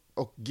you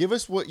give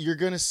us what you're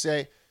going to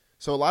say?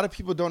 So a lot of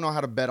people don't know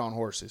how to bet on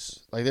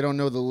horses. Like they don't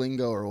know the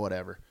lingo or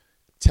whatever.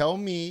 Tell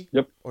me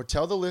or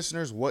tell the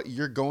listeners what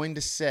you're going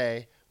to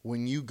say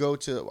when you go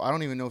to – I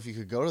don't even know if you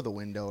could go to the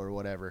window or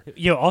whatever.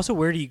 Yo, also,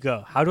 where do you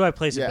go? How do I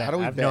place a bet? How do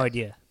we I have bet? no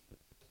idea.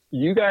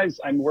 You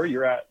guys, I'm where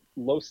you're at.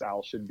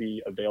 Losal should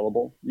be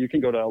available. You can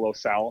go to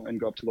Losal and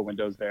go up to the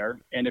windows there.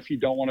 And if you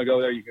don't want to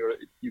go there,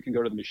 you can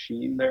go to the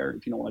machine there.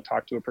 If you don't want to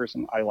talk to a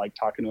person, I like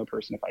talking to a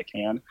person if I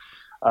can.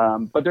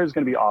 But there's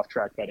going to be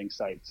off-track betting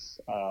sites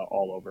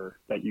all over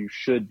that you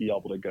should be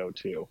able to go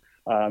to.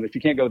 If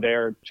you can't go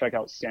there, check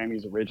out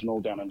Sammy's Original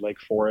down in Lake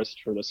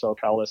Forest for the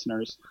SoCal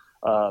listeners.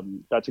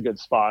 That's a good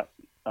spot.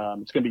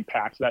 It's going to be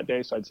packed that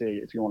day, so I'd say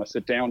if you want to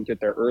sit down,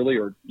 get there early,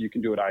 or you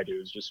can do what I do,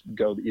 is just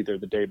go either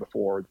the day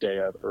before or day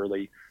of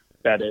early,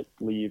 bet it,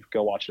 leave,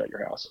 go watch it at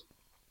your house.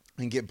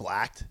 And get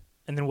blacked?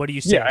 And then what do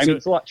you say? Yeah, I mean,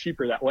 it's a lot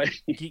cheaper that way.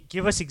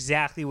 Give us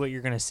exactly what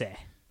you're going to say.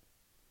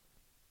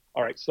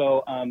 All right,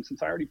 so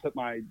since I already put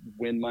my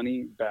win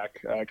money back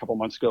a couple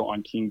months ago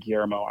on King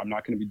Guillermo, I'm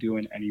not going to be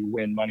doing any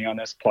win money on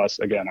this. Plus,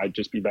 again, I'd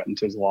just be betting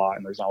tis law,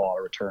 and there's not a lot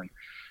of return.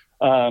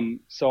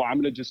 So I'm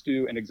going to just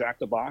do an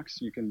exacta box.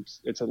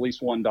 It's at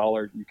least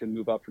 $1. You can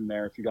move up from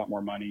there if you got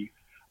more money.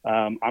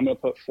 I'm going to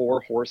put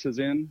 4 horses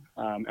in,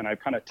 and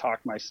I've kind of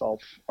talked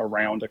myself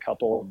around a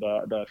couple of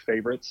the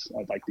favorites,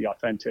 like the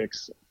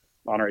Authentics,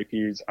 Honor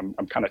APs. I'm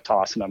kind of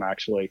tossing them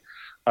actually.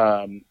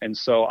 And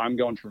so I'm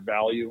going for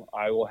value.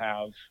 I will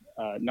have,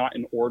 not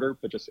in order,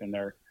 but just in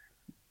their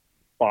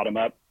bottom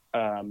up.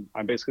 I'm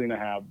basically going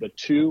to have the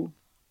 2,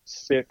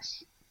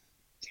 6,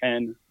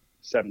 10,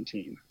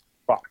 17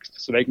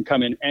 boxed. So they can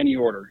come in any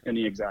order in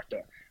the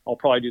exacta. I'll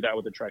probably do that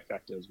with the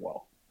trifecta as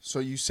well. So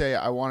you say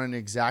I want an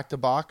exacta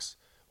box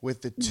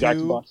with the 2.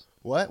 Exacta box.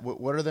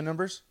 What are the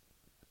numbers?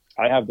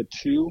 I have the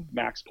 2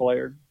 Max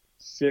Player,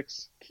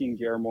 6 King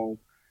Guillermo,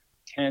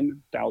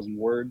 10,000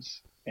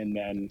 words, and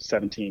then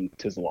 17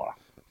 tis the law.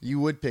 You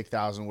would pick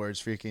 1,000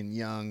 words, freaking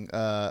young.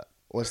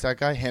 What's that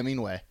guy?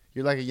 Hemingway.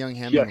 You're like a young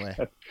Hemingway.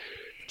 Yeah.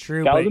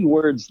 True. 1,000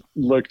 words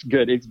looked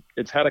good.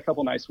 It's had a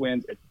couple nice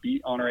wins. It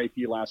beat Honor AP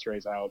last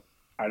race out.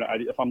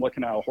 If I'm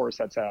looking at a horse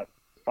that's at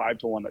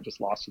 5-1 that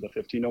just lost to the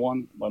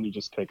 15-1, let me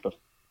just take the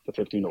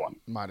 15-1.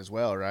 Might as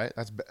well, right?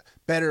 That's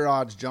better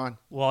odds, John.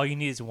 Well, all you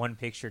need is one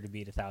picture to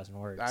beat 1,000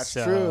 words. That's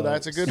true.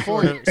 That's a good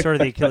point. Sort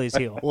of the Achilles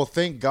heel. Well,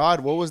 thank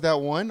God. What was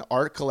that one?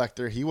 Art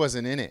Collector. He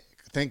wasn't in it.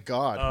 Thank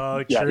God.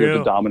 Oh, yeah, true. he would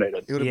have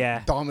dominated. He would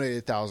have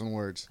dominated 1,000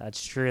 words.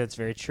 That's true. That's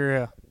very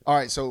true. All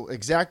right, so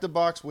exacta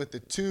box with the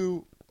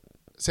 2.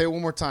 Say it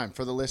one more time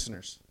for the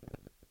listeners.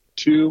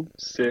 2,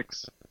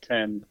 6,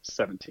 10,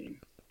 17.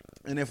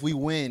 And if we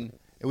win,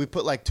 if we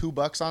put like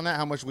 $2 on that,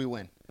 how much we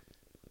win?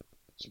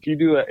 So if you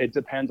do it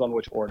depends on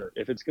which order.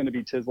 If it's going to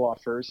be Tislaw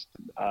first,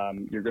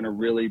 you're going to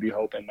really be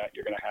hoping that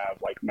you're going to have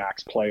like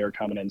Max Player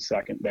coming in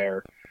second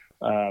there,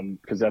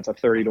 because that's a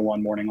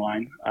 30-1 morning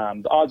line.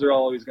 The odds are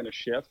always going to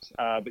shift,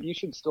 but you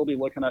should still be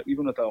looking at,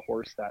 even with a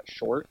horse that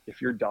short,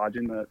 if you're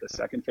dodging the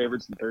second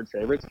favorites and third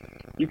favorites,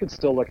 you could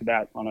still look at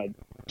that on a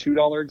 $2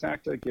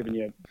 exacta, giving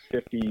you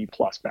 50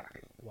 plus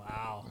back.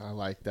 Wow. I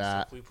like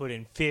that. So if we put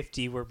in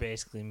 50, we're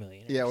basically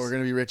millionaires. Yeah, we're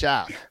going to be rich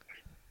out.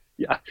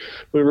 Yeah,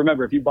 but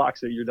remember, if you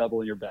box it, you're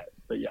doubling your bet.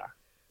 But yeah.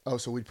 Oh,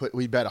 so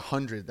we bet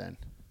 100 then.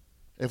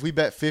 If we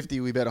bet 50,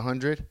 we bet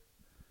 100.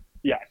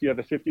 Yeah, if you have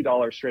a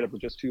 $50 straight up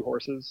with just 2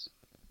 horses,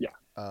 yeah.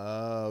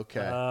 Okay.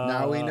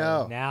 Now we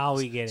know. Now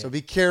we get it. So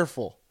be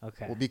careful.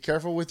 Okay. Well, be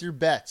careful with your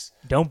bets.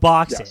 Don't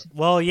box it.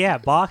 Well, yeah,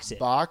 box it.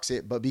 Box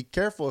it, but be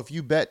careful. If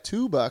you bet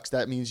 $2,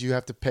 that means you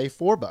have to pay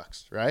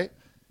 $4, right?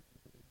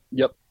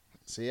 Yep.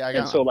 See, I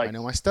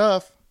know my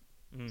stuff.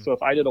 So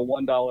if I did a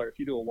 $1, if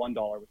you do a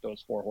 $1 with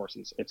those 4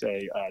 horses, it's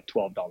a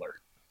 $12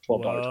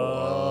 total.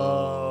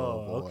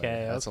 Oh,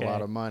 okay. That's a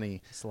lot of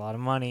money. It's a lot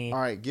of money. All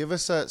right, give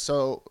us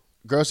so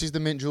Grossie's the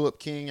mint julep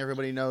king.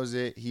 Everybody knows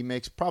it. He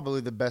makes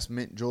probably the best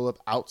mint julep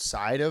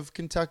outside of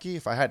Kentucky,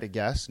 if I had to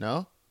guess.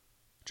 No?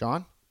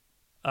 John?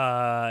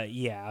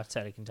 Yeah,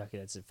 outside of Kentucky,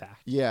 that's a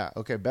fact. Yeah,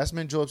 okay. Best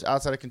mint juleps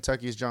outside of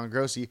Kentucky is John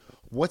Grossi.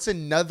 What's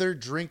another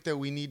drink that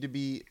we need to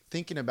be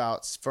thinking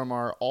about from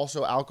our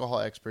also alcohol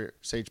expert,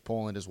 Sage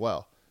Poland, as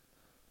well?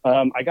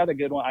 I got a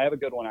good one. I have a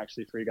good one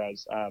actually for you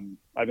guys.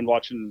 I've been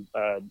watching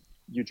a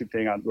YouTube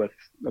thing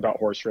about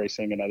horse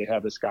racing, and they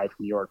have this guy from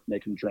New York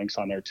making drinks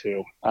on there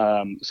too.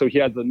 So he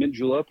had the mint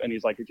julep, and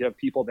he's like, if you have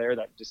people there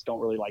that just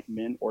don't really like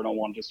mint or don't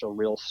want just a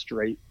real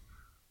straight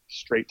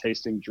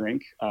tasting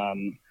drink,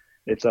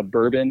 it's a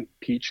bourbon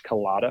peach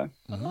colada.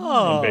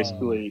 Oh. And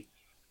basically,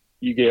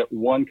 you get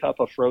 1 cup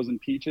of frozen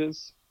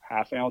peaches,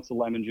 ½ ounce of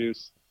lemon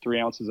juice, 3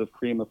 ounces of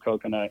cream of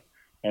coconut,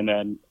 and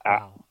then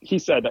he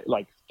said that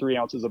like 3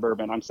 ounces of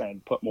bourbon. I'm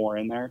saying put more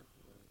in there.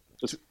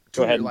 Just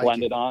go ahead and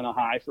blend it on a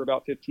high for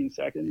about 15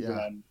 seconds, and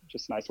then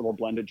just nice little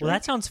blended drink. Well,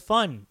 that sounds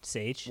fun,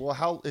 Sage.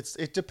 Well,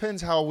 it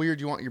depends how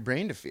weird you want your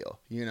brain to feel.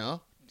 You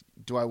know,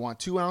 do I want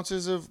 2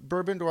 ounces of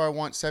bourbon? Do I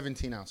want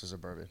 17 ounces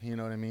of bourbon? You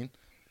know what I mean?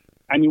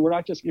 I mean, you're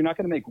not going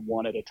to make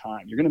one at a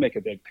time. You're going to make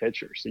a big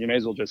pitcher. So you may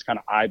as well just kind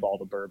of eyeball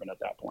the bourbon at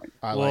that point.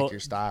 I like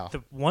your style.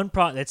 The one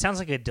problem, that sounds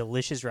like a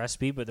delicious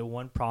recipe, but the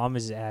one problem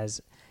is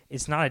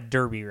it's not a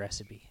derby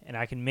recipe. And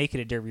I can make it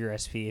a derby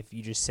recipe if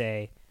you just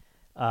say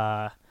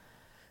a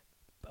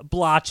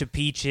blotch of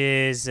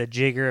peaches, a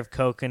jigger of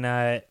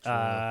coconut,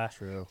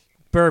 True.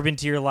 bourbon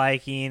to your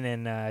liking,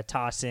 and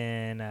toss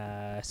in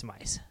some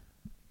ice.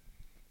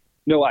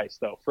 No ice,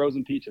 though.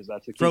 Frozen peaches.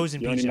 That's a key.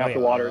 Frozen you don't peaches. even have to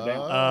water it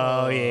down.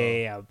 Oh,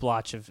 yeah. A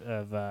blotch of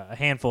a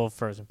handful of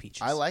frozen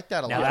peaches. I like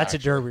that a lot. Now, that's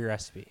actually. a derby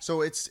recipe.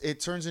 So it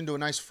turns into a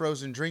nice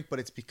frozen drink, but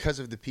it's because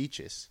of the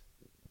peaches.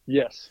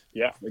 Yes.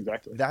 Yeah,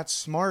 exactly. That's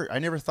smart. I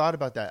never thought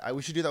about that.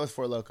 We should do that with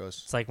Four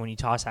Locos. It's like when you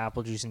toss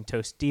apple juice and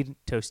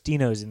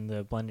Tostinos in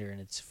the blender,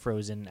 and it's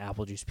frozen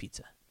apple juice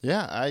pizza.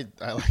 Yeah, I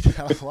like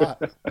that a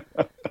lot.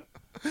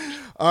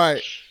 All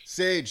right,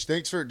 Sage,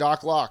 thanks for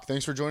Doc Locke.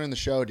 Thanks for joining the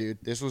show, dude.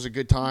 This was a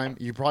good time.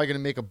 You're probably going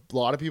to make a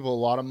lot of people a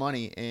lot of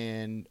money,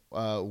 and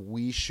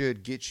we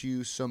should get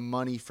you some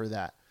money for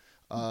that.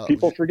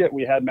 People forget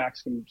we had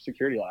maximum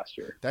security last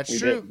year. That's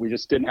true. We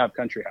just didn't have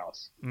Country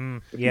House.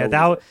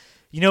 Yeah,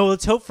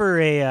 let's hope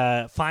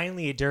for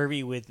finally a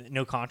derby with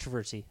no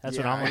controversy. That's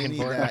what I'm looking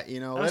for. That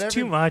was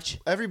too much.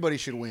 Everybody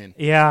should win.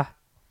 Yeah.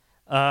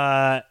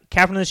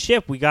 Captain of the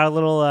ship, we got a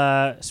little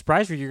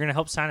surprise for you. You're going to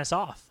help sign us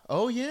off.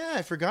 Oh yeah,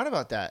 I forgot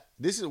about that.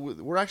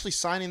 We're actually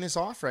signing this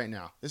off right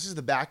now. This is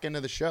the back end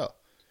of the show.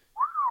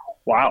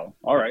 Wow.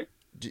 All right.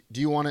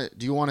 Do you want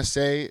to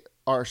say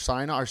our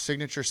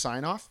signature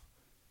sign off?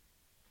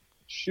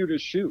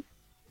 Shoot.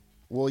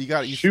 Well, you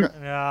got you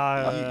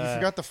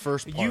forgot the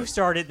first part. You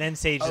started, then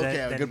Sage.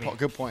 Okay, then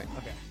good point.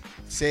 Okay.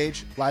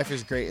 Sage, life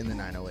is great in the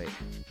 908.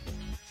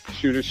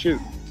 Shoot.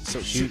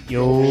 So shoot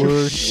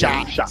your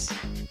shot.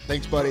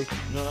 Thanks, buddy. You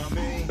know what I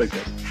mean? Thanks,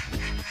 guys.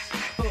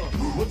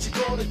 What you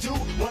gonna do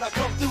when I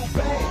come through,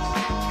 babe?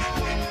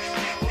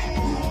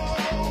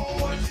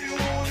 What you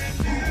wanna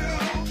do?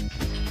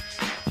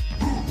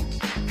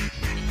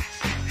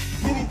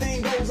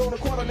 Anything goes on the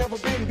court, I never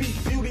been beat.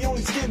 Beauty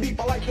only skin deep,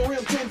 I like the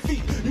rim 10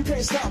 feet. You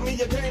can't stop me,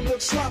 your game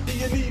looks sloppy.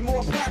 You need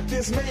more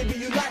practice, maybe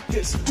you like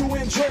this. To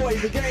enjoy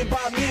the game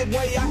by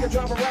midway, I can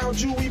drive around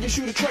you, even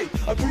shoot a trait.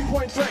 A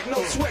 3-point threat,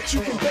 no sweat,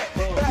 you can bet.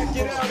 Back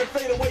it out and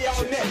fade away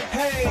all net.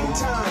 Hang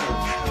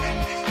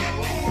time.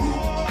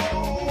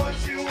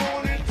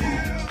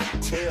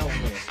 Tell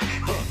me,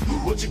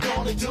 what you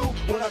gonna do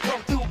when I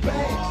come through, babe?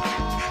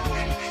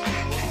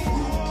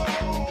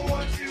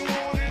 What you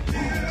wanna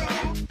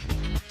do?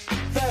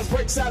 Fast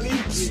breaks,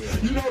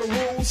 alley-oops, you know the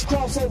rules.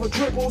 Crossover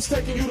dribbles,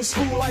 taking you to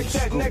school like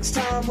that. Next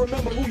time,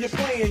 remember who you're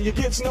playing. You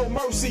get no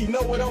mercy,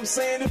 know what I'm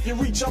saying? If you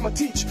reach, I'ma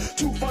teach.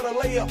 2 for the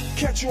layup,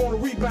 catch you on a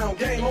rebound.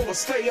 Game over,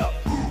 stay up.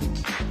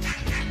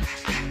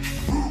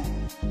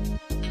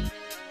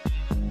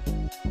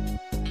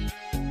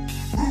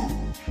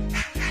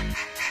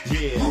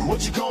 Yeah,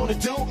 what you gonna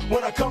do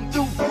when I come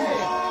through, babe?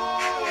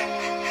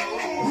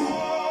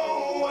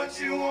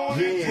 What you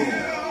wanna do?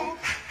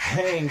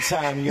 Hang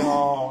time,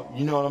 y'all.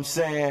 You know what I'm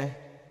saying?